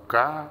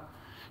הארוכה,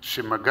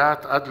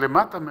 שמגעת עד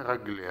למטה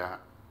מרגליה,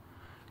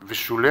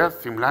 ושולי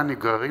הסמלה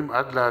נגררים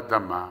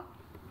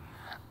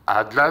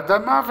עד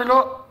לאדמה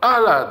ולא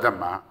על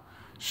האדמה,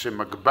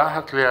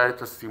 שמגבהת ליה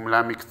את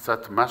הסמלה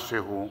מקצת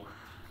משהו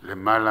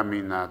למעלה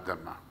מן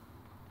האדמה.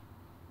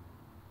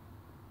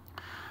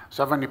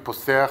 עכשיו אני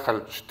פוסח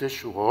על 2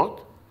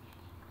 שורות.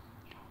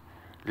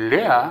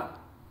 לאה,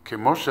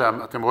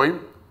 אתם רואים?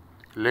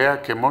 לאה,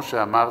 כמו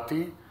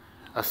שאמרתי,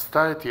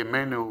 עשתה את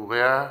ימי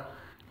נעוריה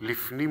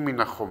לפנים מן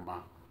החומה.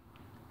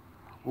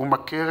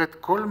 ומכרת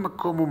כל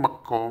מקום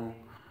ומקום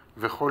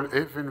וכל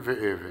אבן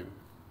ואבן.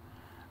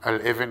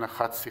 על אבן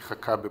אחת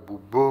שיחקה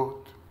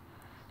בבובות,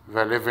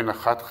 ועל אבן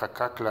אחת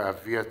חקק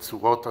לאביה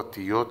צורות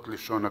אותיות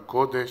לשון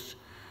הקודש,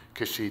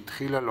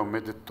 כשהתחילה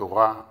לומדת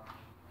תורה,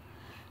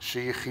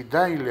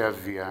 שיחידה היא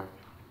לאביה.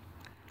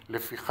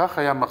 לפיכך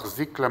היה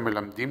מחזיק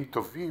למלמדים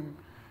טובים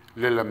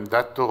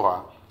ללמדת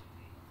תורה,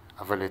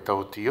 אבל את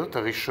האותיות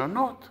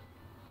הראשונות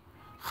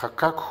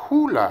חקק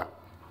הוא לה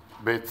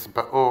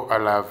באצבעו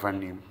על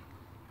האבנים.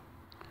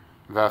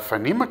 ואף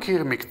אני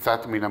מכיר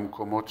מקצת מן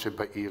המקומות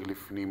שבעיר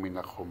לפנים מן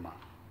החומה.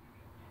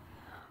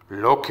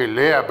 לא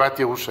כלאה בת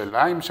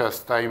ירושלים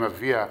שעשתה עם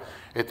אביה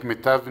את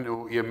מיטב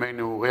ימי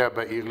נעוריה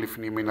בעיר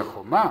לפנים מן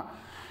החומה,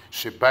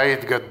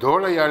 שבית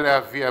גדול היה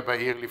לאביה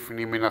בעיר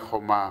לפנים מן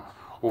החומה,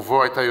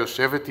 ובו הייתה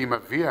יושבת עם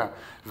אביה,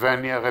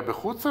 ואני הרי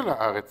בחוץ על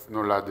הארץ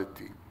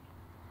נולדתי.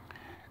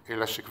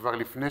 אלא שכבר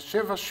לפני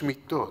 7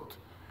 שמיטות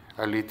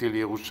עליתי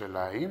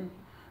לירושלים,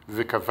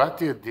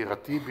 וקבעתי את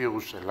דירתי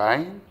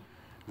בירושלים,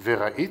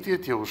 וראיתי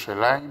את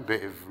ירושלים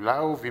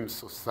באבלה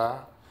ובמסוסה,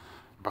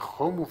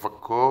 בחום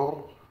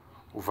ובקור,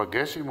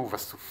 ובגשם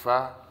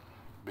ובסופה,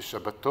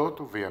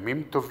 בשבתות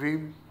ובימים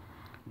טובים,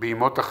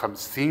 בימות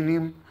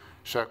החמסינים,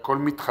 שהכל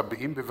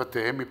מתחבאים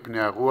בבתיהם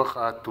מפני הרוח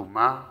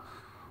האטומה,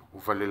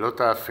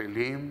 ובלילות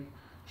האפלים,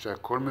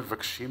 שהכל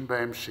מבקשים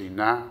בהם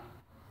שינה.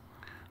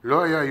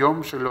 לא היה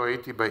יום שלא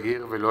הייתי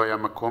בעיר, ולא היה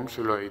מקום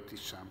שלא הייתי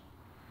שם.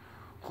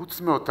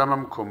 חוץ מאותם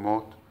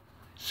המקומות,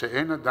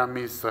 שאין אדם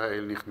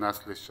מישראל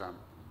נכנס לשם.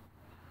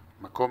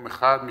 מקום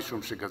אחד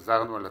משום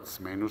שגזרנו על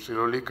עצמנו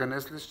שלא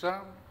להיכנס לשם,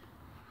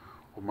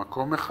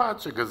 ומקום אחד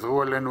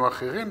שגזרו עלינו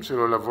אחרים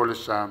שלא לבוא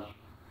לשם,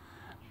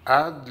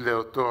 עד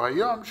לאותו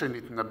היום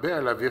שנתנבא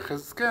עליו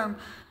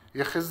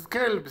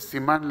יחזקאל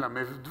בסימן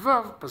ל"ו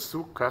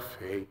פסוק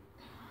כ"ה,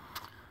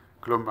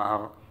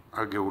 כלומר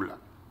הגאולה.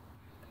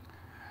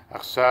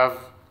 עכשיו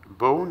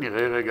בואו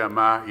נראה רגע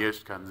מה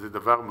יש כאן, זה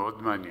דבר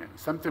מאוד מעניין.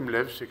 שמתם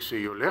לב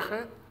שכשהיא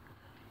הולכת,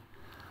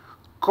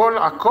 כל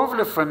עקוב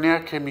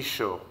לפניה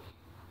כמישור.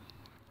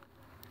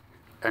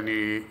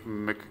 אני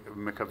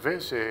מקווה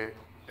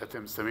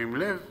שאתם שמים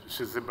לב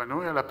שזה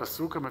בנוי על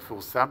הפסוק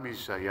המפורסם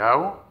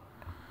מישעיהו,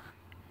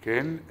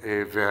 כן?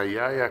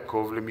 והיה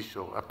יעקב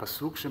למישור,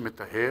 הפסוק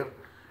שמתאר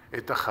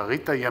את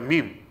אחרית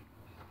הימים.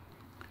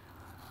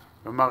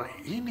 כלומר,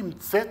 היא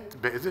נמצאת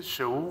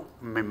באיזשהו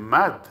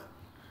ממד,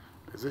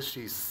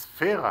 באיזושהי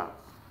ספירה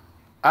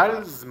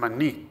על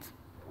זמנית.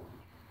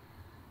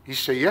 היא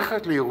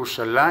שייכת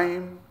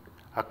לירושלים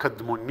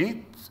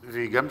הקדמונית,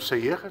 והיא גם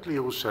שייכת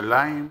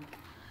לירושלים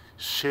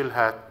של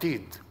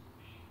העתיד.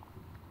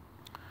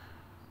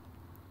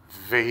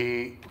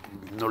 והיא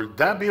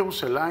נולדה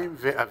בירושלים,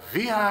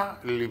 ואביה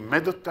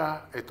לימד אותה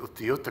את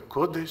אותיות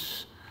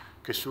הקודש,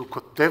 כשהוא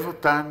כותב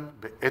אותן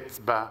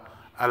באצבע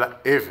על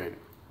האבן.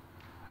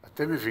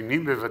 אתם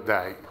מבינים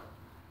בוודאי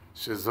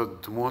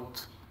שזאת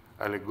דמות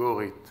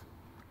אלגורית,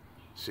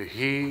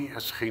 שהיא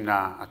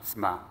השכינה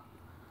עצמה,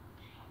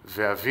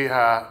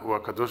 ואביה הוא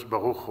הקדוש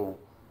ברוך הוא.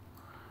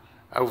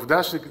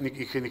 העובדה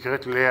שהיא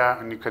נקראת לאה,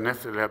 אני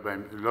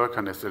לא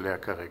אכנס אליה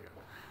כרגע,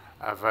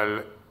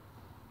 אבל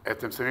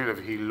אתם שמים לב,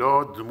 היא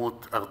לא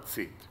דמות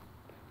ארצית.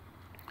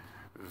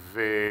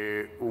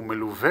 והוא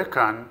מלווה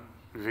כאן,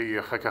 והיא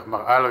אחר כך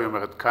מראה לו, היא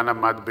אומרת, כאן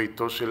עמד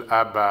ביתו של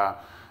אבא,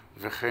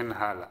 וכן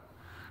הלאה.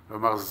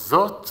 כלומר,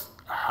 זאת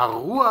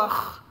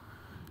הרוח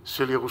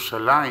של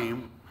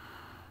ירושלים,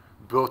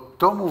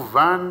 באותו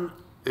מובן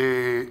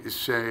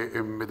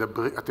שהם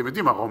מדברים, אתם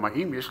יודעים,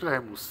 הרומאים יש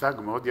להם מושג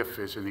מאוד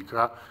יפה,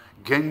 שנקרא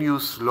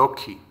גניוס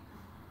לוקי.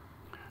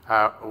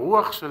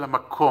 הרוח של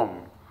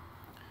המקום.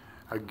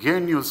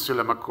 הגניוס של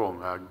המקום,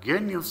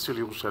 והגניוס של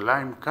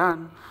ירושלים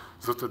כאן,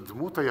 זאת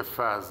הדמות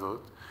היפה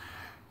הזאת,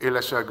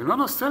 אלא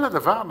שעגנון עושה לה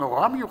דבר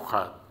נורא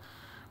מיוחד.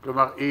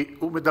 כלומר,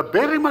 הוא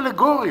מדבר עם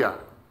אלגוריה,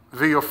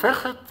 והיא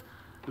הופכת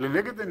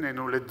לנגד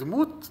עינינו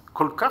לדמות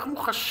כל כך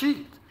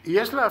מוחשית.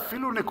 יש לה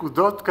אפילו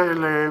נקודות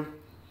כאלה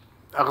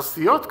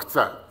ארסיות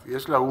קצת,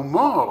 יש לה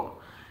הומור,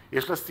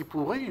 יש לה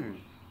סיפורים.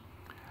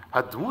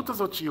 הדמות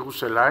הזאת של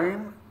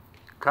ירושלים,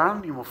 כאן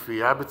היא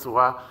מופיעה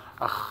בצורה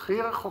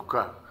הכי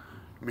רחוקה,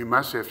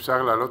 ממה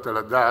שאפשר להעלות על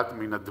הדעת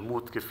מן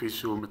הדמות כפי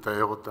שהוא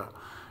מתאר אותה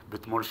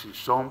בתמול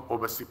שלשום או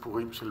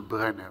בסיפורים של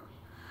ברנר.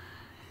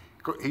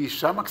 היא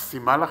אישה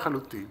מקסימה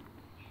לחלוטין,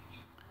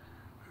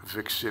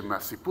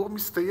 וכשמהסיפור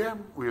מסתיים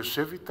הוא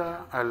יושב איתה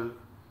על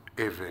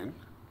אבן,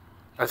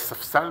 על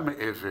ספסל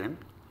מאבן,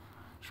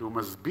 שהוא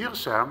מסביר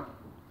שם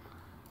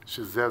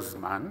שזה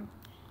הזמן,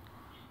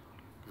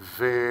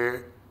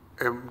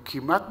 והם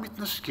כמעט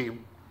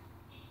מתנשקים,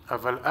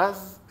 אבל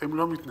אז הם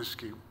לא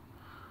מתנשקים.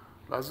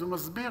 ואז הוא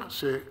מסביר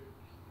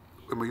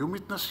שהם היו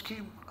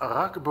מתנשקים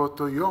רק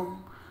באותו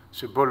יום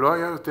שבו לא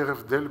היה יותר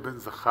הבדל בין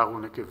זכר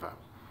ונקבה.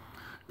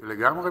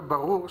 ולגמרי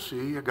ברור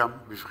שהיא גם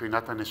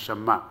בבחינת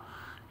הנשמה,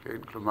 כן?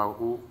 כלומר,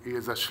 היא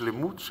איזו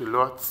השלמות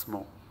שלו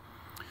עצמו.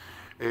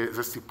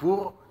 זה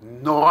סיפור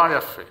נורא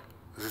יפה,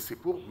 זה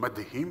סיפור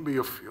מדהים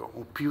ביופיו,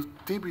 הוא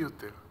פיוטי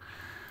ביותר.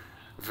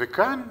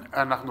 וכאן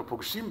אנחנו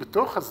פוגשים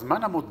בתוך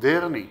הזמן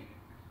המודרני,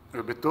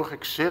 ובתוך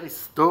הקשר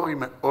היסטורי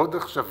מאוד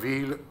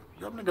עכשווי,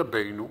 גם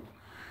לגבינו,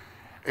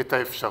 את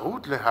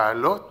האפשרות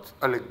להעלות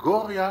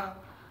אלגוריה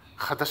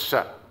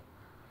חדשה,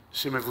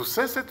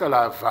 שמבוססת על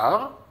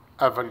העבר,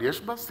 אבל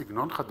יש בה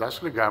סגנון חדש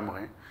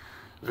לגמרי,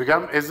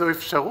 וגם איזו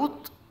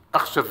אפשרות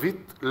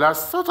עכשווית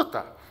לעשות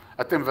אותה.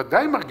 אתם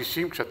ודאי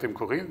מרגישים כשאתם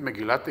קוראים את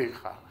מגילת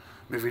איכה,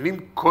 מבינים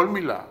כל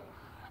מילה,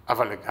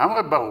 אבל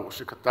לגמרי ברור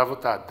שכתב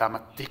אותה אדם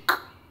עתיק.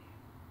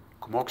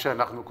 כמו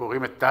כשאנחנו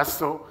קוראים את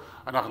טאסו,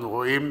 אנחנו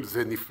רואים,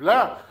 זה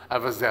נפלא,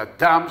 אבל זה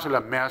אדם של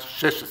המאה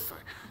ה-16.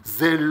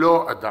 זה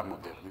לא אדם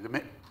מודרני, זה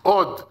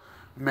מאוד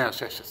מאה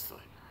ה-16.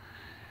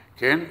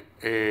 כן?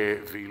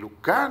 ואילו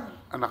כאן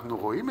אנחנו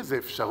רואים איזו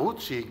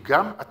אפשרות שהיא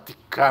גם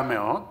עתיקה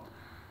מאוד,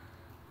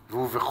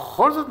 והוא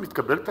בכל זאת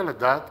מתקבלת על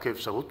הדעת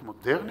כאפשרות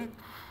מודרנית,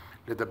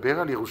 לדבר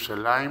על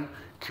ירושלים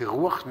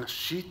כרוח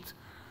נשית,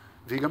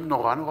 והיא גם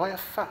נורא נורא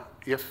יפה.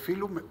 היא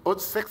אפילו מאוד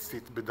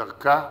סקסית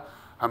בדרכה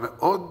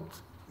המאוד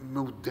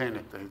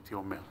מעודנת, הייתי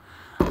אומר.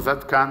 אז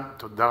עד כאן,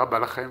 תודה רבה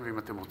לכם, ואם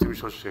אתם רוצים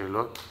לשאול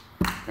שאלות,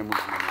 הם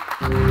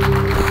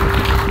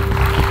מוזמנים.